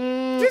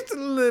 Just a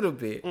little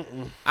bit.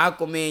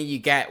 Aquaman, you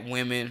got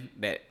women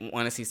that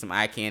want to see some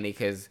eye candy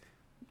because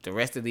the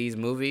rest of these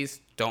movies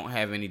don't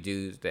have any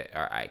dudes that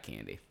are eye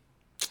candy.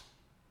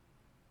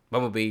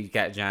 Bumblebee, you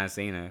got John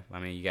Cena. I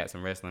mean, you got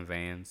some wrestling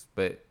fans,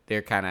 but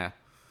they're kind of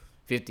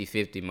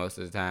 50-50 most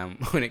of the time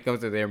when it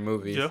comes to their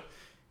movies. Yeah.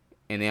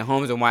 And then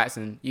Holmes and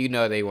Watson,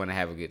 they want to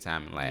have a good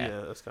time and laugh.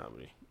 Yeah, that's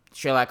comedy.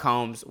 Sherlock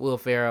Holmes, Will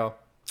Ferrell,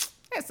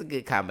 that's a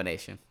good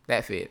combination.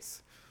 That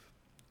fits.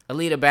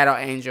 Alita Battle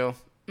Angel,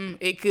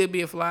 it could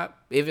be a flop.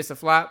 If it's a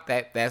flop,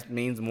 that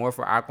means more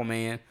for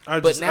Aquaman. I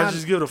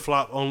just give it a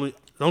flop only.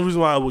 The only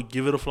reason why I would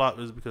give it a flop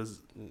is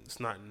because it's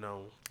not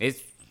known.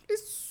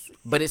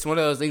 But it's one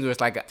of those things where it's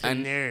like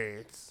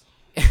nerds.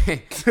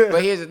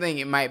 But here's the thing: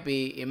 it might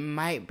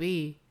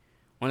be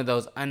one of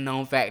those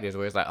unknown factors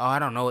where it's like, oh, I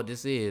don't know what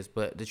this is,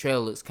 but the trailer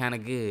looks kind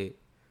of good.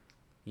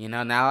 You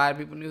know, not a lot of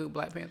people knew who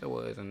Black Panther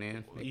was, and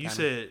then You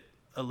said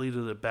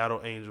Alita the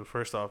Battle Angel.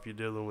 First off, you're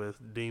dealing with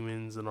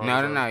demons and all.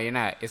 No, you're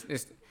not.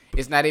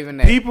 It's not even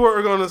that. People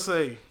are gonna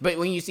say. But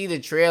when you see the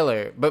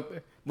trailer,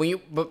 but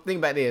think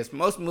about this,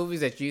 most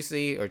movies that you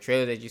see or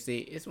trailers that you see,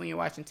 it's when you're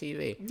watching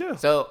TV. Yeah.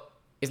 So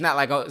it's not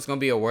like it's gonna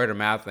be a word of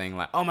mouth thing.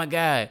 Like, oh my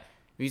God, have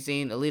you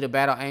seen Alita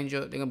Battle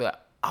Angel? They're gonna be like,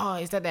 oh,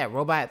 is that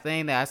robot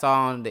thing that I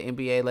saw on the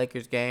NBA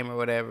Lakers game or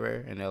whatever?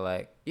 And they're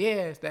like,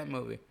 yeah, it's that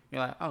movie.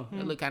 You're like, oh,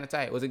 it looked kind of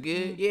tight. Was it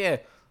good? Yeah.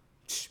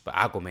 But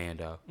Aquaman,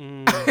 though.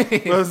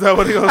 Is that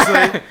what they're going to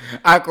say?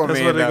 Aquaman,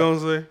 that's what they're going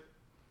to say?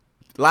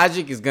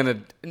 Logic is going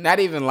to... Not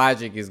even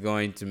logic is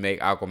going to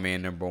make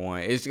Aquaman number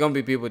one. It's going to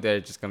be people that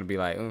are just going to be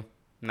like,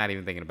 not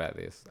even thinking about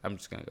this. I'm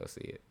just going to go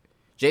see it.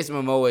 Jason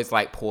Momoa is,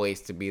 like,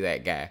 poised to be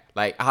that guy.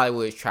 Like,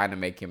 Hollywood is trying to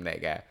make him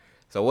that guy.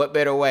 So what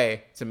better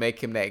way to make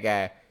him that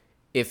guy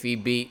if he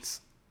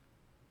beats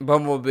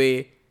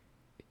Bumblebee,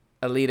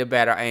 Alita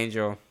Battle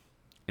Angel,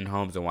 and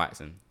Holmes and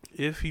Watson?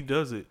 If he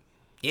does it.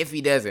 If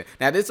he doesn't.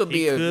 Now, this will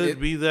be could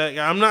be that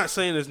guy. I'm not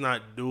saying it's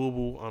not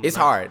doable. It's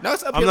hard. No,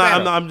 it's uphill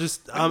battle.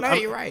 No,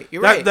 you're right.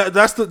 You're right.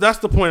 That's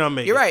the point I'm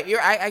making. You're right. I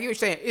get what you're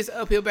saying. It's an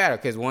uphill battle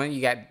because, one,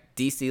 you got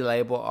DC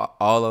label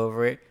all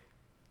over it.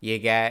 You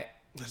got...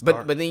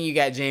 But then you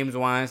got James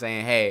Wan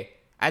saying, hey,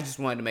 I just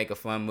wanted to make a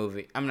fun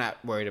movie. I'm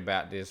not worried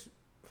about this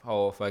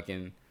whole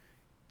fucking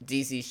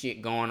DC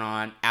shit going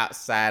on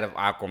outside of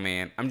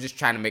Aquaman. I'm just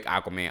trying to make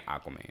Aquaman.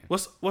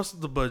 What's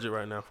the budget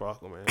right now for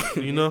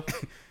Aquaman? You know?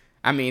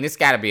 I mean, it's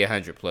got to be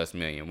 $100+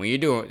 million. When you're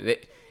doing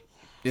it,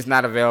 it's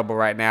not available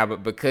right now,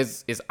 but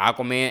because it's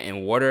Aquaman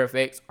and water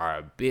effects are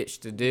a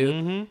bitch to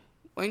do.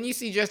 When you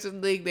see Justice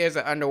League, there's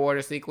an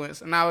underwater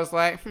sequence, and I was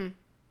like,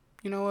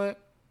 you know what?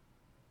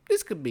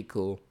 This could be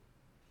cool.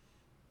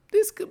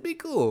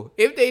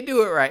 If they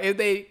do it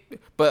right.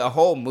 But a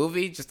whole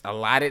movie just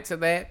allotted to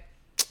that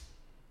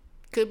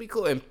could be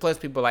cool. And plus,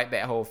 people like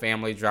that whole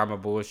family drama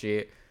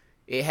bullshit.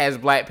 It has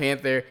Black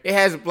Panther. It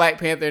has Black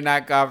Panther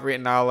knockoff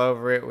written all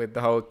over it with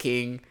the whole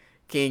king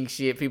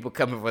shit. People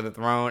coming for the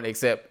throne.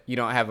 Except you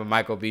don't have a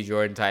Michael B.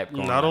 Jordan type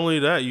going. Not only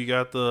that, you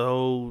got the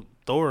whole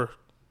Thor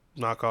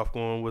knockoff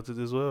going with it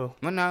as well.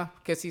 Well, no,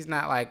 because he's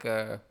not like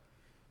a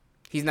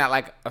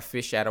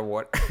fish out of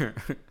water.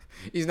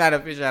 He's not a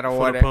fish out of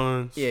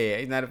water. Yeah,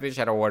 he's not a fish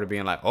out of water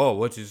being like, oh,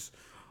 what is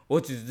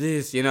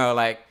this? You know,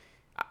 like,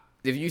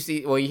 if you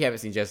see, well, you haven't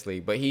seen Justice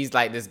League, but he's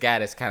like this guy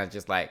that's kind of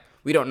just like,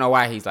 we don't know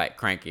why he's like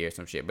cranky or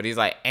some shit, but he's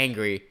like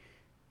angry,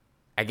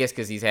 I guess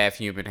because he's half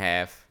human,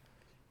 half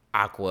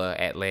Aqua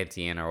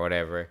Atlantean or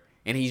whatever,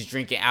 and he's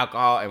drinking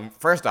alcohol. And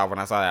first off, when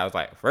I saw that, I was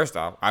like, first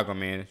off,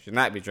 Aquaman should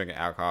not be drinking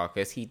alcohol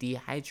because he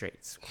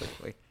dehydrates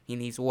quickly. He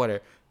needs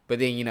water. But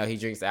then, you know, he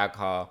drinks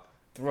alcohol,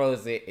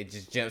 throws it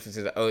just jumps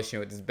into the ocean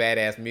with this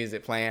badass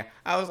music playing.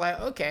 I was like,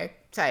 okay,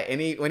 tight.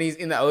 And when he's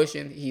in the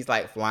ocean, he's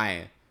like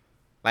flying.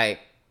 Like,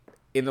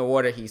 in the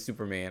water, he's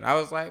Superman. I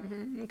was like,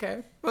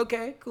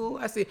 okay, cool,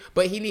 I see.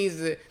 But they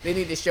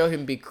need to show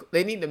him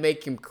they need to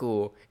make him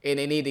cool, and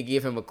they need to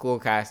give him a cool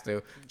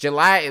costume.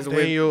 July is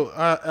Daniel,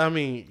 I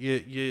mean,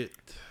 you.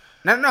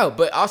 No,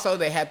 but also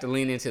they have to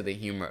lean into the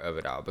humor of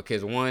it all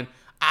because one,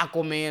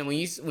 Aquaman.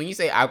 When you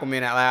say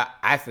Aquaman out loud,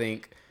 I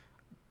think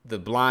the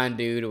blonde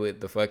dude with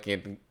the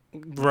fucking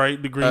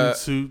the green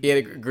suit,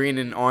 the green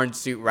and orange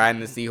suit riding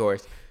the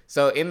seahorse.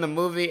 So in the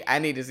movie, I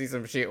need to see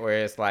some shit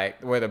where it's like,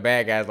 where the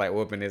bad guy's like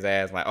whooping his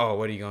ass, like, oh,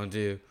 what are you gonna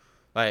do?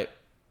 Like,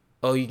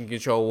 oh, you can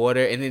control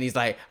water, and then he's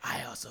like,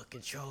 I also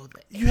control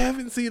that. You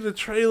haven't seen the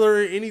trailer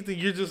or anything.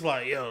 You're just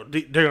like, yo,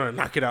 they're gonna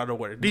knock it out of the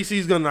water.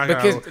 DC's gonna knock it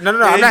out of the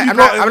water.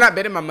 No, I'm not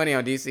betting my money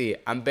on DC.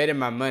 I'm betting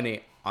my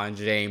money on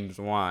James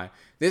Wan.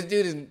 This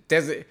dude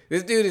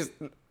is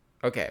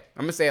okay.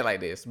 I'm gonna say it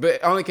like this,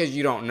 but only because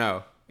you don't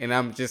know, and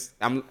I'm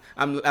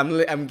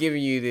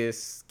giving you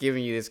this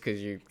because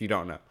you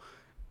don't know.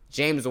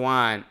 James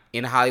Wan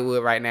in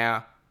Hollywood right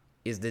now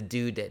is the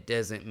dude that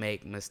doesn't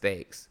make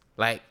mistakes.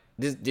 Like,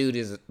 this dude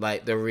is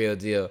like the real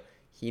deal.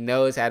 He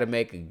knows how to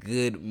make a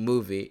good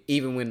movie,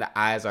 even when the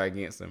odds are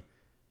against him.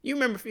 You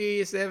remember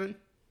Fast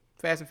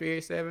and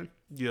Furious 7?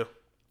 Yeah.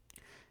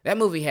 That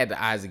movie had the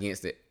odds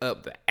against it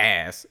up the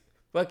ass.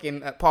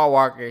 Fucking Paul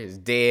Walker is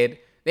dead.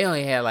 They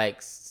only had like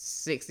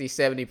 60,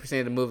 70%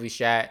 of the movie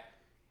shot.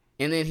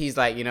 And then he's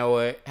like, you know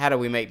what? How do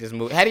we make this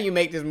movie? How do you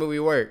make this movie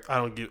work? I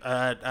don't give.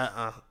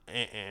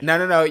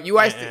 No. You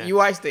watched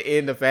the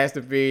end of Fast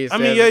and Furious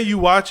 7. I mean, yeah, you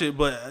watch it,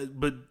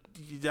 but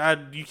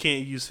you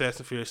can't use Fast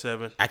and Furious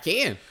 7. I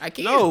can.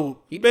 No,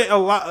 man, a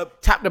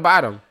lot top to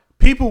bottom.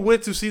 People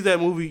went to see that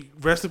movie.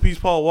 Rest in peace,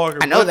 Paul Walker.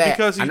 I know that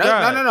because he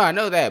died. No. I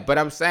know that, but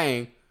I'm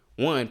saying,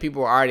 one,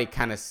 people were already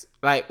kind of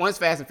like, once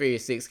Fast and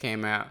Furious 6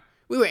 came out,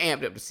 we were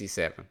amped up to see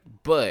 7,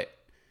 but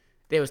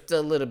there was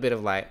still a little bit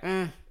of like,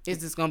 is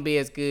this gonna be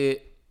as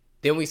good?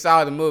 Then we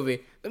saw the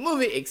movie. The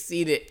movie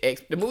exceeded.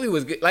 The movie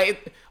was good.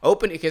 Like,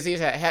 because here's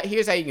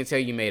how you can tell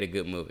you made a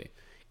good movie.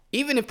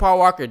 Even if Paul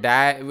Walker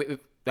died,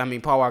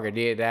 Paul Walker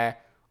did die.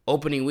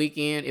 Opening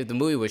weekend, if the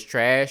movie was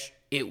trash,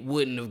 it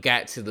wouldn't have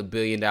got to the $1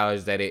 billion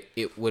that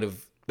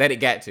it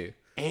got to.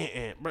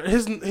 Ant-Man. Bro,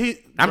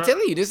 I'm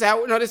telling you, this is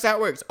how it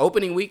works.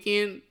 Opening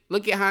weekend,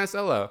 look at Han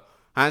Solo.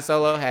 Han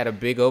Solo had a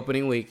big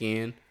opening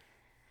weekend.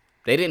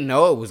 They didn't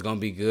know it was going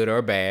to be good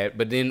or bad,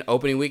 but then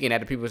opening weekend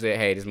after people said,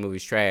 hey, this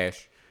movie's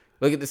trash.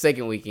 Look at the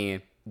second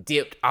weekend,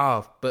 dipped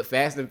off. But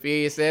Fast and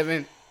Furious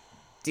 7,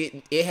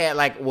 it had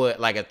like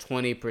a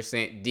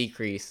 20%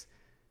 decrease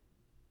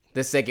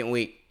the second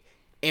week.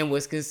 And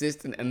was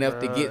consistent enough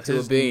to get to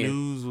 $1 billion.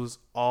 News was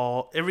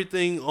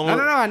everything on.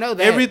 No, I know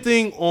that.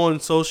 Everything on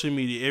social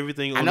media,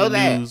 everything on the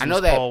news. I know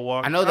that. Paul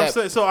Walker. I know that.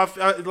 So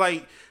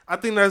I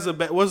think that's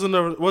was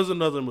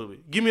another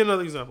movie. Give me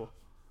another example.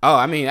 Oh,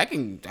 I mean, I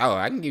can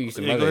give you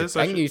some other.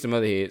 I can give you some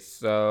other hits.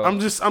 So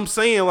I'm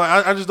saying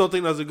I just don't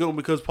think that's a good one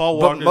because Paul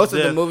Walker's most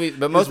of the movies,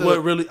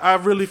 I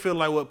really feel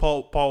like what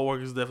Paul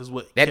Walker's death is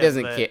what that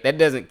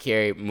doesn't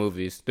carry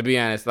movies. To be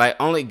honest, like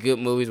only good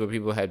movies where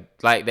people have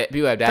died.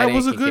 That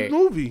was a good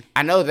movie.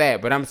 I know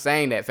that, but I'm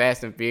saying that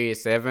Fast and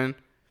Furious 7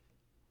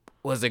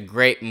 was a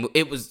great movie.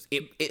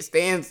 It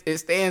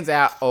stands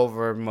out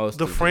over most.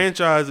 The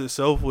franchise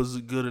itself was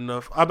good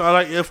enough. I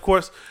like, of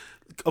course.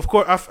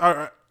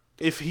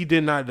 If he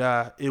did not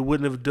die, it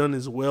wouldn't have done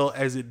as well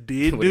as it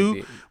did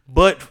do.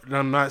 But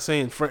I'm not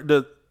saying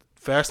the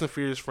Fast and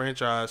Furious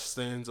franchise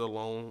stands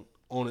alone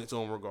on its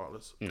own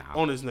regardless. No.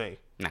 On its name.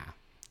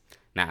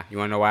 Nah. You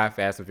want to know why?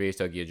 Fast and Furious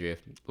Tokyo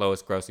Drift.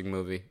 Lowest grossing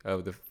movie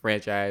of the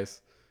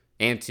franchise.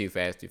 And 2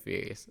 Fast 2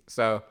 Furious.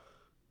 So,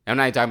 I'm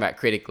not even talking about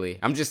critically.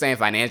 I'm just saying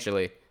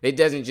financially. It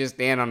doesn't just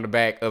stand on the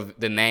back of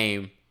the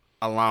name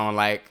alone.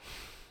 Like,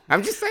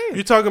 I'm just saying.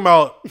 You're talking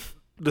about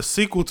the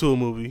sequel to a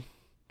movie.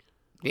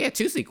 Yeah,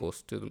 2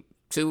 sequels to the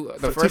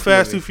first Too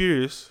Fast, movie. Too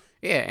Furious.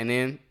 Yeah, and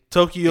then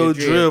Tokyo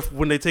Drift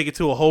when they take it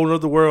to a whole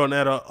other world and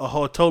add a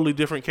whole totally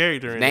different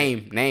character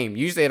in Name.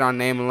 You said on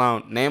Name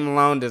Alone. Name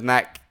Alone does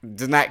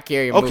not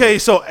carry a movie. Okay,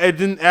 so and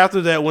then after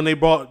that, when they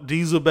brought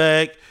Diesel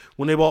back,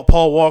 when they brought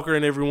Paul Walker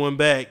and everyone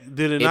back,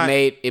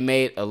 it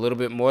made a little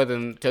bit more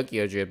than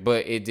Tokyo Drift,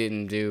 but it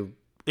didn't do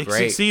It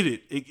great.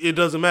 Succeeded. It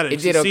doesn't matter. It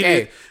did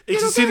okay. It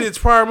succeeded its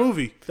prior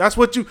movie. That's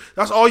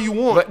all you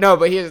want.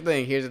 But here's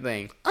the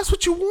thing. That's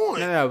what you want.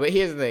 No, but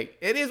here's the thing.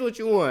 It is what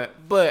you want.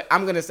 But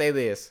I'm gonna say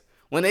this.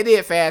 When they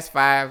did Fast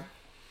 5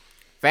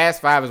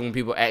 is when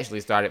people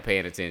actually started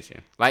paying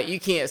attention. Like you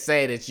can't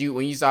say that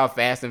when you saw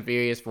Fast and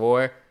Furious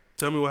 4.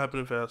 Tell me what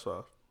happened in Fast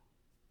 5.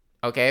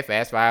 Okay,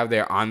 Fast 5,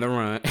 they're on the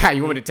run.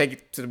 You want me to take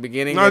it to the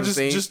beginning? No, of the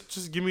scene?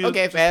 just give me.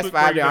 Okay, Fast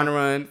 5, they're on the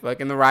run.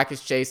 Fucking The Rock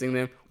is chasing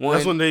them.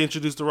 That's when they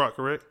introduced The Rock,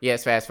 correct?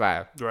 Yes, Fast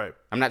 5. Right.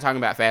 I'm not talking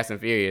about Fast and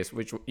Furious,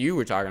 which you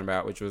were talking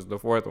about, which was the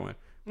 4th one.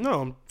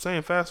 No, I'm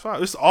saying Fast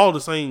 5. It's all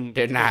the same.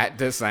 They're not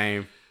the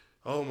same.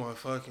 Oh my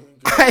fucking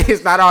God.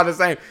 It's not all the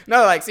same.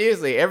 No, like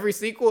seriously, every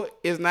sequel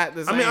is not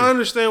the same. I mean, I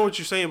understand what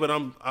you're saying, but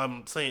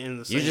I'm saying in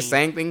the same. You're just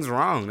saying things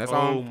wrong. That's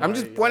all. I'm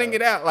just pointing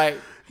it out. Like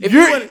if you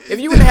want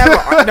to have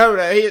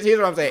here's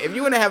what I'm saying. If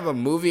you want to have a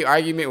movie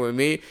argument with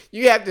me,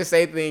 you have to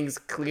say things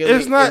clearly.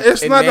 It's not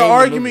the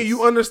argument.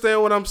 You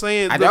understand what I'm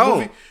saying? I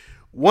don't.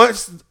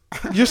 Once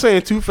you're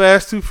saying Too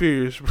Fast, Too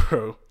Furious,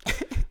 bro.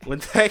 When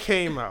that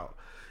came out,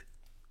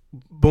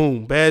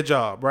 boom, bad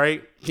job,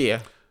 right? Yeah.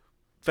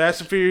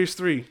 Fast and Furious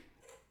 3.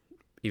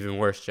 Even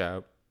worse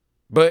job.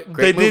 But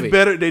great movie. did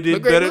better. They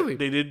did better.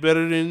 They did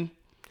better than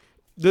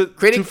the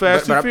Too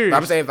Fast, Too Furious.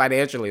 I'm saying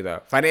financially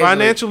though.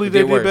 Financially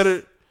they did better.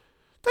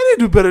 They didn't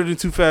do better than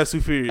Too Fast,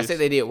 Too Furious. I said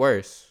they did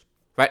worse.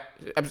 But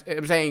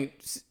I'm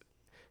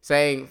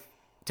saying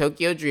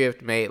Tokyo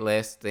Drift made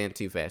less than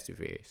Too Fast, Too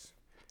Furious.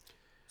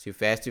 Too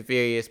Fast, Too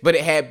Furious, but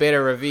it had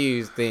better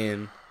reviews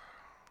than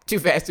Too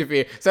Fast, Too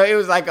Furious. So it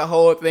was like a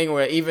whole thing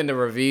where even the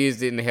reviews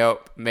didn't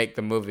help make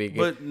the movie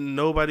good. But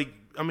nobody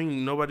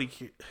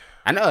cared.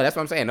 I know, that's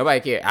what I'm saying. Nobody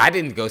cared. I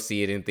didn't go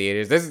see it in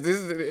theaters. This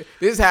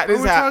is how.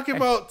 We're talking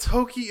about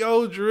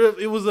Tokyo Drift.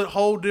 It was a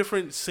whole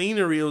different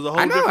scenery. It was a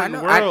whole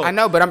different world. I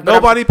know, but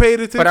nobody paid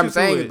attention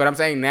to it. But I'm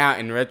saying now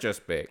in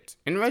retrospect.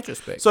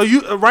 So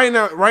you right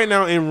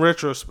now in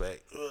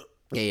retrospect.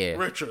 Yeah.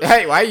 Retrospect.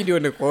 Hey, why are you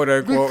doing the quote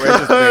unquote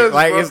retrospect?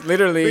 Like it's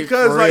literally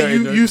because like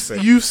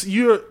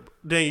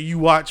you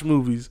watch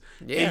movies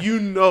and you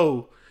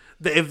know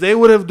that if they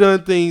would have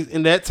done things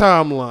in that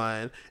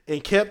timeline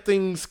and kept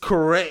things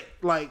correct,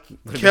 like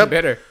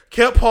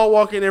kept Paul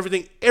Walker and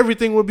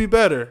everything would be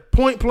better.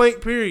 Point blank,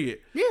 period.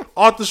 Yeah.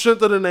 Off the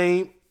strength of the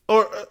name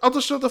or off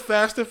the strength of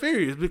Fast and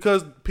Furious,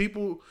 because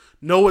people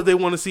know what they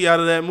want to see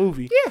out of that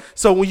movie. Yeah.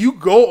 So when you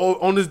go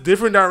on this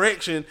different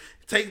direction,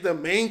 take the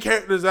main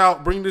characters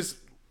out, bring this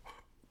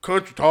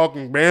country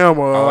talking Bama,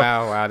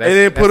 wow. and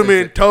then put them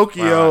in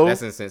Tokyo. Wow,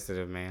 that's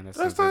insensitive, man.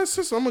 That's not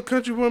insensitive. I'm a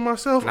country boy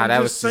myself. Nah,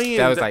 that was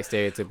like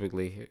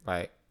stereotypically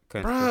like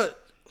country. Bruh,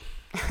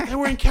 they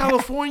were in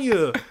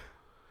California.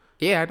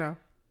 Yeah, I know.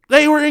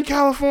 They were in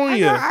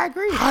California. I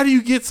agree. How do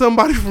you get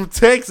somebody from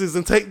Texas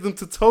and take them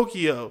to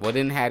Tokyo? Well,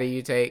 then how do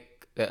you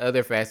take the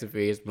other Fast and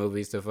Furious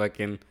movies to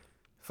fucking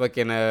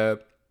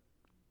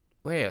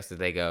where else did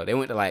they go? They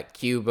went to like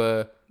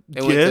Cuba.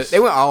 Yes. They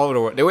went all over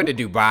the world. They went to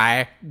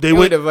Dubai. They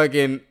went went to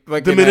fucking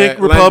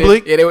Dominican London.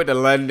 Republic. Yeah, they went to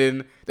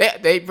London.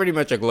 They pretty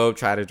much are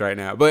globetrotters right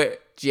now. But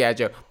G.I.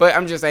 Joe. But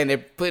I'm just saying they're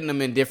putting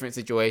them in different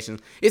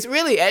situations. It's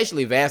really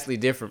actually vastly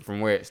different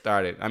from where it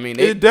started. I mean,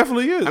 it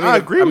definitely is. I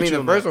agree with you.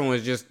 The first one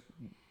was just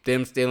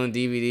them stealing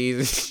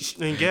DVDs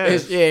and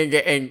gas.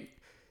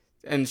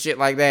 and shit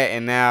like that.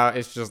 And now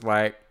it's just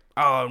like,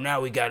 oh,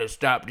 now we gotta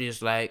stop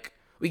this. Like,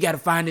 we gotta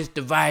find this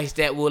device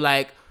that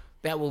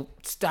will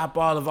stop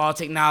all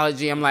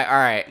technology. I'm like, all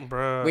right,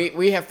 bruh.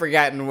 We have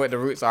forgotten what the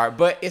roots are,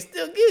 but it's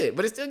still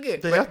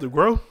good. They have to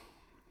grow.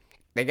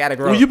 They gotta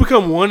grow. When you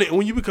become wanted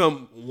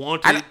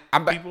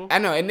people. I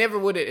know it never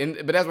would.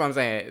 But that's what I'm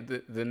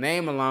saying. The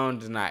name alone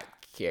does not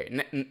carry.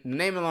 The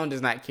name alone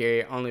does not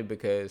carry only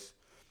because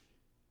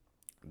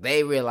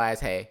they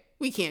realize, hey,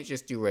 we can't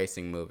just do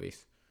racing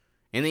movies.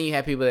 And then you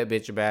have people that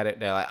bitch about it.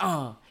 They're like,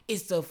 oh,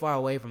 it's so far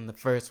away from the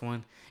first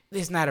one.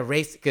 It's not a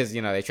race because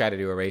they try to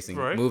do a racing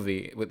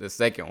movie with the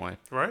second one,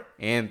 right?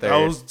 And third,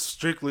 that was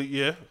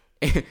strictly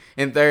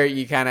And third,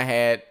 you kind of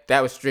had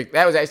that was strict.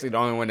 That was actually the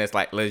only one that's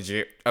like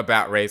legit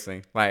about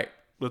racing. Like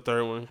the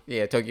third one,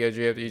 yeah, Tokyo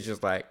Drift. He's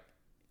just like,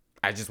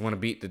 I just want to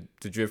beat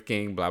the Drift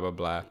King. Blah blah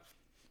blah.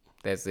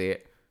 That's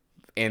it.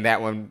 And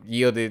that one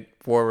yielded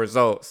poor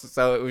results.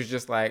 So it was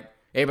just like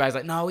everybody's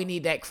like, no, we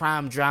need that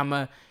crime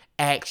drama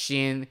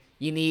action.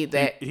 You need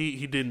that.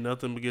 He did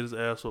nothing but get his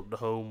ass up the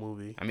whole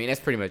movie. I mean,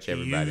 that's pretty much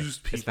everybody.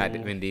 It's not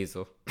Vin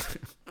Diesel.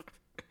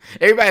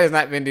 Everybody that's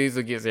not Vin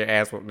Diesel gets their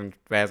ass whooped in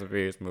Fast and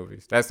Furious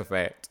movies. That's a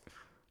fact.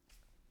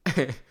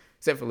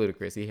 Except for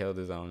Ludacris. He held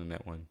his own in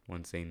that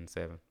one scene in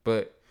 7.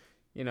 But,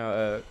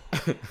 I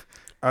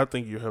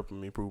think you're helping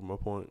me prove my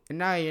point.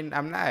 No,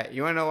 I'm not.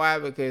 You want to know why?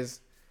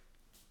 Because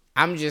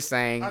I'm just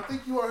saying. I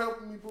think you are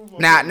helping me prove my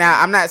point. Now,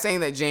 I'm not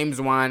saying that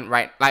James Wan,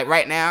 right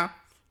now,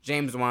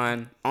 James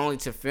Wan, only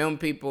to film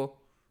people,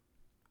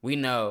 we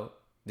know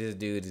this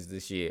dude is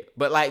the shit.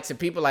 But like to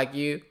people like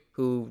you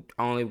who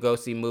only go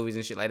see movies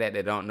and shit like that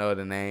don't know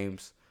the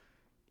names.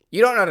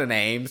 You don't know the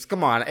names.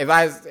 Come on. If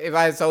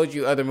I told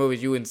you other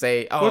movies, you wouldn't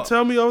say, oh. Well,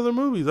 tell me other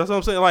movies. That's what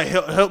I'm saying. Like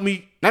help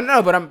me.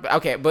 No, but I'm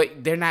okay,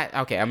 but they're not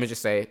okay. I'm gonna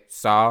just say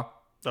Saw.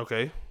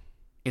 Okay.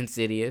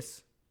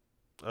 Insidious.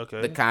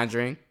 Okay. The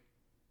Conjuring.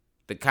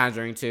 The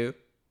Conjuring 2.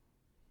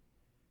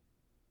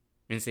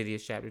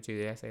 Insidious Chapter 2.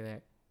 Did I say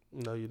that?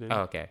 No, you didn't.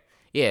 Oh, okay.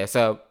 Yeah,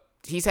 so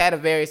he's had a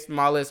very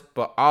small list,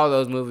 but all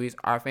those movies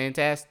are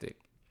fantastic.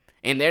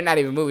 And they're not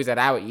even movies that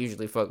I would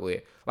usually fuck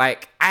with.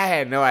 Like, I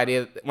had no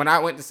idea. When I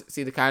went to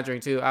see The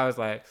Conjuring 2, I was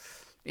like,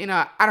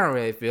 I don't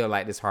really feel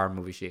like this horror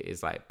movie shit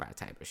is like my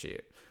type of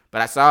shit.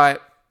 But I saw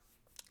it.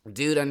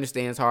 Dude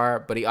understands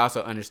horror, but he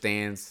also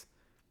understands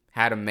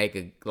how to make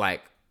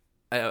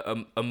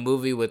a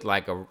movie with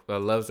like a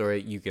love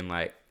story you can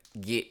like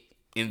get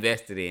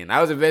invested in.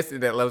 I was invested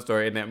in that love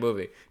story in that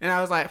movie. And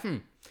I was like,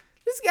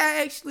 this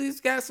guy actually has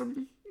got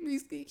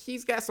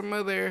he's got some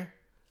other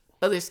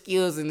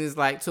skills in his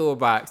like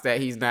toolbox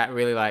that he's not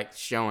really like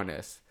showing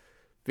us.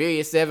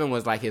 Furious 7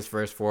 was like his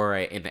first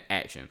foray into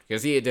action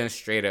because he had done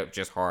straight up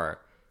just horror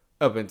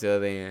up until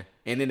then.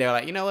 And then they were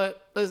like, you know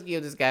what? Let's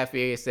give this guy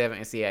Furious 7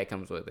 and see how it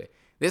comes with it.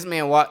 This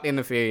man walked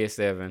into Furious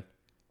 7,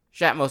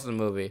 shot most of the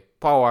movie.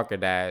 Paul Walker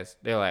dies.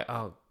 They're like,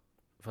 oh,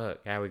 fuck,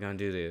 how are we going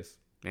to do this?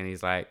 And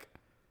he's like,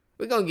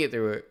 we're going to get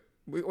through it.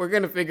 We're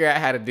going to figure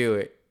out how to do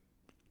it.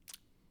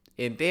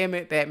 And damn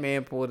it, that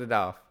man pulled it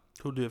off.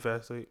 Who did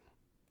Fast 8?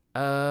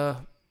 The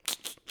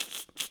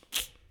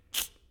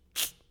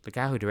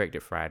guy who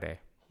directed Friday.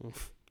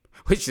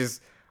 Which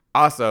is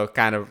also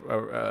kind of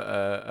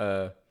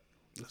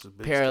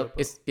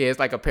it's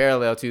like a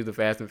parallel to the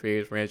Fast and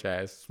Furious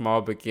franchise.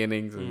 Small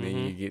beginnings and then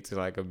you get to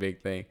like a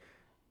big thing.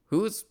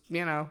 Who's,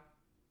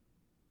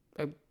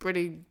 a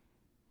pretty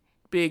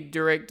big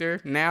director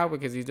now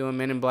because he's doing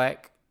Men in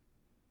Black.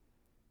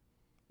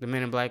 The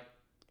Men in Black,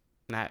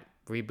 not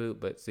reboot,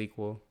 but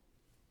sequel.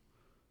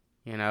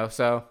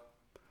 So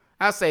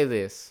I'll say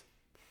this.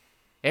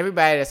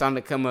 Everybody that's on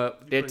the come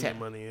up, they're putting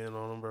money in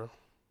on them, bro.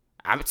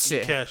 I'm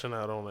cashing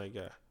out on that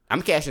guy.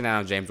 I'm cashing out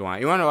on James Wan.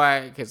 You want to know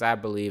why? Because I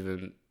believe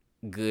in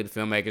good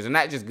filmmakers, and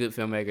not just good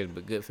filmmakers,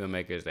 but good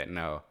filmmakers that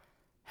know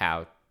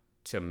how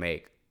to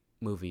make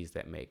movies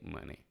that make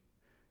money.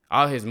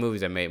 All his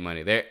movies that make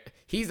money.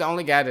 He's the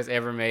only guy that's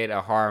ever made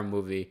a horror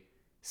movie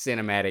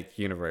cinematic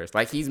universe.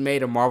 Like, he's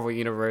made a Marvel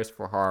universe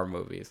for horror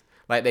movies.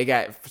 Like, they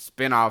got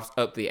spinoffs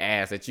up the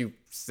ass that you've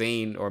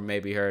seen or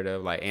maybe heard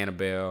of, like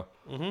Annabelle.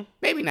 Mm-hmm.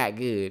 Maybe not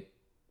good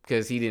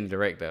because he didn't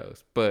direct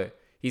those, but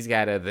he's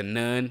got The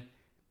Nun.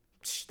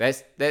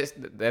 That's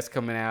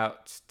coming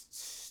out.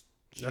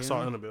 I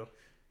saw Annabelle.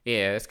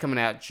 Yeah, it's coming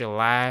out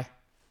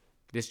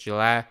this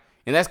July,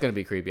 and that's gonna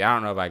be creepy. I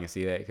don't know if I can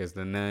see that because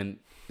The Nun.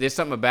 There's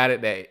something about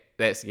it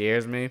that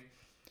scares me.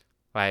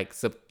 Like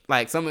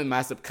something in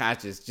my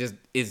subconscious just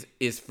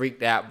is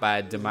freaked out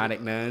by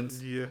demonic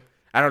nuns. Yeah.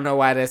 I don't know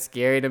why that's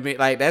scary to me.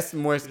 Like, that's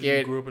more scary.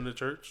 You grew up in the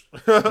church.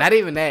 Not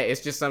even that.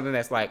 It's just something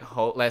that's like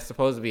that's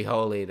supposed to be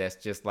holy. That's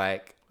just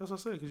like. That's what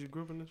I said, because you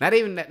grew up in the church. Not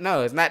even that.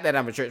 No, it's not that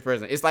I'm a church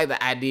person. It's like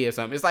the idea of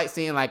something. It's like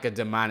seeing like a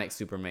demonic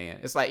Superman.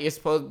 It's like you're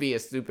supposed to be a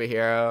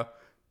superhero,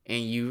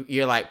 and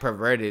you're like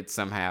perverted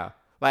somehow.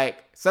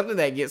 Like something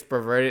that gets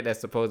perverted that's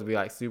supposed to be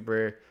like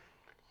super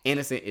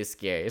innocent is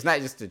scary. It's not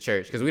just the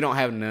church, because we don't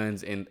have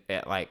nuns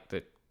at like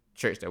the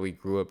church that we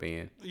grew up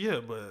in. Yeah,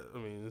 but I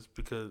mean, it's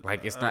because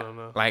like it's I not don't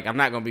know. like I'm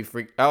not gonna be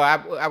freaked. Oh,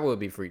 I would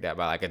be freaked out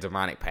by like a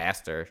demonic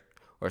pastor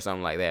or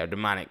something like that, or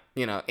demonic,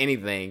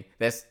 anything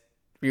that's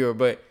pure.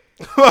 But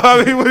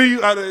I mean, what are you?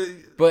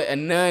 but a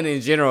nun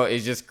in general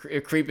is just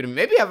creepy to me.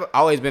 Maybe I've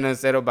always been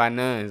unsettled by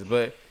nuns,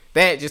 but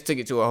that just took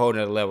it to a whole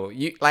nother level.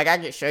 I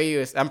can show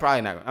you. I'm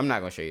not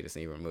gonna show you the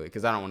scene from the movie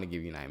because I don't want to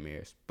give you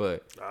nightmares.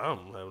 But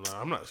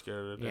I'm not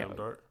scared of the damn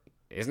dark.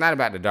 It's not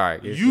about the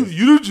dark.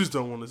 You just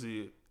don't want to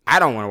see it. I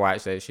don't want to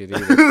watch that shit either.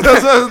 You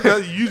just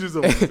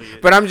don't want to see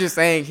it. But I'm just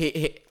saying,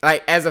 he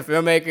like as a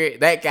filmmaker,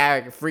 that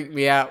guy freaked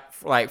me out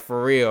like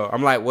for real.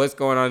 I'm like, what's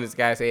going on in this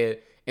guy's head?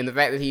 And the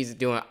fact that he's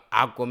doing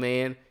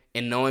Aquaman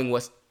and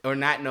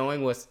not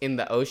knowing what's in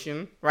the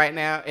ocean right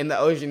now. And the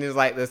ocean is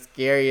like the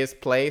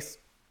scariest place,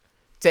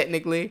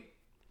 technically,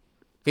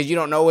 because you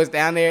don't know what's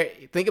down there.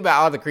 Think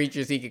about all the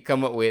creatures he could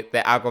come up with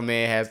that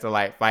Aquaman has to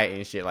like fight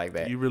and shit like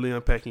that. You really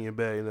unpacking your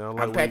bag now.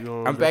 I'm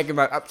packing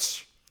my.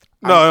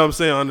 I'm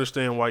saying I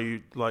understand why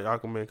you like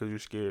Aquaman, because you're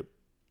scared.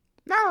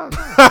 No.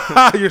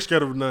 You're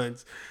scared of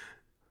nuns.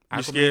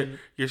 Aquaman.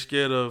 You're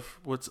scared of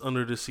what's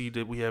under the sea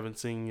that we haven't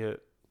seen yet.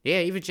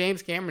 Yeah, even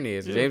James Cameron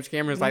is. Yeah. James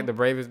Cameron's like the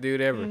bravest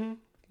dude ever.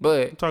 Mm-hmm.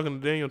 I'm talking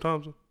to Daniel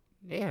Thompson.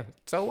 Yeah,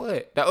 so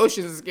what? The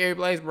ocean's a scary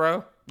place,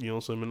 bro. You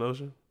don't swim in the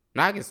ocean?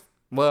 No, I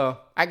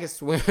can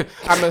swim.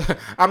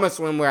 I'm a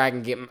swim where I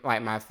can get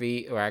like my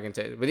feet, or I can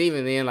touch. But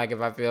even then, like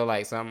if I feel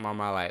like something on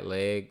my like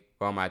leg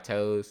or on my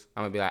toes,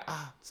 I'm gonna be like,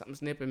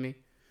 something's nipping me.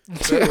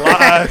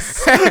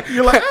 Lies.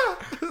 You're like,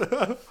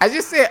 I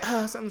just said,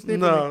 something's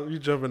nipping me. No, you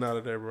jumping out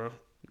of there, bro.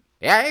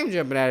 Yeah, I am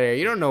jumping out of there.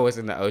 You don't know what's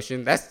in the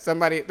ocean. That's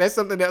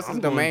something else's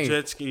domain.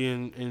 Jet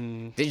skiing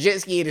and the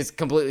jet skiing is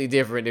completely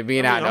different than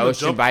being out in the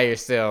ocean by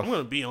yourself. I'm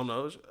gonna be on the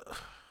ocean.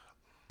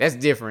 That's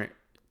different,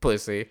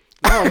 pussy.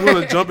 No, I'm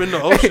gonna jump in the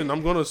ocean.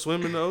 I'm gonna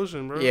swim in the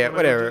ocean, bro. Yeah,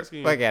 whatever.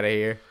 Fuck out of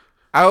here.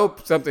 I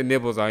hope something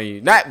nibbles on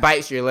you. Not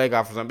bites your leg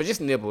off or something, but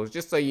just nibbles,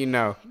 just so you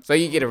know. So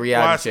you get a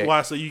reality check.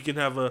 Why? So you can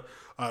have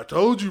I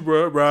told you,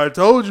 bro. I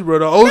told you, bro.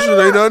 The ocean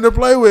ain't nothing to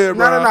play with,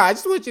 bro. No. I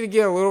just want you to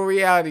get a little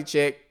reality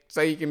check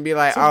so you can be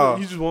like,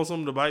 You just want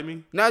something to bite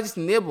me? No, just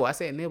nibble. I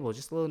said nibble.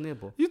 Just a little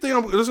nibble. You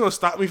think this is going to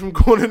stop me from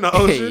going in the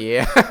ocean?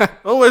 Yeah.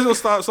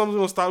 Something's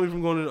going to stop me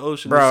from going in the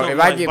ocean. Bro, if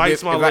I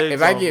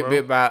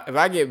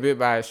get bit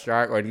by a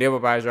shark or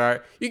nibbled by a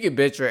shark, you can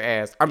bet your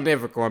ass I'm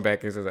never going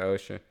back into the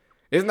ocean.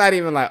 It's not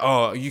even like,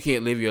 you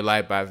can't live your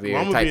life by fear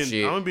shit. I'm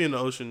going to be in the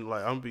ocean.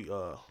 Like, I'm going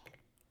to be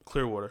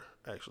Clearwater,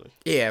 actually.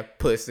 Yeah,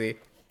 pussy.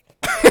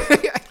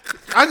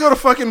 I go to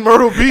fucking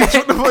Myrtle Beach.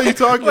 What the fuck are you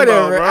talking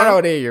about, bro? I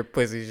don't hear your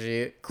pussy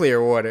shit.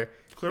 Clearwater,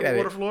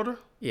 Florida?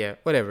 Yeah,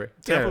 whatever.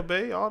 Tampa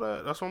Bay, all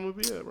that. That's where I'm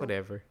going to be at, bro.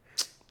 Whatever.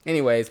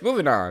 Anyways,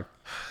 moving on.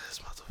 This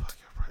motherfucker,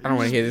 bro. I don't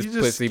want to hear this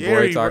pussy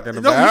scary, boy talking bro.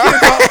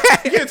 about.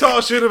 You can't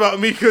talk shit about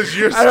me because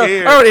you're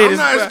scared. I'm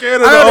not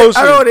scared of the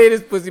ocean. I don't want to hear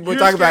this pussy boy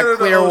talking about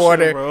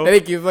Clearwater. Ocean, that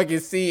he can fucking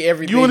see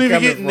everything. You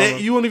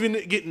won't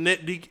even get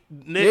net deep.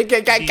 Shut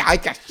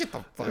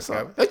the fuck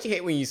up. Don't you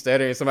hate when you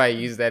stutter and somebody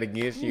uses that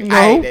against you? No.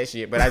 I hate that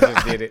shit, but I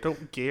just did it.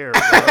 Don't care,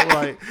 bro.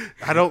 Like,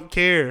 I don't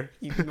care.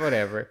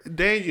 Whatever.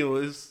 Daniel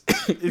is.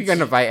 We're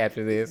gonna fight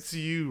after this. It's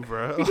you,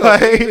 bro.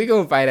 We're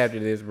gonna fight after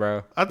this,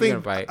 bro. I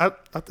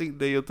think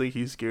Daniel think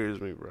he scares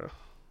me, bro.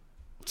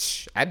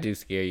 I do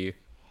scare you.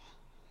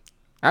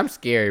 I'm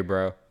scary,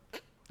 bro.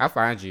 I'll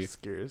find you.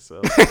 Scary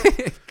yourself.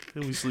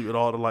 And we sleep with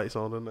all the lights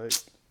on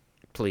tonight.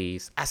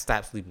 Please. I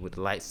stopped sleeping with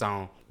the lights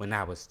on when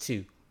I was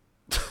 2.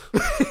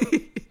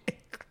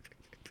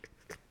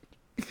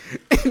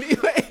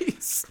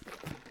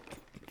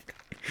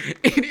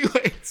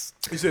 Anyways.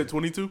 You said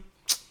 22?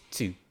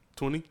 2.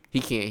 20? He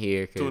can't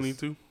hear.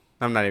 22?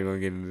 I'm not even going to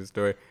get into the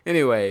story.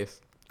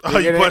 Anyways. Oh,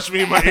 you punched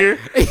me in my ear?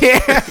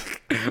 Yeah.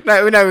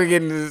 No, we're not going to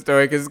get into the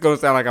story because it's going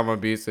to sound like I'm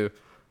abusive.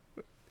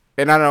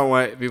 And I don't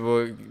want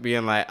people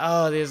being like,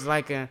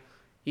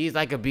 he's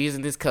like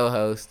abusing this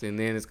co-host. And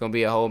then it's going to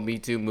be a whole Me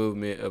Too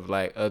movement of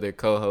like other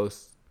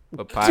co-hosts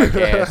of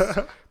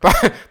podcasts.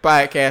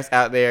 Podcasts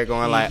out there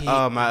going like,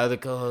 my other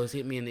co-host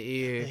hit me in the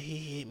ear. He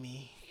hit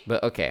me.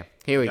 But okay,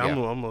 here we go.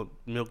 I'm going to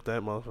milk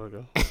that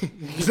motherfucker.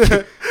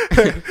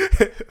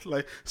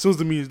 Like, as soon as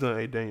the meeting's done,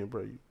 hey, Daniel,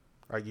 bro,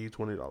 I give you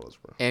 $20, bro.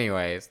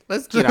 Anyways,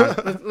 let's get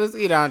on. let's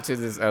get on to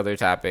this other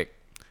topic.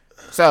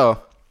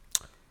 So,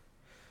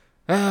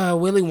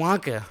 Willy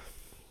Wonka,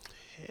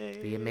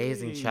 the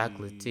amazing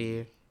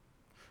chocolatier.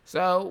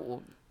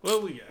 So,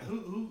 what we got?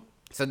 Who?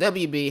 So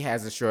WB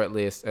has a short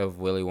list of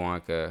Willy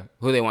Wonka,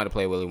 who they want to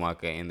play Willy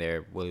Wonka in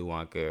their Willy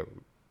Wonka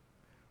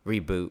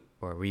reboot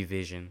or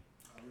revision.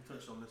 We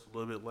touched on this a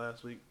little bit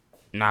last week.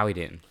 No, we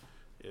didn't.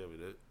 Yeah, we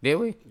did. Did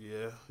we?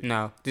 Yeah.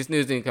 No, this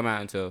news didn't come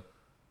out until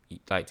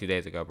like 2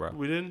 days ago, bro.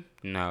 We didn't.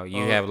 No,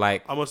 you have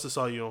like. I must have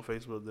saw you on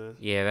Facebook then.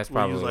 Yeah, that's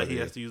Where probably. you was like what he it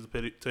has is. to use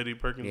the Teddy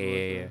Perkins.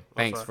 Yeah.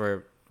 Thanks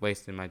for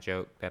wasting my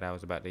joke that I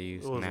was about to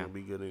use. It wasn't now gonna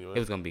be good anyway. it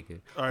was gonna be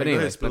good. All right, but go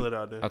anyway, ahead, spill it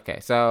out then. Okay,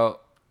 so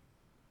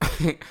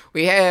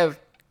we have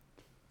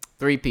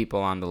 3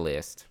 people on the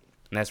list.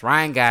 And that's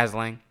Ryan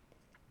Gosling,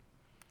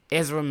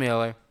 Ezra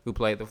Miller, who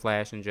played the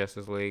Flash in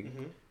Justice League,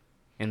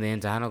 and then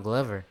Donald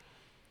Glover.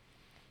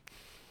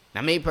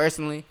 Now, me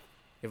personally,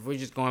 if we're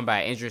just going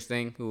by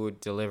interesting, who would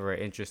deliver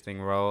an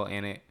interesting role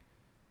in it,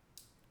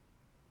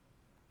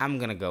 I'm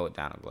going to go with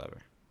Donald Glover.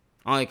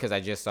 Only because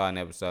I just saw an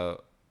episode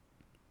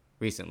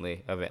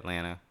recently of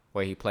Atlanta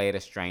where he played a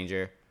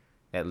stranger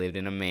that lived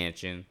in a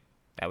mansion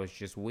that was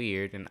just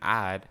weird and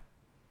odd.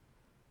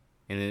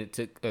 And then it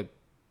took a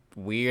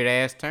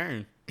weird-ass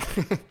turn.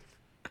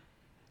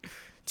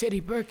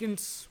 Teddy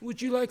Perkins,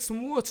 would you like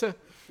some water?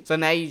 So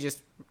now you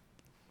just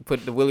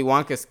put the Willy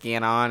Wonka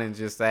skin on and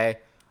just say,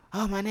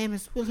 oh, my name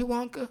is Willy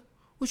Wonka.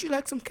 Would you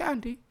like some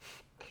candy?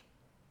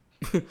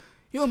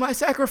 You're my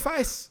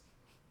sacrifice.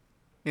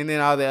 And then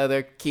all the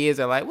other kids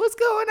are like, what's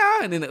going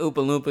on? And then the Oompa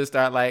Loompas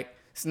start like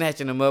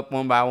snatching them up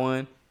one by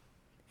one.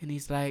 And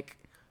he's like,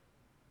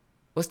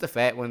 what's the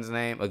fat one's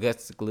name?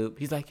 Augustus Gloop.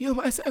 He's like, you're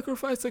my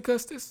sacrifice,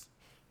 Augustus.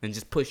 And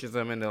just pushes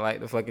them into like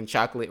the fucking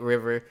chocolate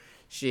river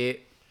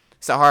shit.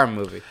 It's a horror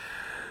movie.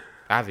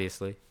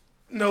 Obviously.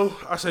 No,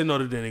 I say no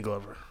to Danny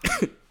Glover.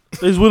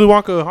 Is Willy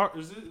Wonka a horror?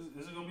 Is it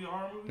gonna be a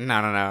horror movie?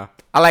 No.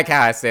 I like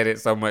how I said it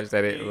so much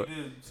that it. Yeah, you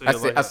did say I,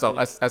 it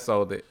like I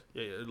sold it.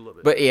 Yeah, a little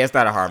bit. But yeah, it's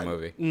not a horror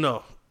movie.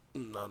 No.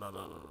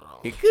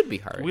 It could be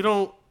horror. We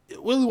don't.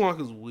 Willy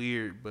Wonka's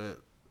weird, but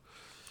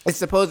It's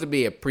supposed to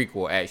be a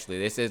prequel. Actually,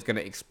 this is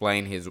gonna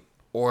explain his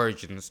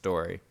origin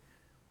story.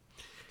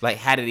 Like,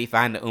 how did he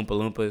find the Oompa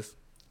Loompas?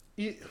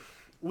 yeah,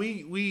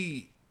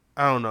 we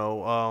I don't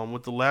know.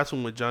 With the last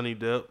one with Johnny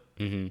Depp,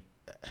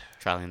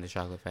 Charlie and the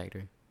Chocolate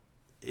Factory.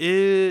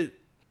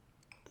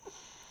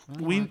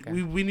 We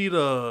need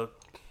a.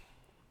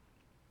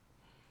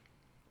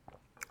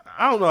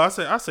 I don't know.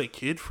 I say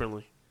kid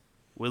friendly,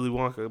 Willy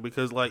Wonka,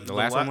 because like The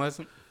last one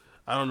wasn't.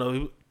 I don't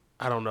know.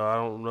 I don't know. I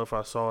don't know if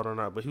I saw it or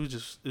not, but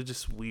it's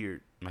just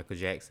weird. Michael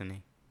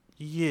Jackson.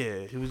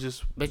 Yeah, he was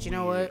just. But you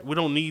know weird. what? We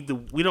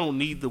don't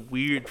need the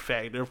weird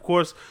factor. Of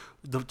course,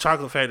 the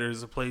Chocolate Factory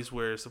is a place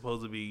where it's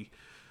supposed to be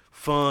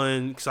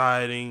fun,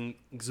 exciting,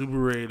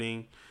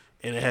 exuberating,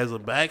 and it has a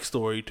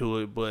backstory to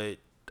it. But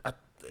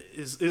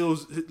it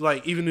was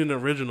like, even in the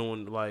original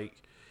one, like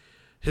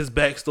his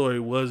backstory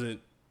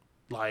wasn't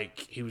like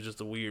he was just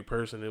a weird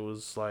person. It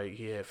was like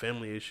he had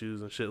family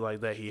issues and shit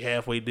like that. He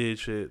halfway did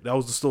shit. That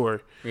was the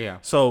story. Yeah.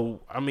 So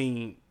I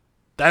mean,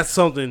 that's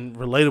something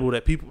relatable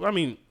that people. I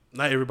mean,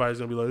 not everybody's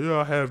gonna be like, yeah,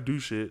 I have do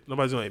shit.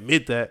 Nobody's gonna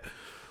admit that.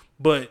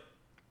 But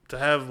to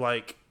have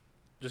like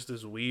just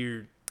this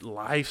weird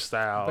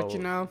lifestyle. But you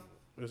know,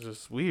 it's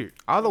just weird.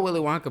 all the Willy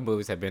Wonka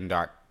movies have been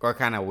dark or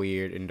kind of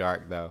weird and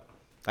dark though.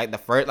 Like the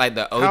first, like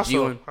the OG How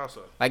so? one, How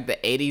so? like the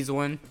 '80s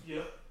one.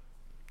 Yeah.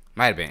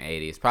 Might have been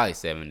 '80s, probably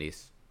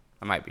 '70s.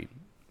 I might be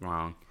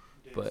wrong,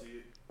 but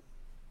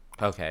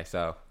okay,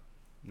 so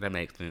that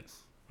makes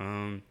sense.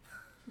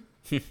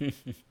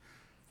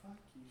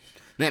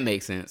 That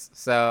makes sense.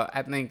 So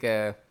I think,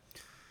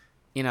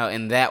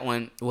 in that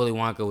one, Willy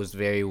Wonka was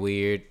very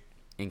weird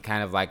and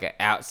kind of like an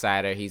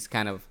outsider. He's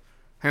kind of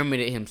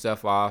hermited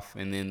himself off,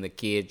 and then the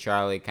kid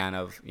Charlie kind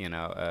of,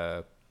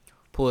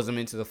 pulls him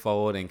into the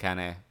fold and kind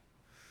of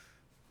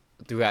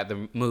throughout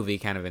the movie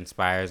kind of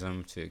inspires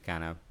him to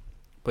kind of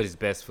put his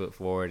best foot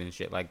forward and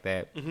shit like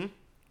that. Mm-hmm.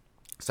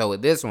 So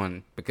with this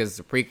one, because it's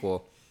a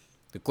prequel,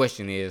 the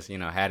question is,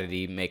 how did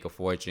he make a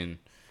fortune?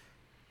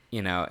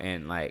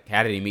 And like,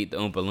 how did he meet the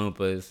Oompa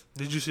Loompas?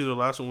 Did you see the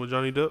last one with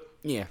Johnny Depp?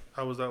 Yeah.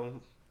 How was that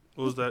one?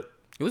 What was that?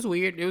 It was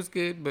weird. It was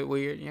good, but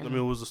weird. Yeah. I mean,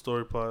 what was the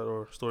story plot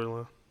or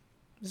storyline?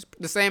 It's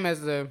the same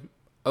as the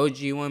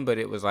OG one, but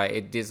it was like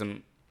it did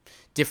some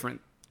different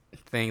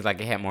things.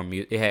 Like it had more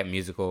it had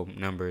musical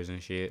numbers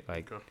and shit.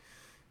 Like, Okay.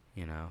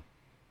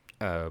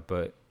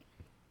 But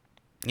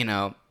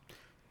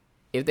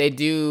if they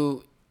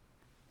do,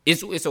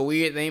 it's a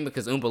weird thing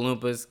because Oompa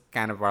Loompas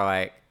kind of are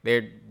like,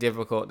 they're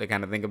difficult to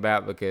kind of think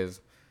about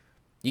because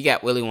you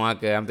got Willy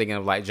Wonka. I'm thinking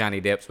of like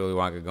Johnny Depp's Willy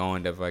Wonka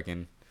going to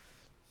fucking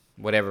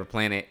whatever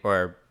planet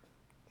or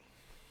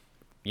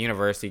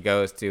universe he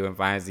goes to and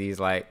finds these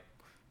like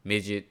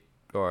midget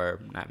or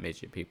not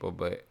midget people,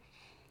 but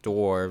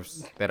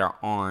dwarves that are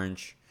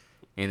orange,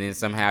 and then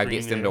somehow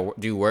gets them to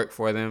do work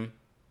for him.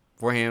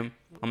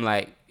 I'm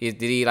like,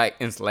 did he like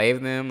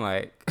enslave them?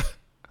 Like,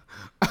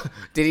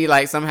 did he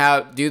like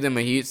somehow do them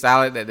a huge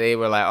solid that they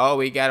were like, oh,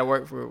 we got to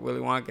work for Willy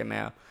Wonka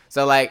now?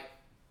 So like,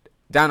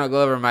 Donald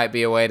Glover might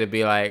be a way to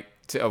be like,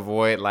 to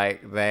avoid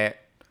like that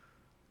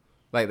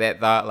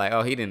thought, like,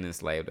 oh, he didn't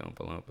enslave the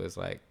Oompa Loompas.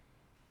 Like,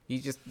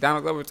 he's just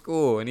Donald Glover's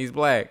cool and he's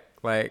black.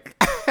 Like,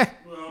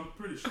 well, I'm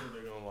pretty sure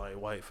they're gonna like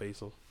white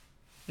face him.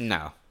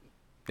 No,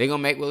 they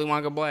gonna make Willy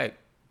Wonka black.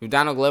 If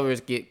Donald Glover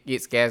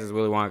gets cast as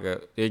Willy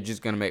Wonka, they're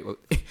just gonna make.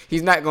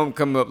 He's not gonna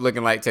come up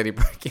looking like Teddy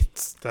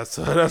Perkins. That's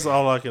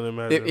all I can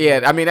imagine. Yeah,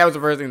 I mean that was the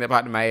first thing that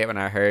popped in my head when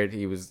I heard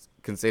he was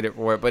considered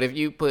for it. But if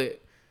you put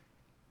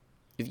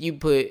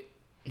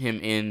him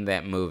in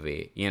that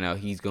movie, you know,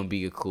 he's gonna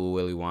be a cool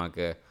Willy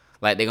Wonka.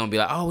 Like they're gonna be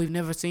like, oh, we've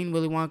never seen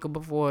Willy Wonka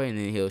before, and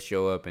then he'll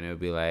show up and it'll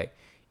be like,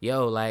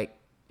 yo, like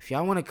if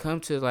y'all want to come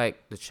to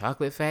like the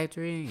chocolate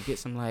factory and get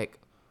some like,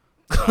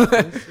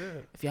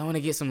 if y'all want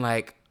to get some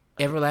like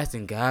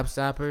everlasting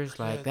gobstoppers,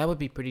 like that would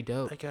be pretty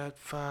dope. I got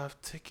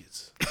 5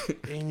 tickets.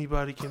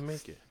 Anybody can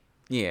make it.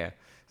 Yeah,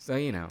 so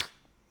you know,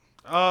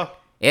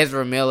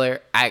 Ezra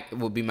Miller,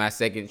 would be my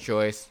second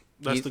choice.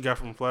 That's the guy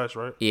from Flash,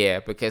 right? Yeah,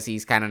 because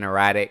he's kind of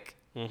neurotic,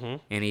 mm-hmm.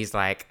 and he's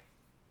like,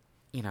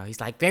 you know, he's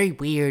like very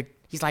weird.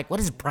 He's like, what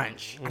is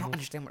brunch? I don't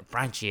understand what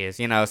brunch is,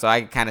 you know. So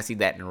I kind of see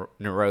that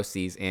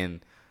neuroses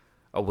in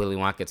a Willy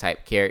Wonka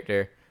type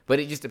character. But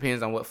it just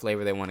depends on what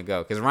flavor they want to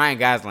go. Because Ryan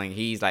Gosling,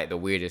 he's like the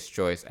weirdest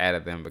choice out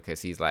of them because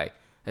he's like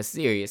a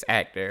serious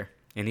actor.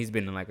 And he's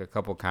been in like a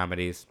couple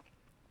comedies.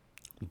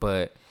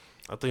 But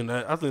I think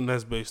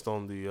that's based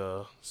on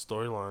the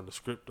storyline, the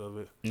script of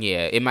it.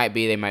 Yeah, it might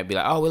be. They might be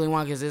like, oh, Willy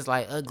Wonka's this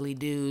like ugly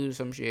dude,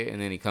 some shit.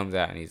 And then he comes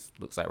out and he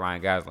looks like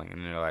Ryan Gosling.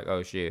 And they're like,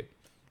 oh shit,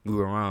 we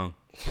were wrong.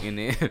 And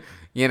then,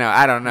 you know,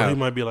 I don't know. Well, he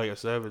might be like a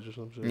savage or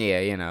some shit. Yeah,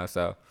 you know,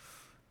 so.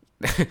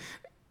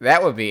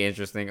 That would be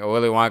interesting. A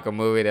Willy Wonka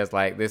movie that's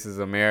like, this is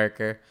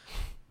America.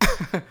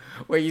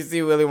 Where you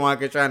see Willy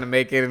Wonka trying to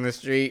make it in the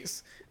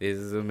streets. This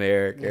is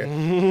America.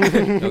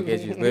 Don't get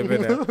you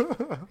slipping up.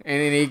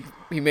 And then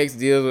he makes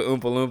deals with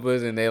Oompa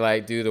Loompas and they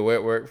like do the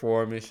wet work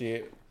for him and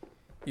shit.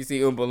 You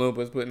see Oompa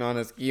Loompas putting on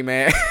a ski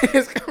mask.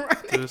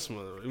 This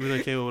mother.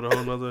 They came up with a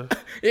whole nother.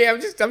 Yeah,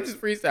 I'm just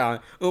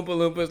freestyling. Oompa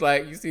Loompas,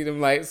 like, you see them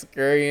like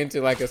scurry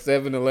into like a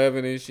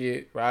 7-Eleven and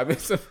shit. Robbing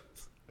some.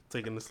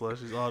 Taking the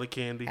slushies, all the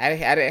candy.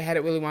 How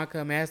did Willy Wonka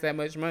amass that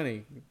much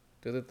money?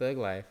 Do the thug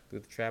life, do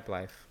the trap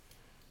life.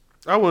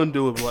 I wouldn't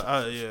do it, but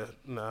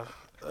nah.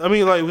 I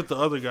mean, like with the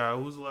other guy.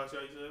 Who's the last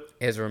guy you said?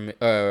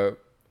 Ezra.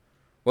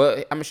 Well,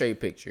 I'm gonna show you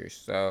pictures.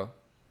 So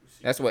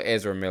that's what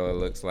Ezra Miller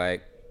looks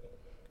like.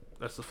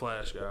 That's the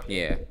Flash guy.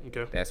 Yeah.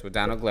 Okay. That's what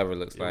Donald Glover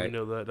looks like. We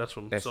know that. That's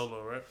from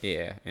Solo, right?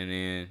 Yeah, and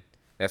then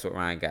that's what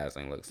Ryan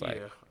Gosling looks like.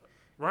 Yeah.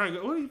 Ryan,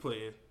 what are you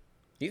playing?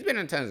 He's been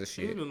in tons of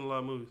shit. He's been in a lot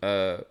of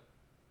movies.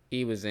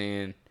 He was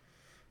in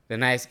The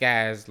Nice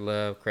Guys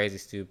Love, Crazy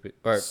Stupid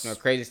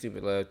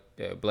Love,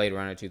 Blade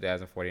Runner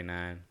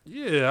 2049.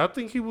 Yeah, I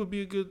think he would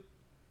be a good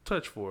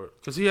touch for it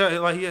because he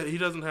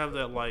doesn't have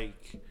that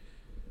like,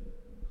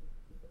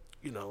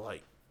 you know,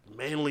 like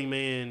manly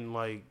man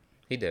like.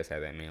 He does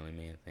have that manly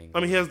man thing. I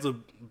mean, he has the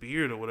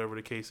beard or whatever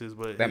the case is,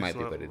 but that might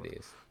be what it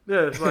is.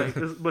 Yeah, it's like,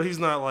 but he's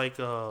not like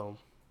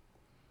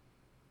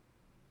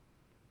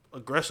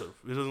aggressive.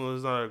 He's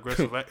not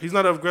aggressive. He's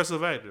not an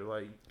aggressive actor.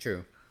 Like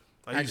true.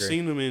 Like you've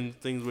seen him in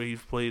things where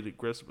he's played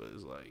aggressive, but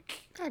it's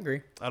like I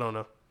agree. I don't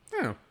know.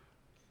 Yeah.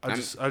 I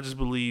just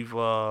believe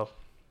the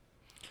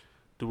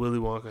Willy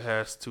Wonka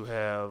has to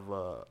have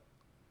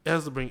it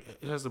has to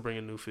bring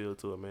a new feel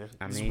to it, man.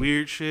 This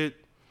weird shit.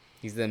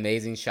 He's the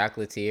amazing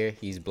chocolatier.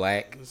 He's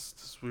black.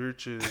 This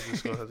weird shit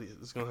is just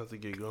gonna have to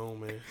get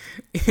going, man.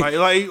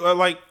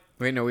 like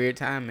we're in a weird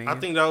time, man. I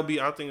think that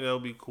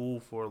would be cool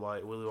for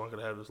like Willy Wonka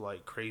to have this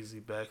like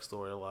crazy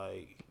backstory,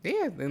 like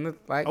yeah. Then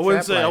like I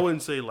wouldn't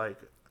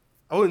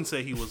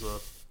say he was a.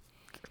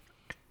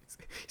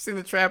 He's in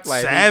the trap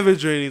life.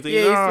 Savage or anything.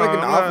 Yeah, he's fucking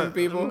offing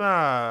people.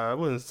 Nah,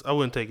 I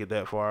wouldn't take it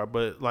that far.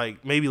 But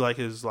like maybe like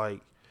his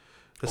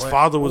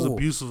father was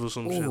abusive or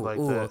some shit like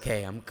that.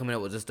 Okay, I'm coming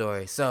up with the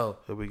story. So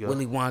here we go.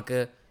 Willy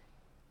Wonka.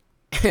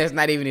 That's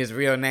not even his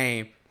real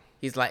name.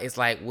 It's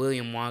like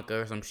William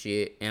Wonka or some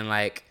shit, and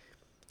like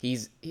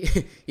he's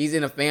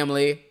in a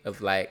family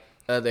of like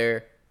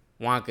other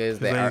Wonkas.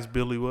 His name's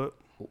Billy what?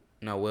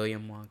 No,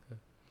 William Wonka.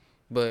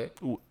 But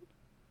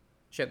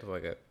shut the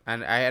fuck up.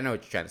 I know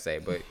what you're trying to say,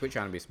 but quit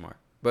trying to be smart.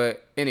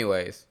 But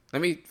anyways,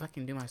 let me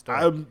fucking do my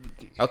story.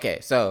 Okay,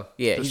 so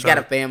yeah, he's got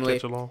a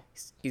family.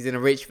 He's in a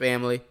rich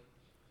family.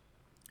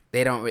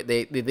 They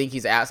think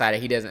he's an outsider.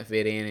 He doesn't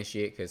fit in and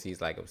shit because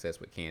he's like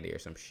obsessed with candy or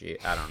some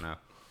shit. I don't know.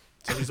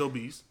 So he's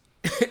obese.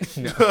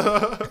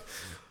 No.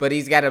 But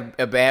he's got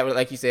a bad,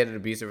 like you said, an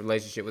abusive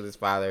relationship with his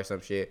father or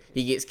some shit.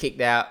 He gets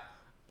kicked out.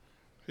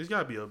 He's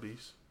got to be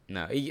obese.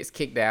 No, he gets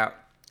kicked out.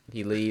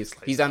 He leaves.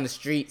 He's on the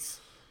streets.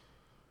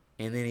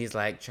 And then he's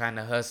like trying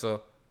to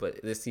hustle. But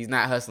he's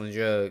not hustling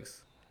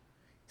drugs.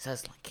 He's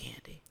hustling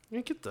candy.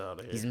 Man, get out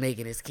of here. He's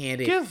making his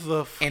candy. Get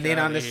the fuck And then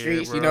on the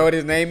streets, here, you know what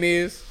his name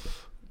is?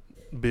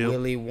 Bill.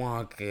 Willy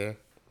Wonka.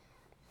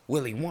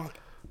 Willy Wonka.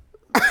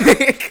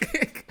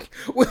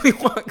 Willy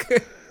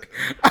Wonka.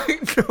 I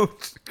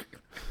don't.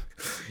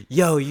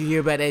 Yo, you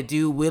hear about that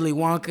dude, Willy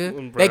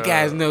Wonka? Bruh, that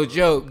guy's no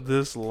joke.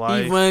 This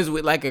life. He runs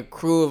with like a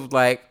crew of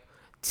like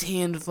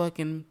 10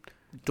 fucking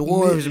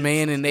dwarves,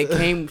 man, and they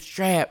came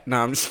strapped.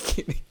 No, I'm just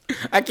kidding.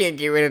 I can't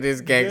get rid of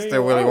this gangster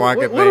Dang, Willy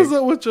Wonka thing. What is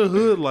up with your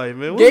hood life,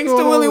 man? What's Gangster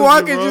going on Willy with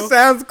Wonka you, bro? just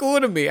sounds cool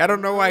to me. I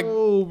don't know why.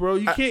 Oh, bro,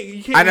 you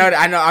can't. I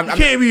know. I'm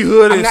can't be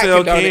hood I'm and not sell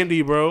condoning-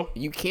 candy, bro.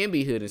 You can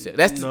be hood and sell.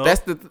 That's No.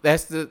 that's the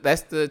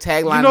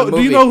tagline You know? of the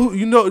Do movie.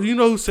 you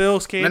know who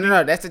sells candy?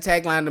 No. That's the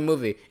tagline of the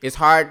movie. It's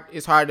hard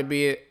to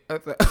be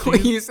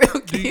when you sell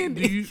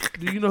candy.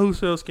 Do you know who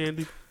sells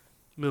candy?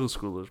 Middle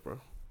schoolers, bro.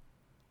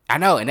 I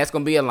know, and that's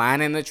gonna be a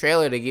line in the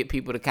trailer to get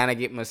people to kind of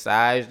get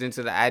massaged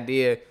into the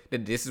idea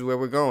that this is where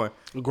we're going.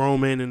 A grown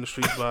man in the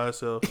streets by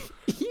himself.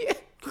 Yeah.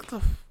 What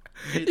the?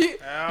 You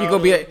gonna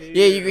be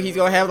he's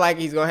gonna have like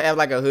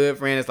a hood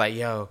friend that's like,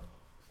 yo,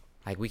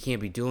 like we can't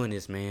be doing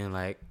this, man.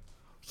 Like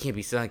we can't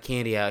be selling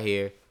candy out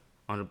here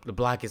on the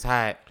block is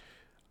hot.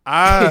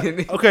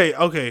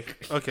 Okay.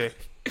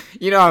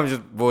 You know I'm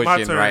just My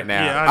bullshitting turn. right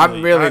now. Yeah, I know I'm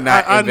you. really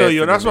not. I know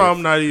you. invested That's in why this.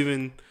 I'm not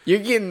even.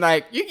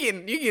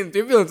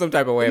 You're feeling some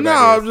type of way No,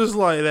 about I'm this. just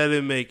like that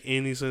didn't make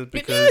any sense It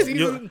because does. He's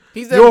your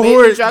a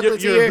hood,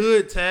 chocolatier. your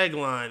hood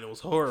tagline was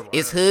horrible.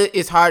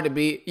 It's hard to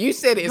be. You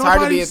said it's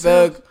hard to be a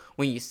thug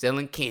when you're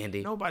selling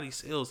candy, Nobody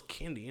sells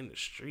candy in the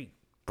street.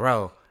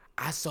 bro.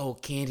 I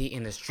sold candy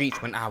in the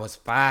streets when I was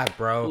 5,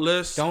 bro.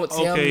 Don't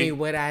tell okay. me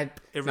what I. No, I'm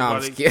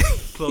Everybody, just kidding.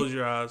 close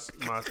your eyes.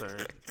 My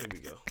turn. Here we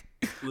go.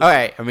 All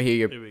right, I'm gonna hear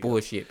Here your we go.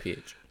 bullshit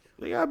pitch.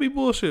 They gotta be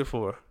bullshit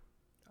for.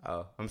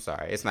 Oh, I'm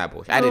sorry. It's not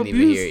bullshit. I didn't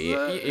even hear it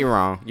yet. You're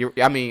wrong.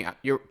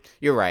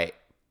 You're right.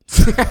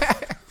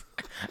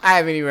 I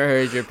haven't even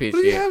heard your pitch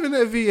What are you yet. having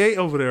that V8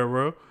 over there,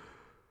 bro?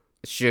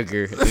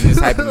 Sugar. It's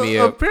just hyping me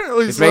up.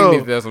 Apparently It's so.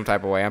 making me feel some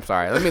type of way. I'm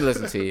sorry. Let me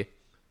listen to you.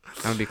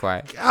 I'm gonna be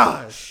quiet.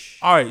 Gosh.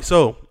 All right,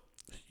 so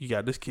you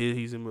got this kid.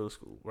 He's in middle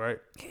school, right?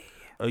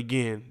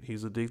 Again,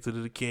 he's addicted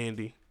to the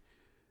candy.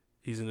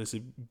 He's in this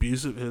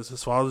abusive.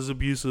 His father's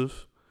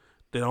abusive.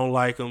 They don't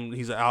like him.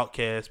 He's an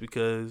outcast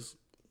because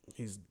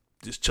he's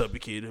this chubby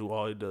kid who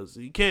all he does is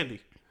eat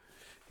candy.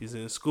 He's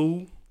in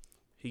school.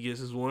 He gets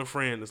his one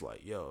friend that's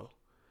like, yo,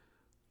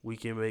 we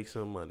can make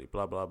some money.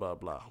 Blah, blah, blah,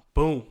 blah.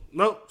 Boom.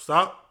 Nope.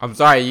 Stop. I'm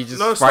sorry. You just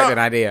No, sparked stop. an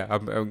idea.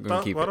 I'm gonna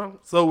Stop. keep Hold it. on.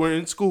 So we're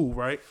in school,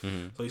 right?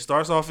 Mm-hmm. So he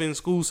starts off in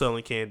school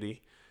selling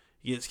candy.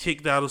 He gets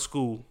kicked out of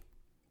school.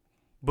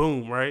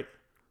 Boom, right?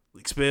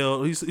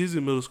 Expelled. He's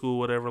in middle school,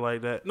 whatever,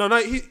 like that. No,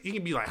 he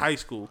can be like high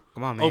school.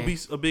 Come on, man.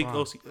 Obese, a big Come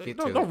on. OC. Get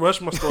No, to don't it. rush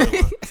my story.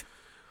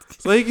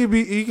 So he could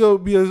be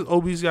an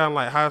obese guy in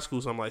like high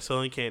school, something like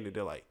selling candy.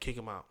 They're like, kick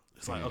him out.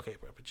 It's like, okay,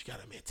 bro, but you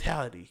got a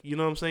mentality. You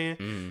know what I'm saying?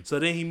 Mm. So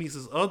then he meets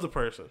this other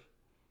person.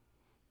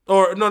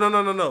 Or no.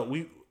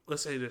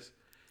 Let's say this.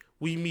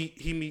 He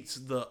meets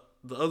the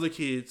other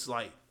kid's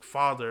like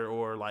father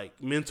or like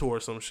mentor or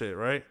some shit,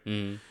 right?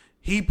 Mm.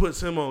 He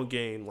puts him on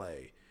game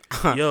like,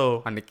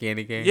 yo, On the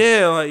candy game.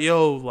 yeah, like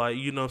yo, like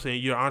you know what I'm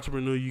saying, you're an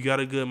entrepreneur, you got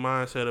a good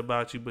mindset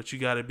about you, but you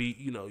gotta be,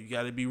 you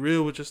gotta be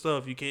real with your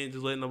stuff. You can't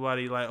just let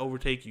nobody like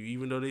overtake you.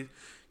 Even though they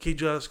kicked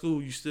you out of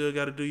school, you still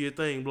gotta do your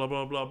thing, blah,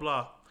 blah, blah,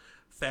 blah.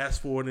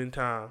 Fast forward in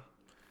time.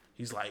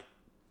 He's like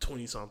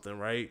 20 something,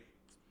 right?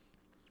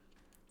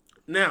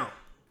 Now,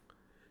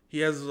 he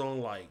has his own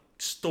like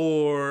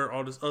store,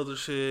 all this other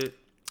shit.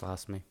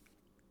 Lost me.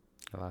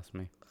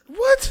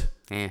 What?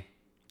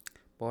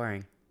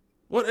 Boring.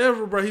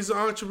 Whatever, bro. He's an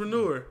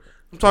entrepreneur.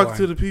 I'm talking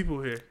to the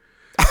people here.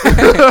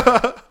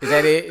 Is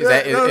that it?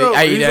 No.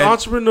 Are you He's an done?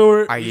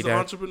 entrepreneur. Are you He's done? an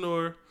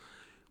entrepreneur.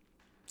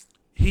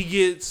 He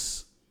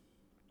gets.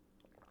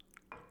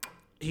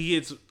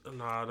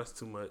 Nah, that's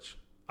too much.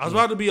 I was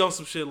about to be on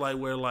some shit like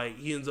where like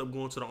he ends up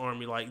going to the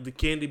army. Like the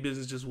candy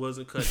business just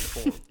wasn't cutting for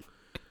him.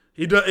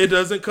 It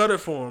doesn't cut it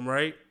for him,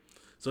 right?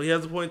 So he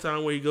has a point in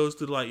time where he goes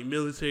through like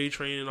military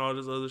training, all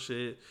this other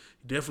shit.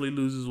 He definitely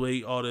loses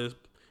weight, all this.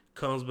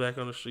 Comes back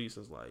on the streets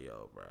and is like,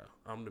 yo, bro,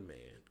 I'm the man.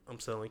 I'm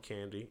selling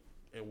candy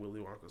in Willy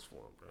Wonka's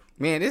form, bro.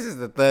 Man, this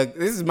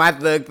is my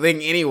thug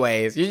thing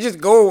anyways. You just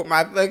go with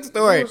my thug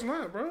story. No, it's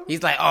not, bro.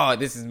 He's like, oh,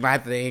 this is my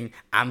thing.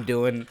 I'm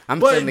selling the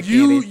But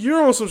candy.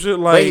 you're on some shit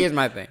But like. here's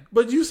my thing.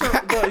 But you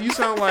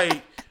sound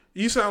like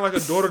a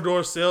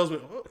door-to-door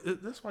salesman. Oh,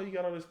 that's why you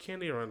got all this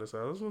candy around this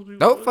house.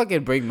 Don't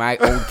fucking bring my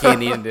old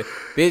candy into.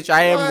 Bitch,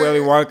 I am What? Willy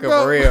Wonka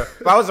No. for real.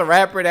 If I was a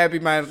rapper, that'd be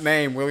my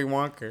name, Willy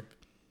Wonka.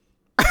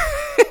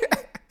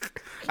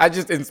 I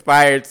just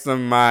inspired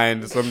some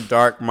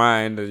dark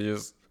mind to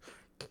just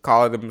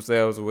call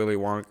themselves Willy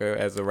Wonka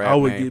as a rap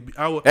name.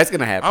 That's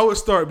gonna happen. I would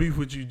start beef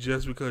with you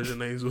just because your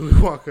name's Willy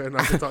Wonka and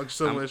I can talk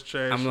so much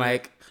trash. I'm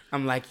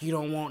like, you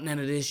don't want none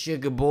of this,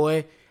 sugar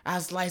boy. I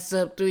slice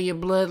up through your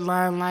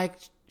bloodline like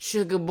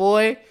sugar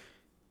boy.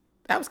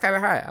 That was kind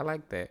of hot. I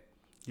like that.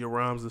 Your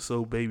rhymes are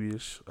so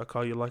babyish. I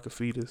call you like a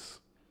fetus.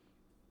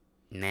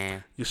 Nah.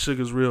 Your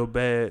sugar's real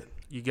bad.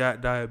 You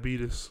got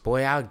diabetes.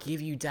 Boy, I'll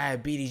give you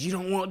diabetes. You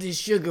don't want this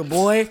sugar,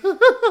 boy.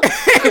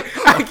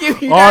 I'll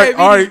give you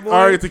diabetes, boy.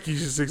 All right,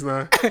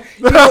 Takesha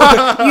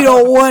 6ix9ine. You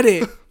don't want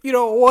it. You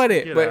don't want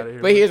it. Get outta here,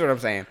 But man. here's what I'm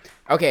saying.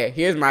 Okay,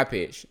 here's my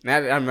pitch.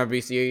 Now that I'm gonna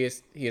be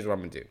serious, here's what I'm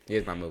gonna do.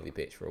 Here's my movie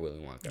pitch for Willy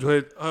Wonka. Go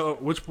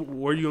ahead.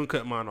 Where you gonna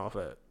cut mine off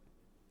at?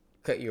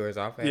 cut yours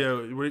off at?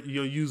 Yeah,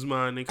 you'll use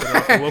mine and cut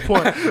off at what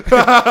point?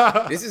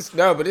 This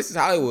is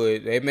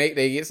Hollywood.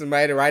 They get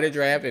somebody to write a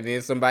draft, and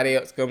then somebody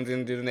else comes in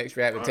and do the next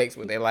draft and takes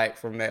what they like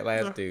from that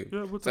last dude.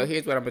 Yeah, so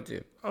here's what I'm gonna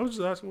do. I was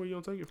just asking where you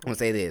gonna take it I'm from. gonna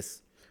say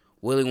this: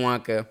 Willy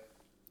Wonka.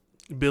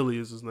 Billy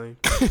is his name.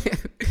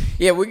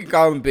 Yeah, we can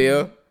call him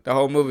Bill. The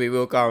whole movie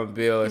we'll call him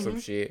Bill or some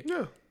shit.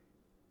 Yeah.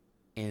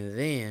 And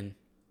then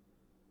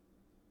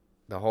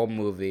the whole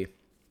movie,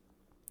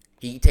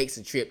 he takes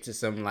a trip to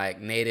some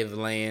like native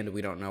land.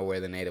 We don't know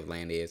where the native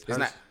land is. It's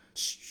not.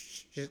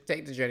 Just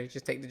take the journey.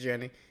 Just take the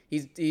journey.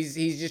 He's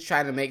just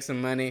trying to make some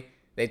money.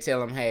 They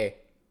tell him, hey,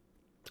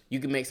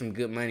 you can make some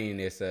good money in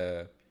this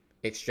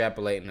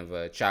extrapolating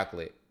of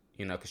chocolate.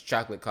 You know, because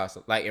chocolate costs,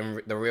 like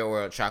in the real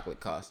world, chocolate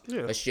costs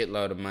a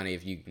shitload of money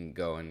if you can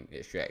go and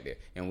extract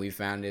it. And we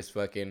found this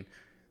fucking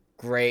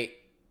great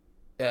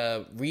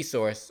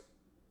resource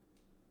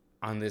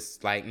on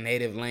this like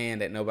native land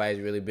that nobody's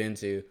really been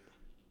to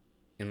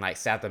in like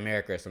South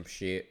America or some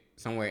shit.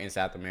 Somewhere in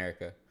South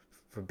America.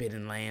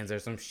 Forbidden lands or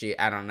some shit.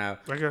 I don't know.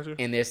 I got you.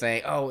 And they're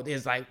saying, oh,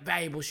 there's like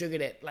valuable sugar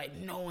that like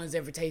no one's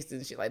ever tasted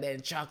and shit like that,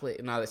 and chocolate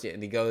and all that shit.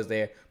 And he goes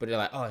there, but they're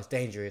like, oh, it's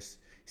dangerous.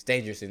 It's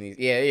dangerous in these.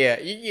 Yeah.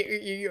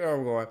 You know where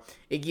I'm going.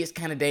 It gets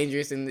kind of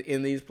dangerous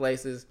in these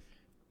places.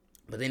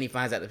 But then he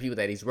finds out the people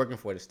that he's working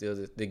for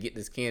to get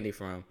this candy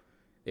from,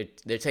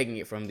 they're taking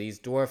it from these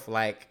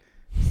dwarf-like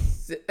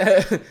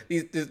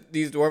these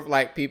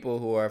dwarf-like people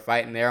who are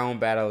fighting their own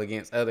battle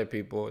against other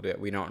people that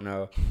we don't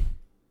know.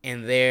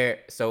 And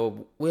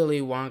so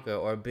Willy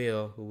Wonka, or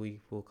Bill, who we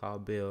will call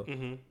Bill,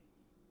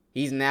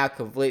 he's now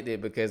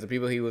conflicted because the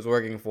people he was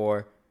working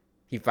for,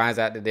 he finds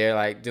out that they're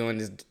like doing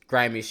this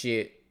grimy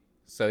shit.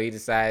 So he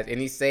decides, and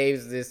he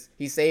saves this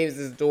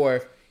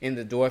dwarf, and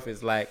the dwarf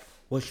is like,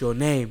 what's your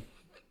name?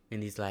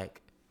 And he's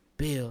like,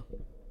 Bill.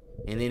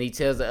 And then he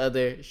tells the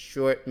other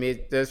short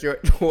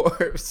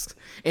dwarfs,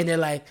 and they're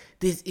like,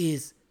 this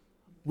is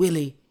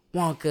Willy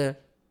Wonka.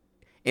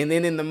 And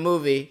then in the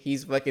movie,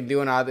 he's fucking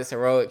doing all this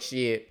heroic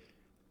shit.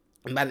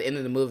 And by the end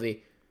of the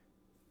movie,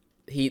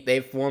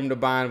 they formed a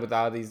bond with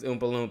all these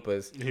Oompa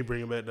Loompas. He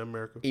bring him back to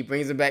America. He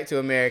brings them back to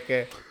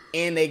America,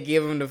 and they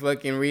give him the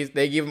fucking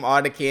they give him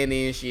all the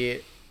candy and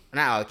shit.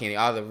 Not all the candy,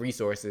 all the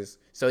resources,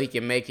 so he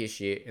can make his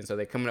shit. And so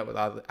they're coming up with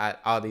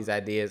all these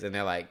ideas, and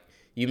they're like,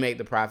 you make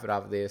the profit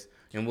off of this,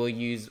 and we'll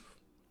use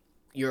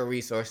your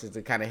resources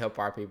to kind of help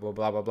our people,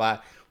 blah, blah, blah.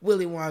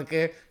 Willy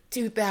Wonka,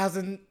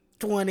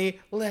 2020,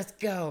 let's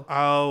go.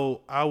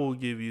 I will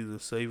give you the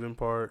saving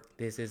part.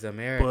 This is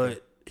America.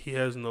 But he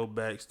has no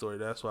backstory.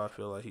 That's why I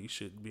feel like he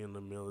should be in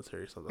the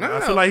military or something. I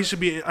feel like he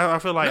should be. I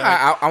feel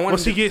like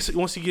once he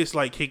gets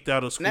like kicked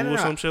out of school or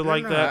some shit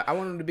like that. I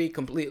want him to be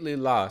completely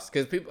lost,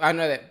 because I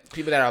know that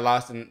people that are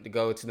lost and to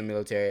go to the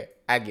military,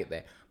 I get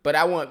that. But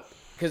I want,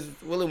 because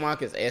Willy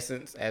Wonka's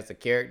essence as a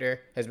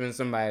character has been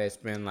somebody that's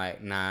been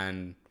like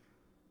non-violence.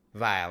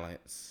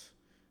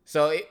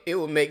 So it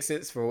would make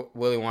sense for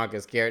Willy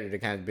Wonka's character to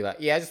kind of be like,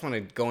 yeah, I just want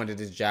to go into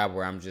this job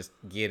where I'm just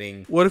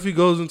getting. What if he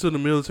goes into the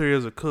military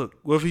as a cook?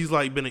 What if he's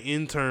like been an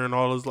intern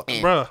all his life?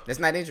 Bruh. That's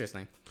not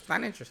interesting. It's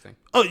not interesting.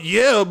 Oh,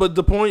 yeah, but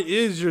the point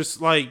is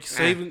just like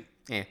saving.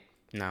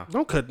 No.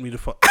 Don't cut me the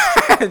fuck.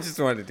 I just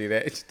wanted to do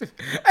that.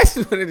 I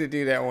just wanted to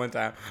do that one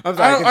time. I'm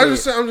sorry.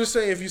 I'm just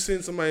saying, if you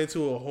send somebody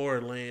into a horror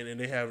land and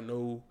they have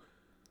no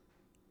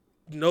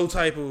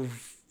type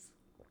of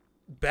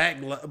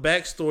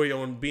backstory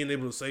on being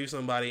able to save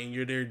somebody, and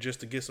you're there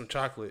just to get some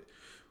chocolate.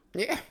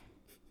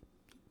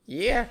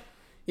 Yeah.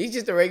 He's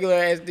just a regular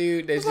ass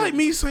dude. It's like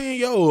me saying,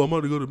 "Yo, I'm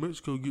about to go to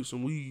Mexico get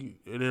some weed,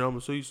 and then I'm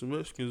gonna save some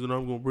Mexicans, and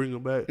I'm gonna bring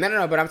them back."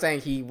 No. But I'm saying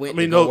he went.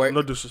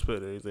 No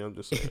disrespect or anything. I'm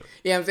just saying.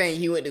 Yeah, I'm saying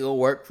he went to go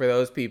work for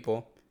those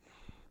people.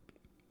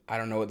 I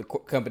don't know what the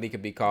company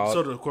could be called.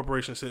 So the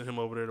corporation sent him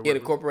over there to work. Yeah, the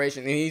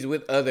corporation, and he's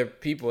with other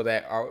people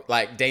that are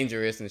like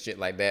dangerous and shit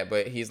like that.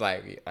 But he's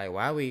like,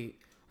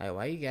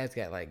 why you guys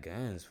got like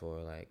guns for?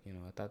 Like, you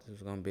know, I thought this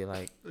was gonna be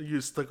like. You're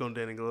stuck on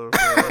Danny Glover.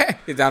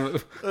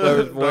 Donald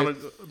Glover's voice.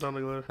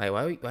 Donald Glover. Like,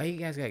 why you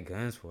guys got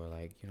guns for?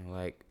 Like, you know,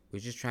 like we're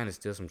just trying to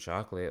steal some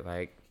chocolate.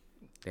 Like,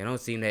 they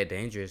don't seem that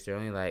dangerous. They're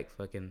only like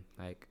fucking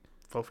like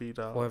 4 feet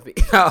tall. 4 feet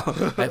tall.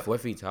 Like 4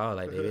 feet tall.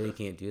 Like they really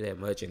can't do that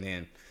much. And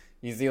then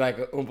you see like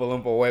a Oompa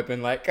Loompa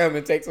weapon like come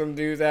and take some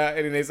dudes out,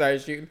 and then they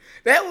start shooting.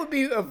 That would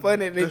be a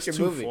fun adventure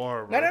movie.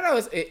 Far, bro.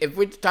 No. If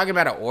we're talking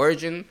about an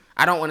origin,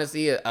 I don't want to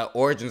see an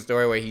origin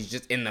story where he's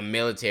just in the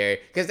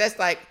military, because that's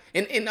like,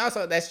 and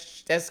also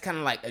that's kind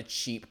of like a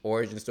cheap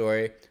origin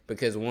story,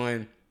 because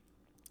one,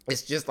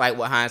 it's just like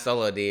what Han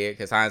Solo did,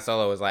 because Han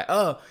Solo was like,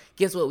 oh,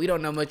 guess what? We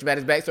don't know much about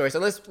his backstory, so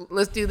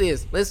let's do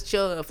this. Let's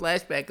show a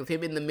flashback of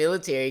him in the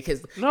military.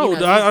 Because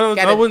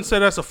I wouldn't say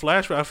that's a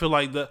flashback. I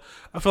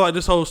feel like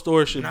this whole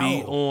story should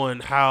be on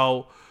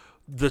how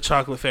the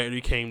chocolate factory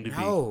came to be.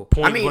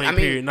 Point blank.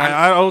 Period.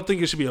 I don't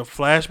think it should be a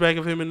flashback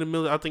of him in the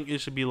military. I think it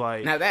should be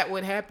like, now that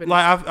would happen.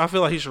 Like I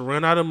feel like he should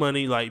run out of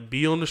money, like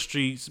be on the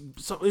streets,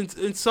 so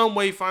in some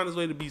way find his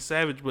way to be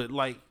savage. But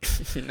like,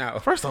 no.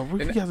 First off,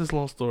 we got this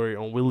long story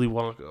on Willy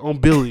Wonka, on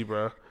Billy,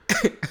 bro.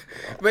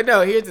 But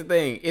no, here's the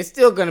thing. It's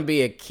still gonna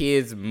be a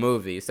kids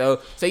movie. So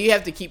you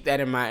have to keep that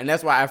in mind. And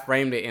that's why I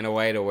framed it in a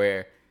way to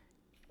where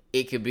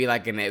it could be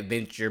like an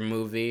adventure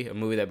movie, a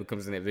movie that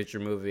becomes an adventure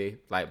movie,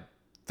 like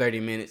 30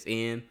 minutes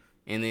in,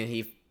 and then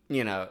he,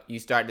 you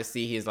start to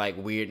see his like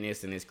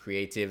weirdness and his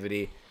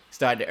creativity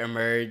start to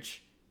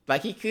emerge.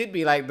 Like he could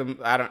be like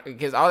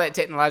because all that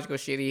technological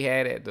shit he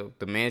had at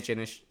the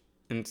mansion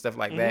and stuff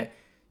like that,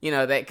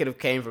 that could have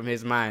came from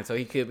his mind. So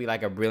he could be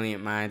like a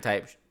brilliant mind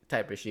type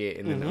of shit,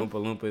 and then the Oompa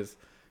Loompas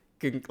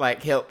could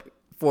like help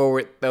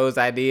forward those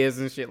ideas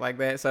and shit like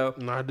that. So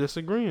not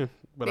disagreeing.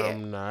 But yeah.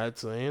 I'm not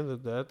saying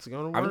that that's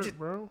gonna work,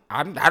 bro.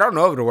 I don't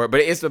know if it'll work,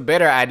 but it's a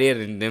better idea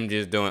than them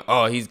just doing.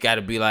 Oh, he's got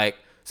to be like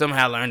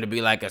somehow learn to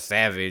be like a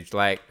savage,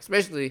 like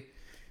especially,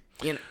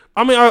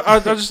 I mean,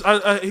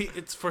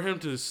 it's for him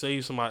to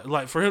save somebody,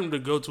 like for him to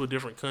go to a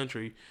different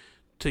country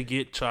to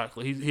get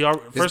chocolate.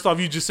 First off,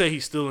 you just say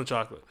he's stealing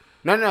chocolate.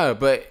 No,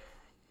 but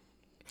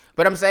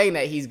I'm saying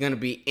that he's gonna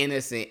be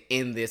innocent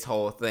in this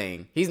whole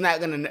thing. He's not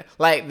gonna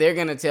like they're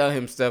gonna tell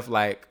him stuff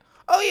like,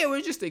 oh yeah,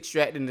 we're just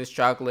extracting this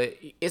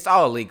chocolate. It's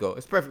all legal.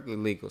 It's perfectly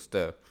legal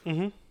stuff.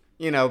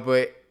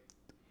 But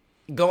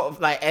go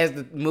like as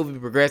the movie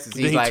progresses,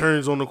 he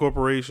turns on the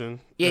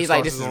corporation. Yeah, he's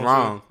like, this is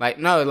wrong. Like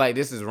no, like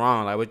this is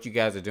wrong. Like what you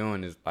guys are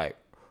doing is like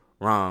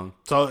wrong.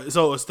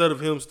 So instead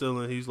of him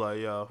stealing, he's like,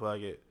 yo, fuck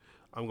it.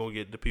 I'm gonna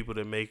get the people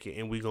that make it,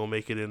 and we gonna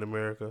make it in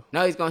America.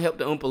 No, he's gonna help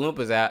the Oompa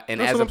Loompas out,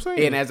 and as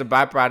a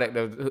byproduct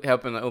of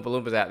helping the Oompa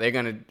Loompas out, they're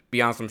gonna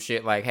be on some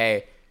shit like,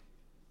 hey.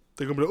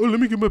 They're gonna be like, oh, let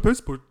me get my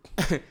passport.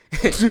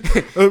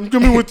 I'm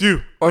coming with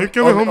you. I'm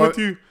coming home with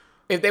you.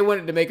 If they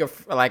wanted to make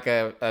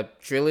a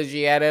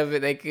trilogy out of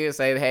it, they could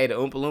say, hey, the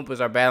Oompa Loompas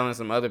are battling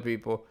some other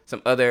people,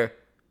 some other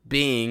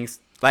beings,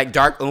 like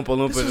dark Oompa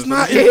Loompas. This is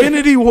not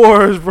Infinity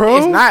Wars, bro.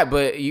 It's not,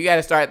 but you got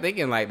to start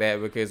thinking like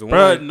that because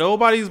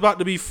nobody's about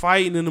to be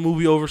fighting in the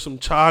movie over some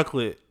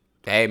chocolate.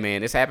 Hey,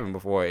 man, this happened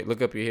before.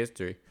 Look up your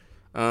history.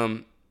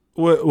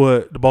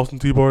 What? The Boston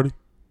Tea Party?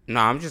 No,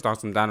 I'm just on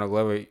some Donald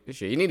Glover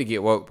shit. You need to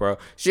get woke, bro.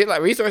 Shit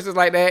like resources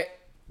like that,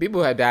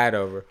 people have died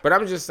over. But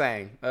I'm just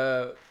saying.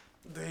 I'm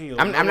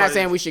not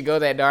saying we should go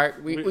that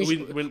dark.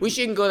 We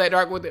shouldn't go that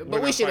dark with it,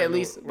 but we should at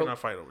least. We're not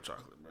fighting over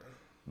chocolate,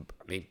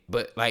 man.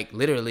 But like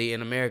literally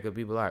in America,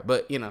 people are.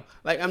 But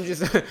I'm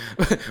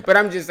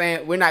just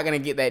saying we're not gonna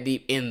get that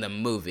deep in the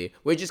movie.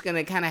 We're just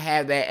gonna kind of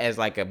have that as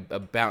like a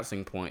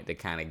bouncing point to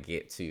kind of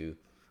get to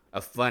a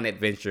fun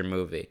adventure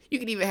movie. You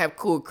could even have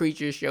cool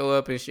creatures show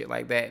up and shit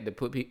like that to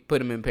put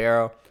him in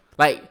peril.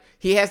 Like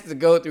he has to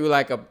go through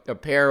like a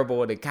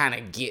parable to kind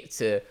of get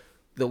to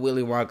the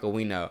Willy Wonka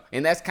we know,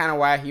 and that's kind of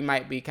why he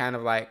might be kind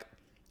of like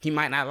he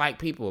might not like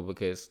people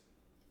because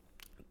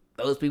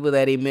those people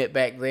that he met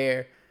back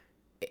there,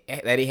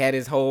 that he had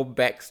his whole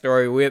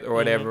backstory with or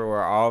whatever,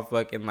 were all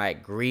fucking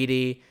like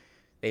greedy.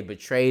 They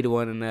betrayed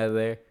one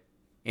another,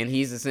 and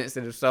he's a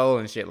sensitive soul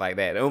and shit like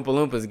that. The Oompa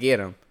Loompas get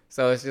him.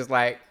 So it's just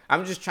like,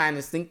 I'm just trying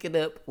to sync it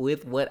up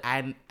with what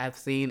I've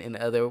seen in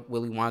other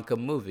Willy Wonka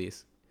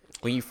movies.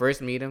 When you first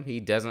meet him,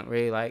 he doesn't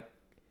really like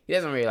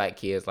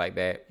kids like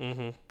that.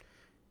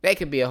 That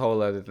could be a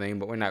whole other thing,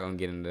 but we're not going to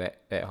get into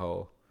that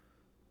whole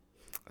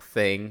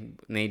thing.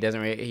 And he doesn't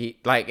really,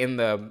 like in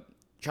the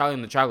Charlie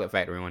and the Chocolate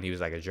Factory one, he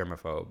was like a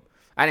germaphobe.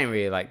 I didn't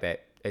really like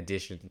that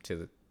addition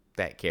to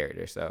that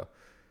character, so.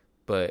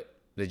 But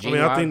the Gene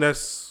I think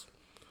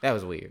that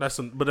was weird. That's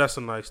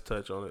a nice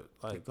touch on it.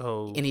 Like the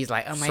whole. And he's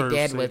like, oh, my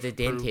dad was a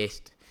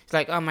dentist. It's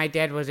like, oh, my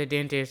dad was a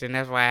dentist, and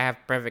that's why I have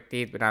perfect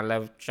teeth, but I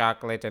love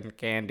chocolate and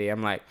candy.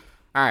 I'm like,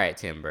 all right,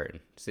 Tim Burton,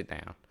 sit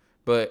down.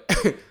 But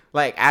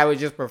like, I would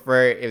just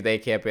prefer if they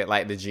kept it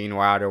like the Gene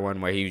Wilder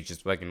one, where he was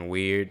just fucking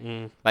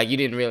weird. Like you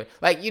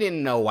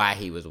didn't know why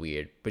he was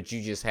weird, but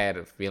you just had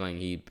a feeling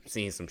he'd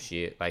seen some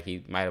shit. Like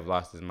he might have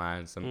lost his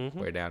mind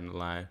somewhere down the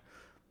line.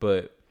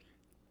 But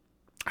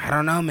I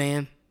don't know,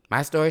 man.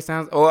 My story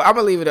sounds... Or I'm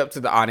going to leave it up to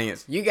the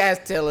audience. You guys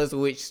tell us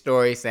which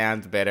story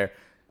sounds better.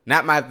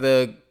 Not my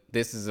Thug,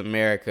 This Is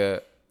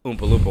America, Oompa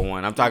Loompa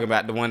one. I'm talking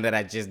about the one that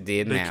I just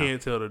did now. They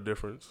can't tell the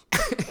difference.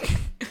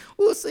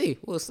 We'll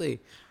see.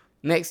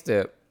 Next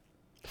up.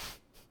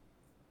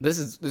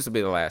 This will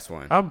be the last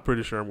one. I'm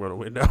pretty sure I'm going to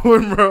win that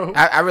one, bro.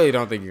 I really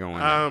don't think you're going to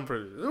win that. I'm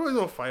pretty... Nobody's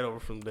going to fight over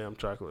some damn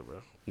chocolate,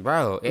 bro.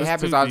 Bro, it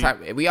happens all the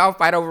time. We all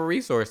fight over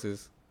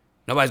resources.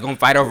 Nobody's gonna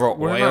fight over oil.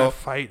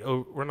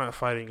 We're not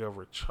fighting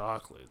over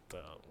chocolate though.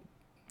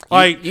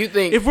 Like you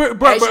think if we're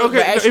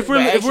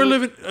if we're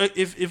living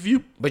if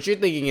you. But you're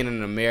thinking in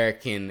an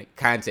American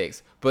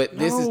context. But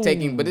this is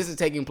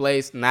taking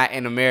place not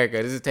in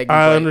America. This is taking place.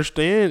 I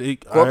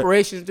understand.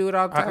 Corporations do it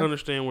all the time. I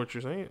understand what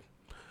you're saying.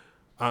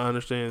 I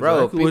understand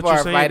exactly what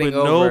you're saying, but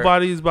over.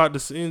 Nobody's about to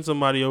send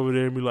somebody over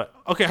there and be like,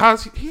 okay, how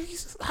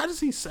does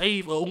he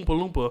save a Oompa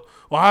Loompa?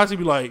 Or how does he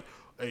be like,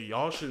 hey,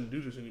 y'all shouldn't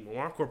do this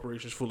anymore. Our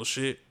corporation's full of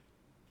shit.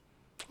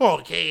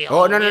 Okay.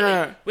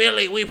 No.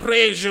 Willie, we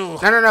praise you.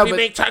 No. We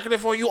make chocolate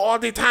for you all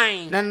the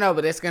time. No.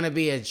 But it's gonna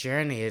be a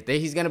journey.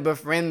 He's gonna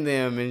befriend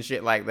them and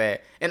shit like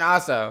that. And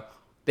also,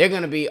 they're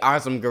gonna be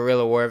on some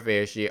guerrilla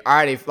warfare shit.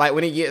 Already, like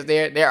when he gets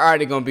there, they're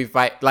already gonna be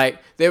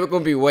they're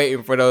gonna be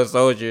waiting for those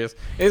soldiers,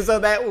 and so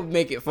that would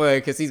make it fun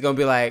because he's gonna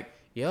be like,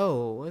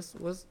 "Yo,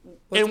 what's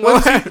And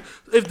going?"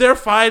 if they're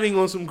fighting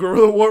on some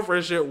guerrilla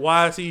warfare shit,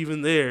 why is he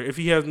even there? If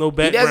he has no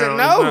background, doesn't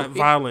know. he's not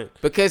violent.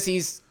 Because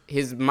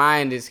his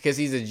mind is because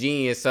he's a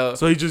genius. So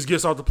he just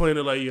gets off the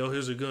planet like, yo,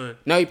 here's a gun.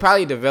 no, he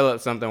probably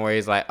developed something where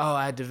he's like, "Oh,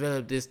 I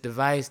developed this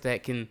device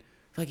that can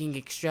fucking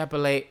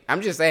extrapolate."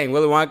 I'm just saying,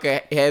 Willy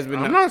Wonka has been.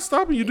 I'm not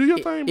stopping you. Do your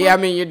thing, bro. Yeah, I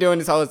mean, you're doing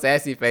this whole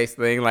sassy face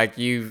thing like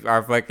you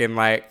are fucking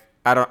like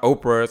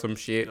Oprah or some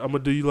shit. I'm gonna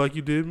do you like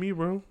you did me,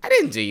 bro. I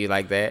didn't do you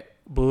like that.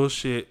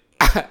 Bullshit.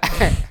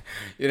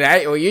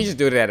 Well, you just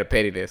do it out of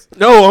pettiness.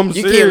 No, I'm You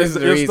serious. can't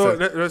listen to Your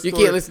reason. story- You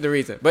can't listen to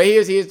reason. But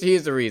here's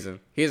the reason.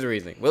 Here's the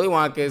reason. Willy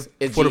Wonka's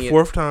a for the genius.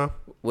 fourth time.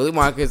 Willy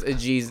Wonka's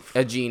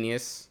a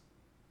genius.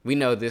 We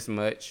know this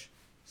much.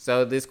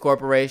 So this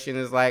corporation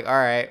is like, all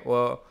right,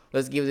 well,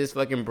 let's give this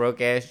fucking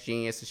broke ass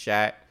genius a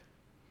shot.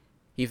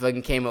 He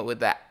fucking came up with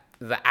the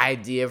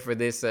idea for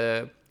this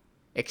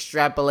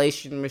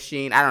extrapolation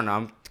machine. I don't know.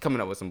 I'm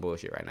coming up with some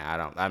bullshit right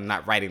now. I'm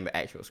not writing the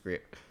actual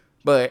script.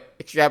 But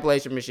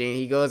extrapolation machine.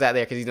 He goes out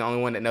there because he's the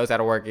only one that knows how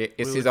to work it.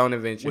 It's his own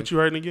invention. What you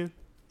writing again?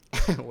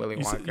 Willy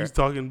Wonka. You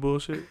talking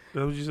bullshit?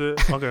 That's what you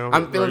said? Okay.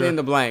 I'm filling in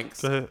the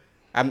blanks. Go ahead.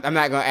 I'm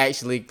not gonna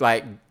actually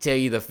like tell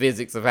you the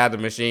physics of how the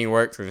machine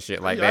works and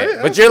shit like Yeah,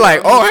 that. But you're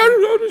like, oh,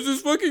 how does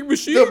this fucking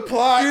machine? The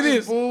plot do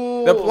this? is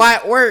bull. The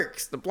plot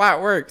works. The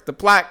plot works. The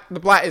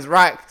plot is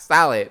rock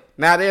solid.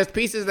 Now there's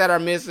pieces that are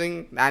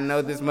missing. I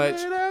know this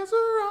much.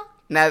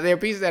 Now there are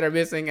pieces that are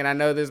missing, and I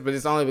know this, but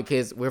it's only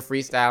because we're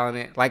freestyling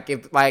it. Like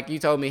if you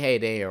told me, hey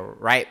Daniel,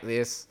 write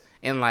this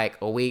in like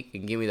a week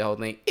and give me the whole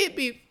thing,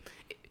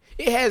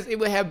 it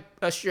would have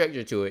a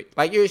structure to it.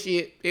 Like your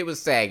shit, it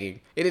was sagging.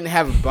 It didn't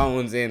have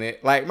bones in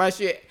it. Like my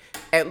shit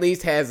at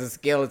least has a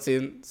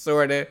skeleton,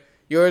 sorta.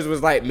 Yours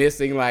was like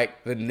missing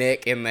like the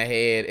neck and the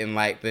head and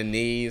like the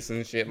knees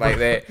and shit like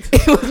that.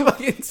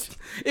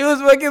 It was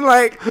fucking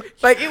like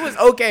it was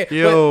okay.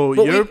 Yo,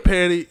 but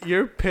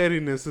your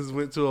pettiness has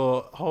went to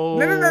a whole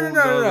no.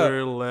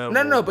 other level.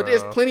 No, but bro.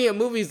 there's plenty of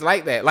movies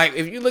like that. Like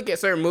if you look at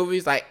certain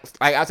movies, like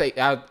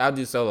I'll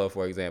do Solo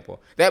for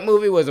example. That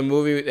movie was a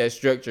movie that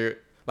structured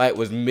like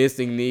was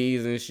missing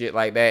knees and shit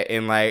like that,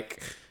 and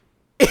like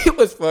it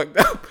was fucked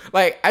up.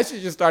 Like I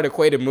should just start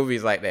equating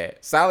movies like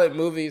that. Solid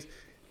movies,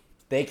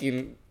 they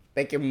can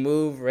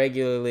move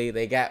regularly.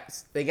 They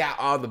got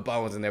all the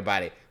bones in their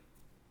body.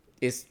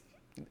 It's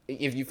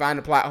if you find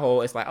a plot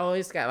hole, it's like, oh,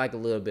 it's got like a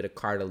little bit of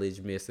cartilage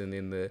missing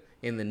in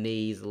the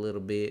knees a little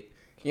bit,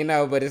 you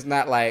know. But it's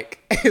not like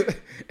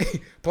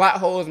plot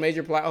holes,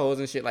 major plot holes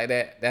and shit like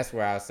that. That's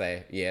where I'll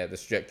say, yeah, the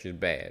structure's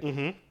bad.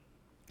 Mm-hmm.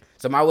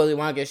 So my Willy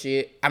Wonka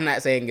shit, I'm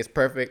not saying it's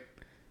perfect.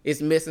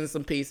 It's missing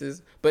some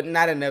pieces, but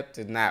not enough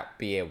to not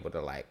be able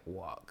to like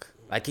walk.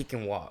 Like he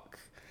can walk.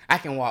 I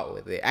can walk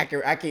with it. I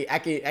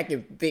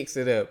can fix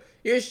it up.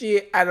 Your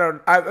shit,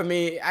 I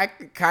mean, I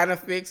could kind of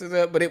fix it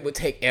up, but it would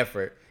take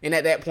effort. And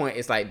at that point,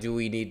 it's like, do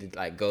we need to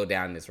like go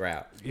down this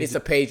route? It's a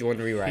page one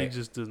rewrite. He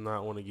just does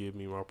not want to give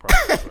me my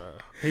props, bro.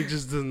 He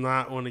just does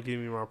not want to give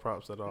me my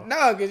props at all.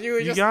 No, because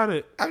you got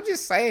it. I'm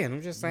just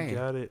saying. You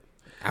got it.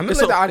 I'm gonna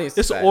let the audience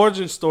It's decide. an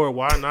origin story.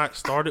 Why not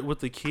start it with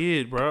the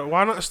kid, bro?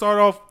 Why not start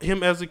off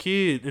him as a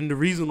kid and the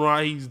reason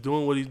why he's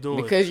doing what he's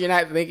doing? Because you're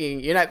not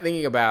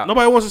thinking about.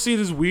 Nobody wants to see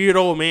this weird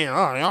old man.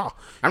 Oh, y'all.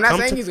 I'm not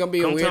saying he's gonna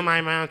be a come weird. to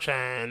my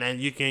mansion and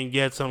you can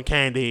get some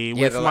candy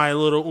Yeah, with my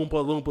little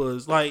Oompa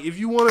Loompas. Like, if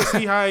you want to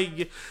see how you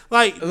get,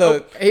 like,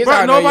 Look, here's bro,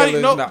 how I know nobody,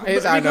 you're no, losing.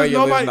 Here's how I know because you're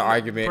losing nobody- the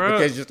argument bruh.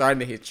 because you're starting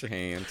to hit your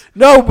hands.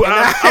 No, but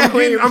I'm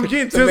To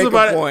getting make tense a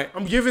about point. it.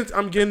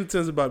 I'm getting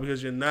tense about it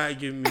because you're not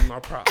giving me my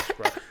props,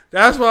 bro.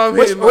 That's why I'm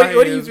What hitting do my you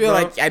hands, feel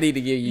bro. like I need to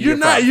give you? You're your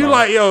not. props You're on?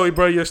 like, yo,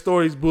 bro, your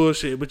story's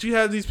bullshit. But you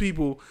have these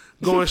people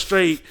going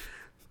straight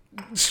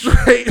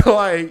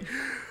like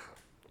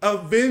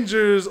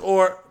Avengers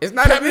or It's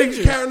not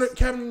Avengers.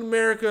 Captain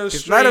America. It's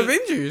straight not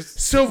Avengers.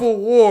 Civil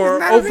War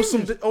It's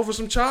not over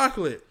some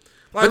chocolate.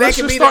 Like, But that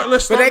could be the whole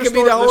Let's start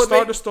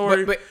thing. the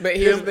story. But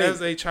here's him the thing.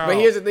 as a child. But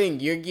here's the thing.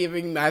 You're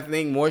giving my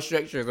thing more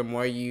structure the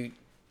more you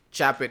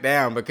chop it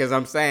down because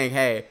I'm saying,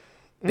 hey,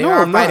 they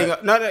are I'm fighting.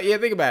 not. No, yeah,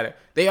 think about it.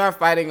 They are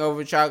fighting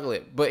over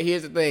chocolate. But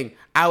here's the thing.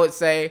 I would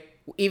say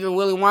even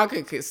Willy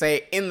Wonka could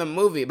say in the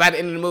movie, by the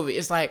end of the movie,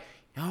 it's like,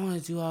 y'all want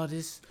to do all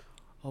this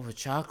over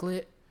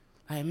chocolate?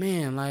 Like,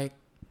 man, like,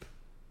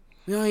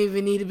 we don't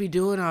even need to be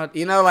doing all,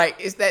 you know, like,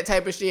 it's that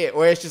type of shit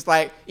where it's just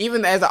like,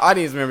 even as an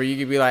audience member, you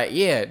could be like,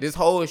 yeah, this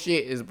whole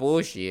shit is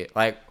bullshit.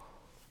 Like,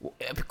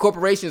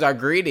 corporations are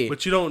greedy.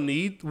 But we don't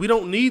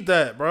need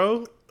that,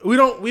 bro. We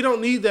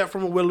don't need that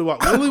from a Willy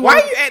Wonka. Why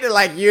are you acting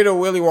like you're the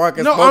Willy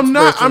Wonka No,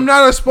 spokesperson? I'm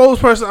not a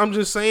spokesperson. I'm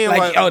just saying,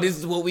 Like, oh, this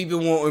is what we've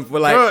been wanting for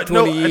like bruh,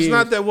 20 years. it's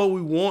not that what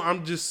we want.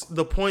 I'm just,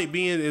 the point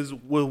being is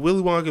with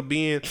Willy Wonka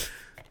being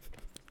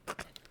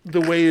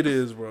the way it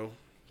is, bro.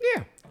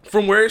 Yeah.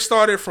 From where it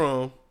started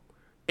from,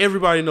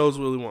 everybody knows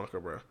Willy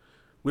Wonka, bro.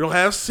 We don't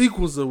have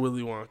sequels of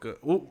Willy Wonka.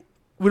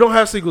 We don't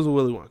have sequels of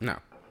Willy Wonka. No.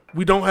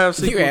 We don't have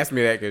sequels. You asked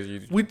me that because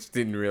you We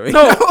didn't really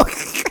No. know.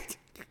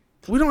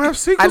 We don't have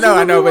sequels.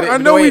 I know, but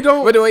we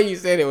don't. But the way you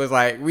said it was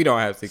like we don't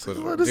have sequels.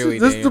 This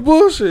is the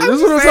bullshit. This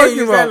is what I'm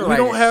talking about. We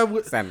don't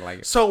have. Sounded like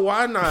it. So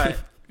why not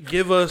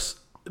give us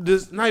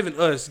this? Not even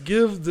us.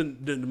 Give the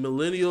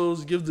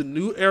millennials. Give the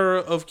new era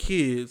of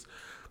kids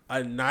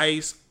a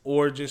nice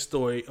origin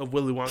story of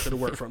Willy Wonka to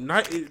work from.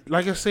 Not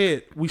like I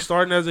said. We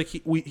starting as a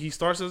kid. He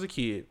starts as a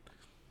kid.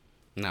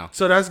 No.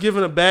 So that's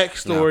giving a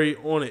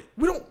backstory on it.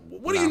 We don't.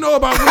 What do you know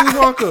about Willy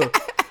Wonka?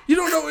 You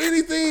don't know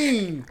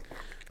anything.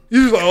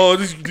 You just like, oh,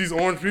 these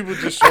orange people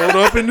just showed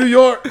up in New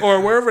York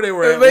or wherever they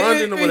were at,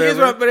 London or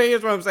whatever. But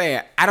here's what I'm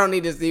saying. I don't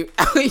need to see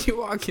you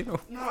walking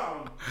over.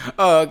 No.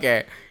 Oh,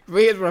 okay. But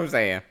here's what I'm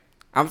saying.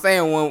 I'm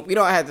saying one, we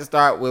don't have to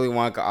start Willy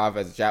Wonka off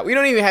as a child. We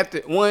don't even have to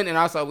one, and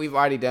also we've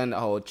already done the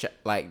whole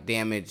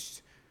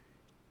damaged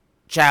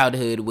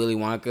childhood Willy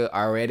Wonka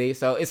already.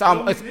 So it's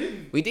almost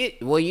we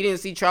did. Well, you didn't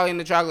see Charlie and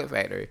the Chocolate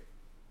Factory.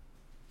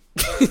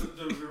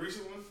 The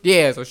recent one?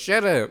 Yeah. So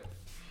shut up.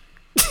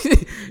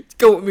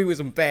 Go with me with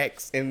some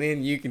facts, and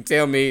then you can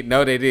tell me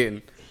no, they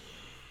didn't.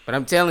 But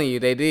I'm telling you,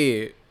 they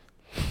did.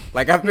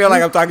 Like I feel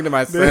like I'm talking to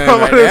my son right now.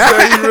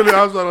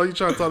 I was like, you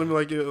trying to talk to me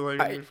like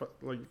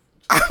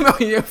I'm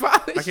on your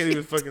father. I can't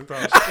even fucking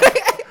talk.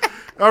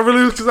 I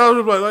really was because I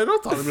was like,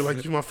 don't talk to me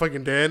like you my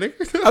fucking dad,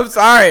 nigga. I'm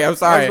sorry. I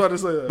was about to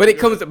say that.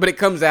 But it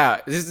comes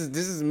out. This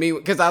is me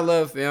because I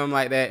love film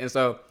like that, and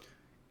so.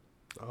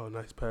 Oh,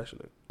 nice,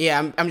 passionate.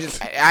 Yeah,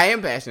 I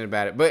am passionate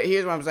about it. But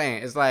here's what I'm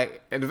saying. It's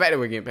like, the fact that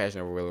we're getting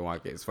passionate over Willy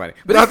Wonka is funny.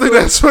 But I think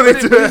that's funny,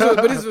 too.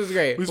 But this was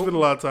great. We spent a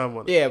lot of time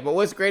on it. Yeah, but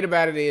what's great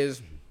about it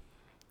is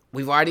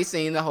we've already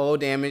seen the whole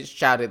damaged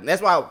childhood.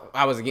 That's why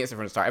I was against it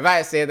from the start. If I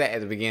had said that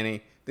at the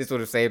beginning, this would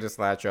have saved us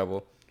a lot of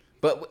trouble.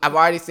 But I've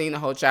already seen the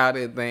whole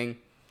childhood thing.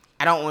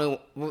 I don't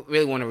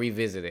really want to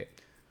revisit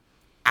it.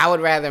 I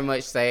would rather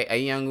much say a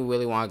young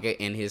Willy Wonka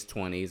in his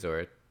 20s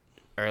or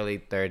early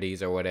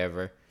 30s or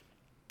whatever.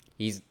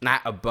 He's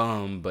not a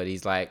bum, but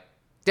he's like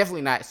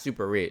definitely not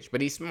super rich,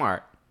 but he's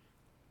smart.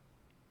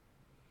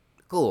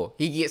 Cool.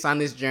 He gets on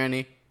this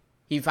journey.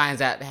 He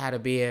finds out how to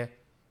be a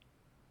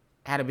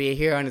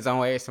hero in his own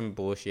way or some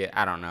bullshit.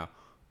 I don't know.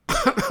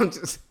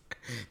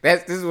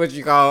 This is what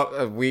you call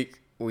a weak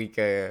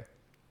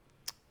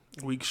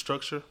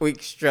structure.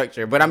 Weak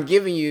structure, but I'm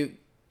giving you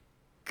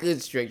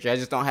good structure. I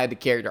just don't have the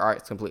character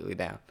arcs completely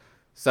down.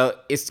 So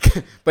it's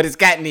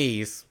got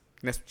knees.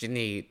 That's what you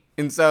need.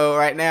 And so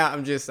right now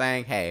I'm just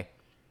saying, hey.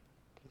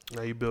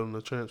 Now you building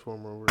a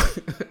transformer over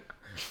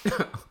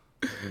there.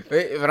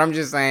 But I'm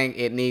just saying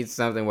it needs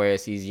something where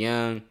he's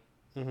young,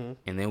 and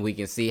then we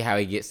can see how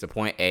he gets to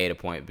point A to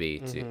point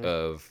B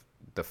of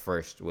the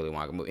first Willy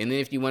Wonka movie. And then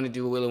if you want to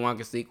do a Willy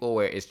Wonka sequel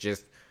where it's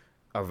just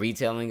a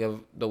retelling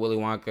of the Willy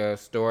Wonka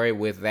story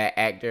with that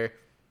actor,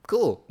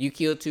 cool. You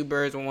kill two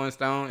birds with one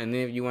stone. And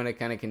then if you want to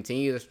kind of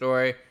continue the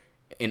story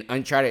in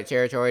uncharted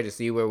territory to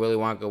see where Willy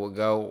Wonka would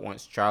go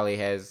once Charlie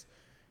has,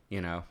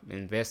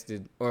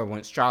 invested, or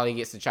once Charlie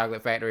gets the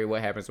chocolate factory,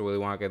 what happens to Willy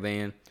Wonka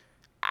then?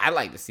 I'd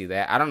like to see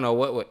that. I don't know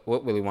what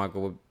Willy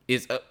Wonka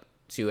is up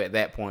to at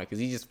that point because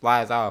he just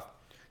flies off.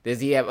 Does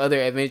he have other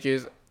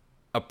adventures?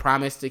 A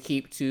promise to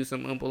keep to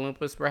some Oompa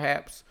Loompas,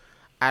 perhaps?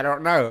 I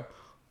don't know.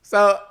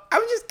 So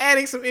I'm just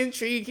adding some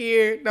intrigue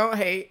here. Don't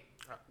hate.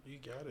 You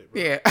got it,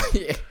 bro.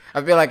 Yeah.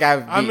 I feel like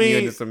I've beaten you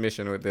into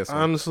submission with this one.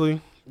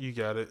 Honestly, you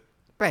got it.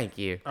 Thank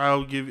you.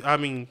 I'll give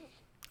you.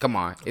 Come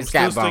on. It's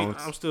got bones.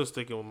 I'm still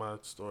sticking with my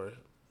story.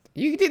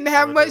 You didn't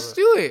have much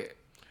to it.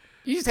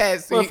 You just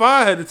had. Well, if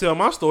I had to tell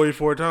my story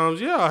 4 times,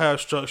 yeah, I'll have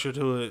structure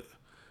to it.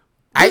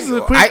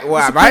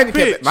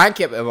 Mine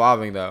kept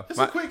evolving though. It's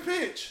a quick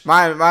pitch.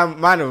 Mine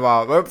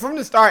evolved, but from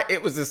the start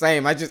it was the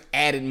same. I just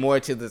added more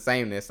to the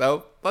sameness.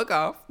 So fuck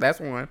off. That's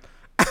 1.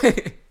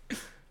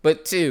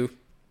 But 2.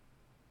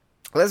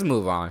 Let's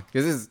move on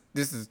because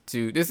this is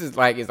 2. This is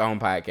like its own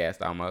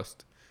podcast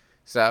almost.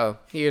 So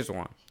here's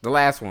 1. The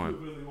last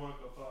one.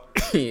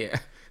 Yeah.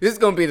 This is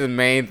gonna be the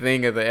main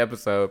thing of the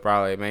episode,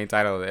 probably main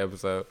title of the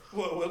episode.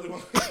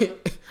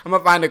 I'm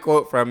gonna find a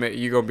quote from it.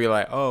 You're gonna be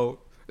like, oh.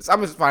 So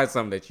I'm gonna find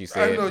something that you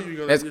said. I know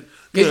you're gonna.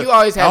 Because you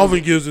always have.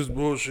 Alvin gives this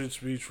bullshit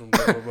speech from.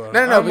 Blah, blah, blah.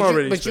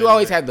 No. But you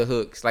always have the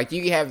hooks. Like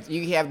you have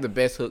the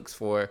best hooks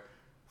for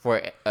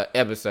an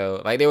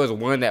episode. Like there was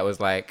one that was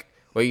like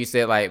where you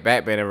said like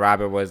Batman and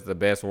Robin was the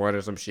best one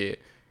or some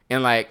shit,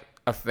 and like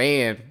a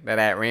fan that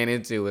I ran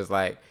into was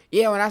like,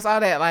 yeah, when I saw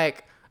that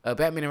like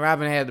Batman and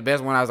Robin had the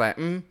best one, I was like,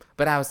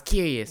 but I was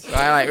curious, so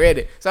I like read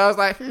it. So I was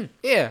like,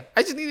 yeah,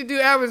 I just need to do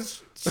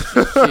Alvin's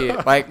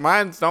shit. Like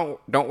mine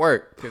don't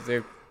work because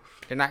they're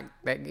not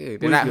that good.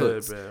 They're not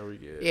hooks. Man. We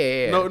good.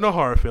 Yeah. No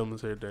horror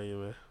films here, Daniel,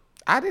 man.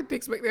 I didn't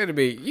expect there to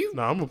be you.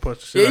 No, I'm gonna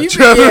punch the shit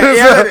out you.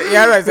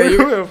 Yeah. Right. So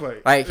you,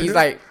 like he's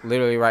like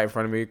literally right in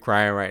front of me,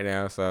 crying right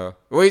now. So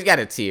he's got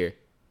a tear,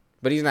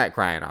 but he's not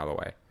crying all the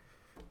way.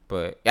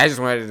 But I just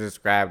wanted to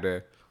describe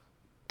the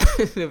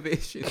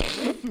vision.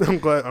 I'm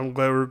glad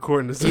we're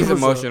recording this. He's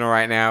emotional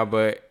right now,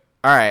 but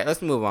all right,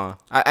 let's move on.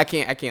 I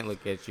can't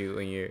look at you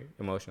when you're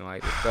emotional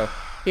like this. So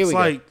here we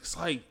go. It's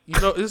like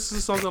this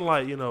is something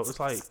like it's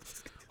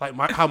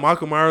like how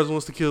Michael Myers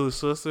wants to kill his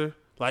sister.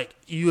 Like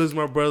you as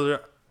my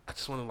brother, I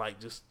just want to like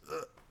just.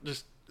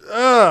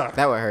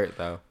 That would hurt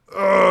though.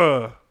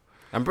 Uh,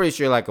 I'm pretty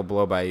sure like a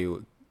blow by you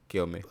would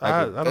kill me. Like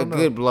I a don't know.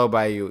 good blow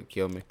by you would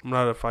kill me. I'm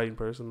not a fighting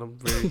person. I'm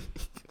very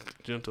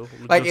gentle.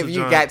 I'm a Like gentle if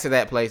you giant. got to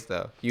that place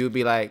though, you would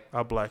be like,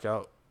 I black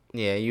out.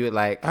 yeah, you would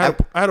like, I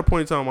had a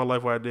point in time in my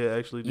life where I did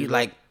actually do you that.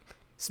 like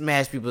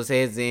smash people's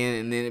heads in,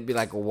 and then it'd be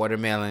like a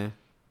watermelon.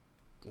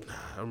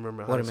 I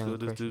remember in high Watermelon school,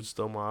 this crushing. dude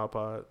stole my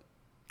iPod.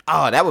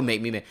 Oh, that would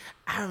make me mad.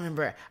 I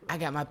remember I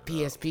got my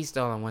PSP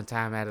stolen one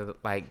time out of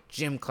like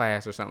gym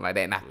class or something like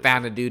that, and I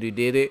found a dude who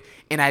did it,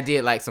 and I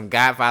did like some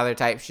Godfather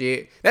type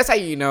shit. That's how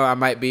you know I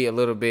might be a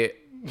little bit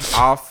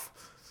off.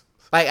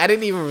 Like I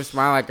didn't even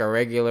respond like a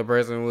regular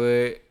person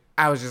would.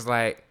 I was just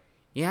like,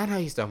 "Yeah, I know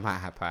you stole my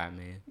iPod,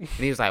 man." And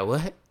he was like,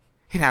 "What?"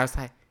 And I was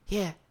like,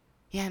 "Yeah,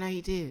 I know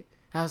you did."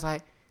 And I was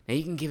like, "Now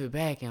you can give it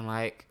back, and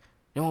like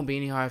there won't be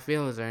any hard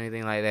feelings or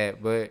anything like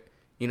that. But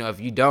you know, if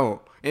you don't,"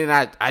 and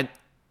I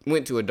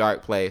went to a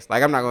dark place.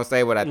 Like I'm not gonna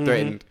say what I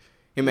threatened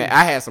him.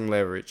 I had some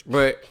leverage,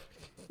 but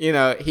you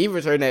know, he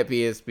returned that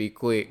PSP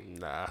quick.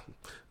 Nah,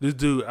 this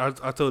dude. I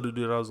told the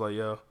dude I was like,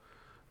 "Yo,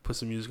 put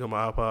some music on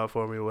my iPod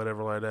for me or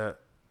whatever like that."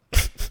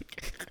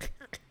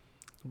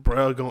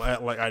 Bro, gonna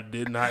act like I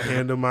did not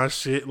hand him my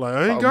shit. Like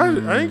I ain't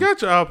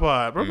got your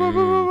iPod. Blah, blah, blah,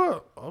 blah, blah.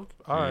 Okay,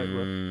 all right,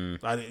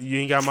 bro. You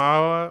ain't got my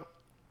iPod.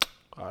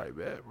 All right,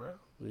 bad, bro.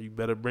 You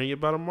better bring it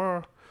by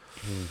tomorrow.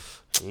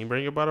 You ain't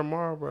bring it by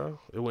tomorrow, bro.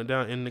 It went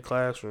down in the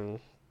classroom.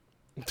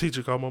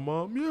 Teacher called my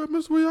mom. Yeah,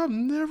 Miss Wee, I've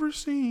never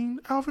seen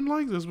Alvin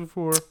like this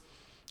before.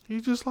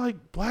 He just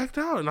like blacked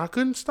out, and I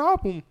couldn't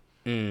stop him.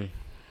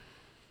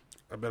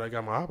 I bet I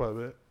got my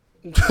iPod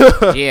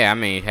back. Yeah, I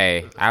mean,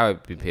 hey, I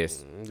would be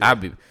pissed. I'd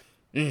be.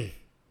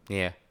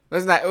 Yeah.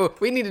 Let's not. Oh,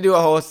 we need to do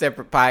a whole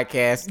separate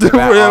podcast.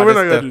 About Yeah, all we're this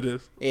not stuff. gonna do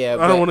this. Yeah,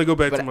 I don't want to go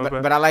back to my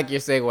but I like your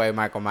segue,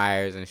 Michael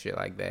Myers and shit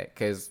like that,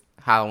 because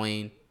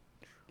Halloween,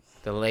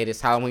 the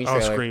latest Halloween I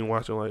was trailer. screen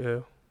watching like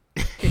hell.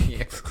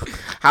 Yeah.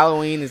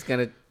 Halloween is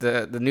gonna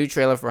the new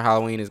trailer for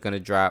Halloween is gonna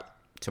drop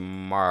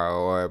tomorrow,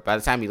 or by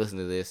the time you listen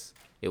to this,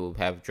 it will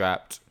have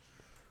dropped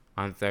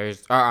on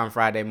Thursday or on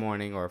Friday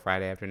morning or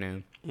Friday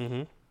afternoon.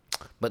 Mm-hmm.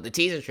 But the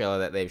teaser trailer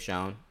that they've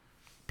shown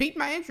piqued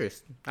my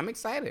interest. I'm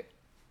excited.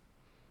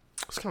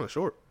 It's kind of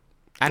short.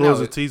 I It know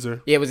was a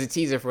teaser. Yeah, it was a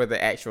teaser for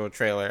the actual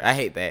trailer. I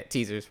hate that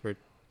teasers for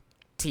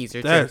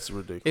teaser. That's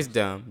ridiculous. It's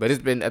dumb, but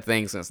it's been a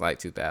thing since like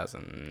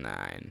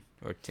 2009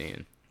 or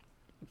 10.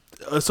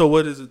 So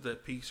what is it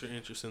that piques your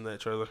interest in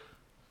that trailer?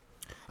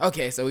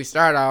 Okay, so we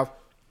start off,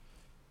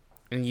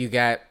 and you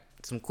got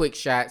some quick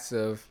shots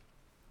of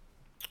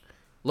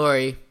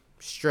Laurie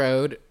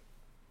Strode,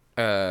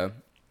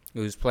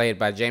 who's played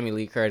by Jamie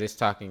Lee Curtis,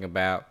 talking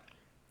about,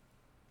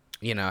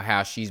 you know,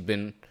 how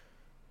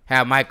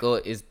Michael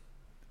is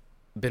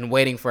been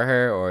waiting for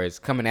her or is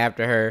coming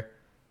after her,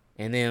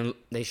 and then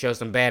they show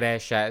some badass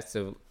shots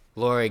of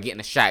Laurie getting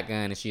a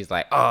shotgun, and she's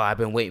like, "Oh, I've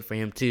been waiting for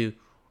him too,"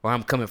 or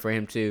 "I'm coming for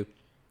him too,"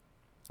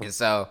 and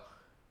so.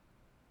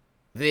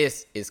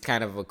 This is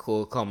kind of a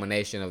cool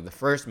culmination of the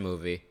first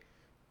movie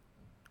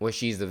where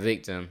she's the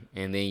victim,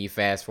 and then you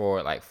fast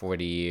forward like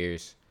 40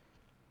 years,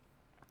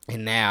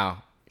 and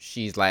now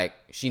she's like,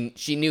 she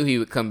knew he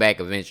would come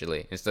back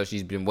eventually, and so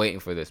she's been waiting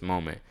for this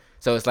moment.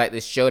 So it's like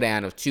this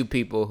showdown of two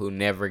people who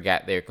never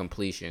got their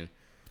completion.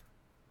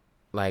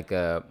 Like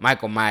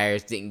Michael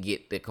Myers didn't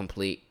get the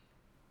complete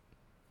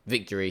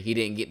victory. He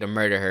didn't get to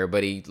murder her,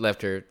 but he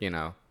left her, you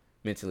know,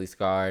 mentally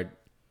scarred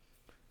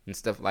and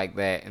stuff like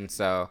that. And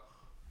so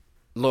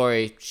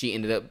Laurie, she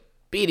ended up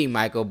beating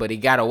Michael, but he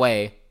got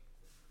away.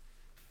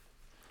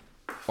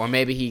 Or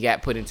maybe he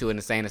got put into an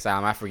insane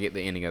asylum. I forget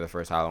the ending of the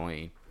first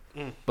Halloween.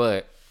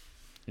 But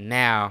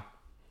now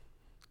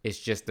it's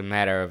just a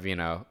matter of, you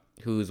know,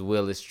 whose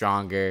will is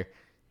stronger.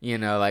 You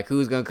know, like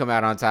who's going to come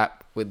out on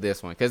top with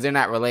this one. Because they're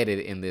not related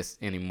in this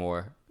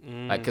anymore.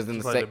 Like, cause in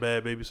the like the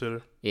bad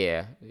babysitter.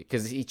 Yeah,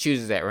 because he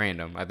chooses at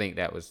random. I think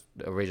that was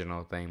the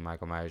original thing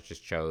Michael Myers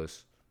just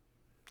chose.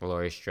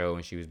 Laurie Strode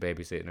when she was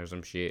babysitting or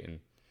some shit and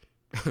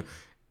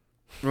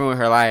ruined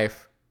her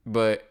life.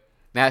 But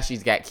now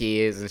she's got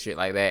kids and shit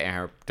like that, and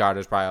her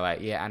daughter's probably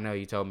like, yeah, I know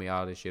you told me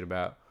all this shit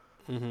about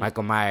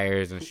Michael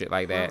Myers and shit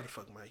like that. Who the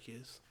fuck Mike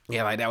is?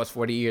 Yeah, like that was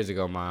 40 years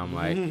ago, Mom.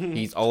 Like,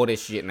 he's old as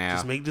shit now.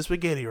 Just make the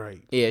spaghetti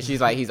right. Yeah, she's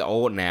like, he's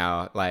old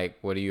now. Like,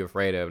 what are you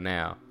afraid of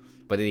now?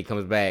 But then he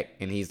comes back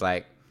and he's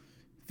like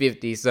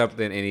 50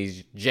 something and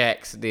he's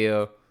jacked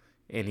still,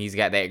 and he's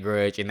got that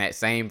grudge and that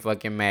same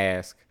fucking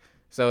mask.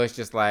 So it's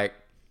just like,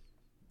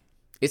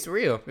 it's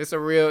real. It's a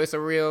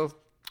real,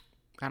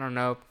 I don't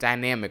know,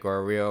 dynamic or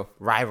a real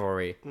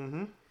rivalry.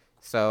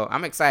 So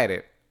I'm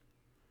excited.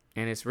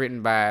 And it's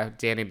written by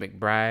Danny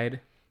McBride.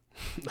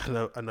 I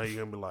know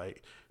you're gonna be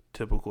like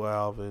typical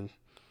Alvin,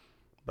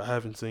 but I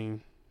haven't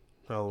seen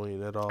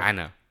Halloween at all. I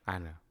know.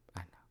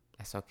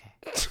 That's okay.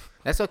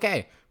 That's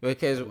okay.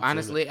 Because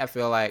honestly, I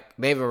feel like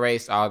they've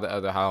erased all the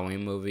other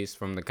Halloween movies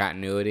from the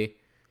continuity.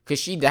 Because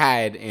she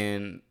died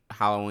in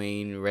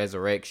Halloween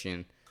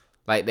Resurrection.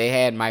 Like, they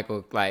had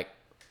Michael, like,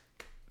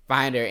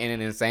 find her in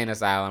an insane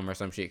asylum or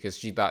some shit. Because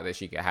she thought that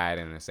she could hide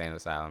in an insane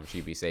asylum.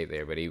 She'd be safe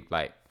there. But he,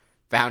 like,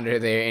 found her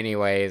there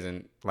anyways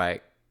and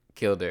like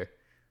killed her.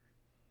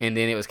 And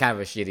then it was kind of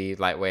a shitty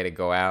like way to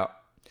go out.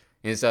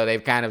 And so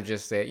they've kind of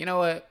just said, you know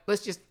what?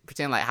 Let's just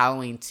pretend like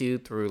Halloween 2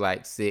 through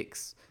like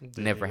 6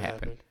 never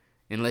happened.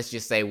 And let's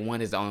just say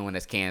 1 is the only one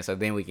that's canon. So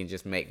then we can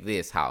just make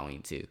this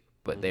Halloween 2.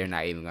 But they're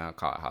not even going to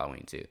call it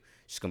Halloween 2. It's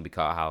just going to be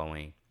called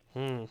Halloween.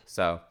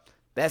 So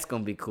that's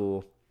going to be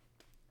cool.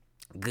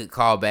 Good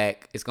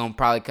callback. It's going to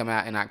probably come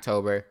out in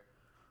October.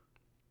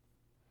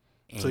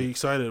 So you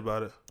excited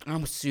about it?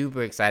 I'm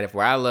super excited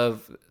for it. I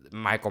love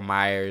Michael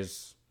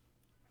Myers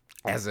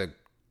as a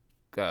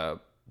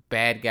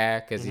bad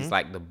guy because he's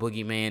like the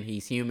boogeyman.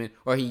 He's human,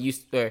 or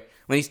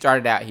when he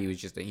started out, he was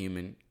just a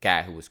human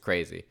guy who was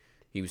crazy.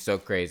 He was so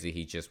crazy,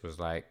 he just was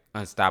like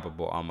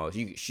unstoppable almost.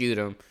 You could shoot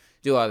him,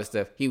 do all this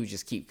stuff. He would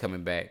just keep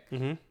coming back,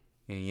 and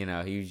you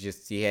know,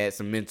 he had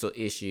some mental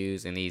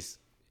issues, and he's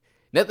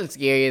nothing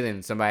scarier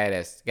than somebody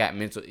that's got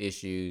mental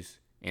issues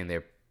and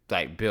they're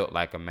like built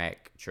like a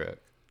Mack truck.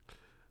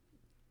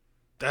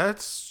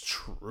 That's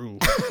true.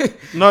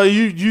 No,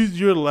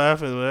 you're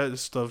laughing. That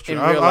stuff true.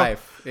 In real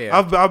life, yeah.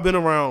 I've been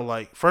around,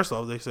 like, first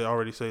off, they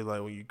already say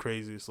like when you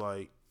crazy, it's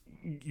like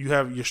you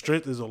have your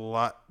strength is a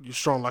lot. You're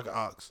strong like an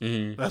ox.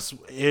 That's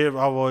I've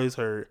always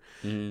heard.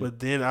 But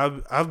then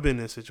I've been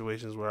in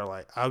situations where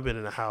like I've been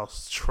in a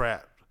house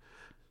trapped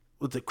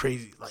with the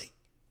crazy like.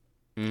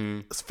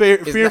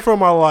 Fear for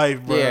my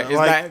life, bro. Yeah, it's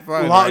like not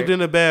fun, locked right? in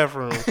the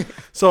bathroom.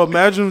 So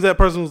imagine if that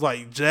person was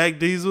like Jack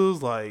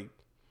Diesel's like.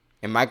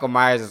 And Michael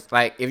Myers is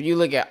like, if you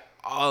look at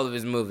all of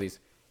his movies,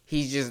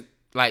 he's just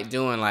like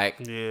doing like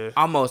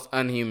almost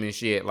unhuman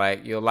shit.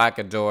 Like you'll lock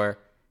a door,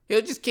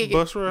 he'll just kick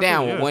it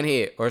down with one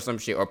hit or some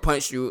shit, or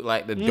punch you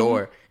like the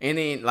door. And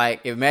then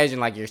like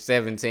imagine like you're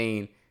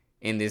 17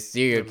 and this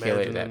serial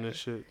killer. This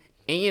shit.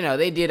 And you know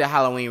they did a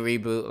Halloween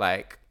reboot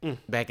like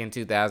back in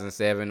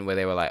 2007 where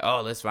they were like,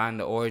 oh, let's find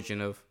the origin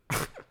of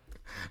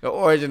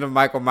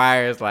Michael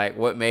Myers, like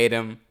what made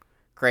him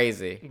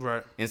crazy,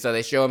 right? And so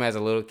they show him as a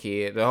little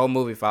kid. The whole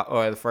movie,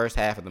 or the first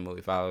half of the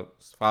movie,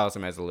 follows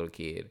him as a little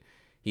kid.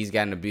 He's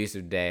got an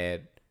abusive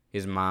dad.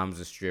 His mom's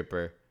a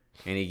stripper,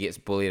 and he gets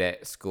bullied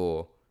at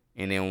school.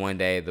 And then one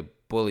day, the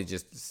bully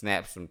just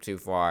snaps him too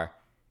far,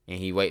 and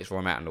he waits for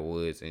him out in the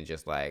woods and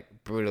just like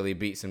brutally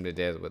beats him to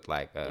death with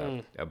like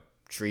a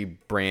tree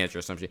branch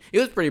or some shit. It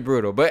was pretty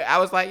brutal, but I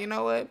was like, you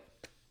know what?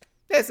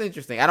 That's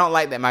interesting. I don't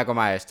like that Michael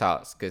Myers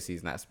talks because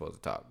he's not supposed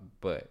to talk,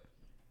 but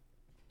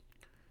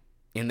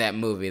in that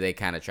movie, they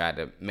kind of tried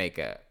to make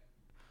a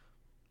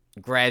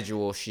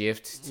gradual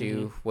shift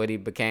to what he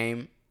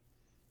became.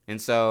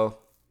 And so,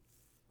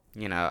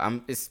 you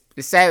know, it's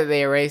sad that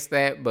they erased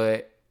that,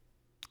 but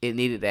it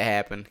needed to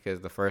happen because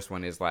the first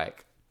one is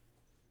like,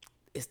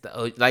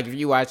 like if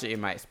you watch it, it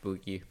might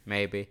spook you.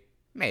 Maybe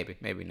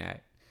not.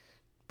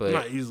 But I'm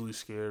not easily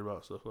scared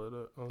about stuff like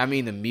that. I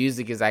mean, the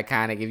music is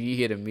iconic. If you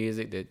hear the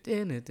music,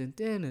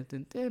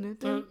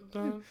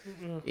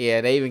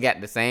 yeah, they even got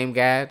the same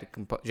guy,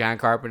 John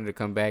Carpenter, to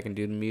come back and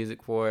do the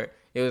music for it.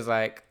 It was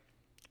like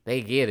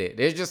they get it.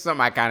 There's just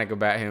something iconic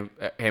about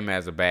him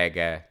as a bad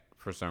guy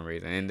for some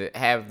reason, and to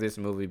have this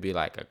movie be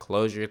like a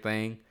closure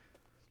thing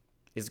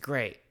is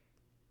great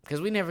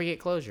because we never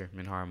get closure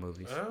in horror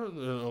movies. In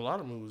a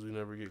lot of movies, we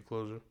never get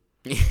closure.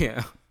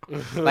 Yeah.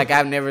 Like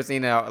I've never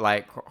seen a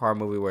like horror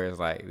movie where it's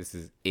like this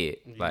is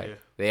it. Like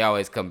they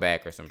always come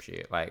back or some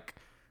shit. Like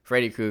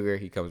Freddy Krueger,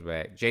 he comes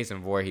back.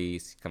 Jason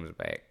Voorhees comes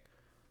back.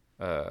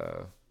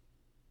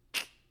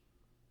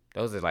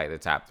 Those are like the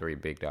top 3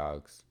 big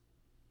dogs.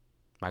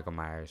 Michael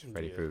Myers,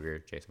 Freddy Krueger,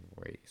 Jason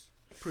Voorhees.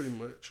 Pretty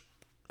much.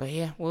 But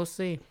yeah, we'll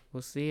see.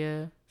 We'll see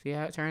how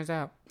it turns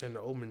out. And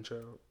the Omen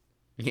Child.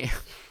 Yeah.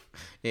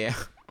 Yeah.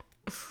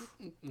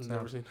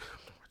 Never seen.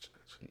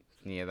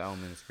 Yeah, the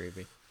Omen is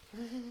creepy.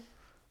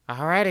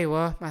 Alrighty,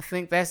 well, I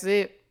think that's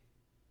it.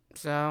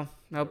 So,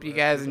 hope you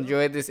guys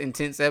enjoyed this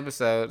intense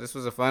episode. This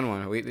was a fun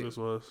one. We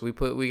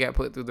got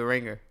put through the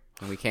ringer,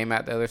 and we came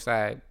out the other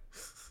side.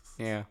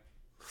 Yeah.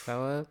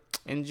 So,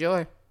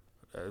 enjoy.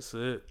 That's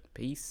it.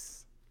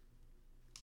 Peace.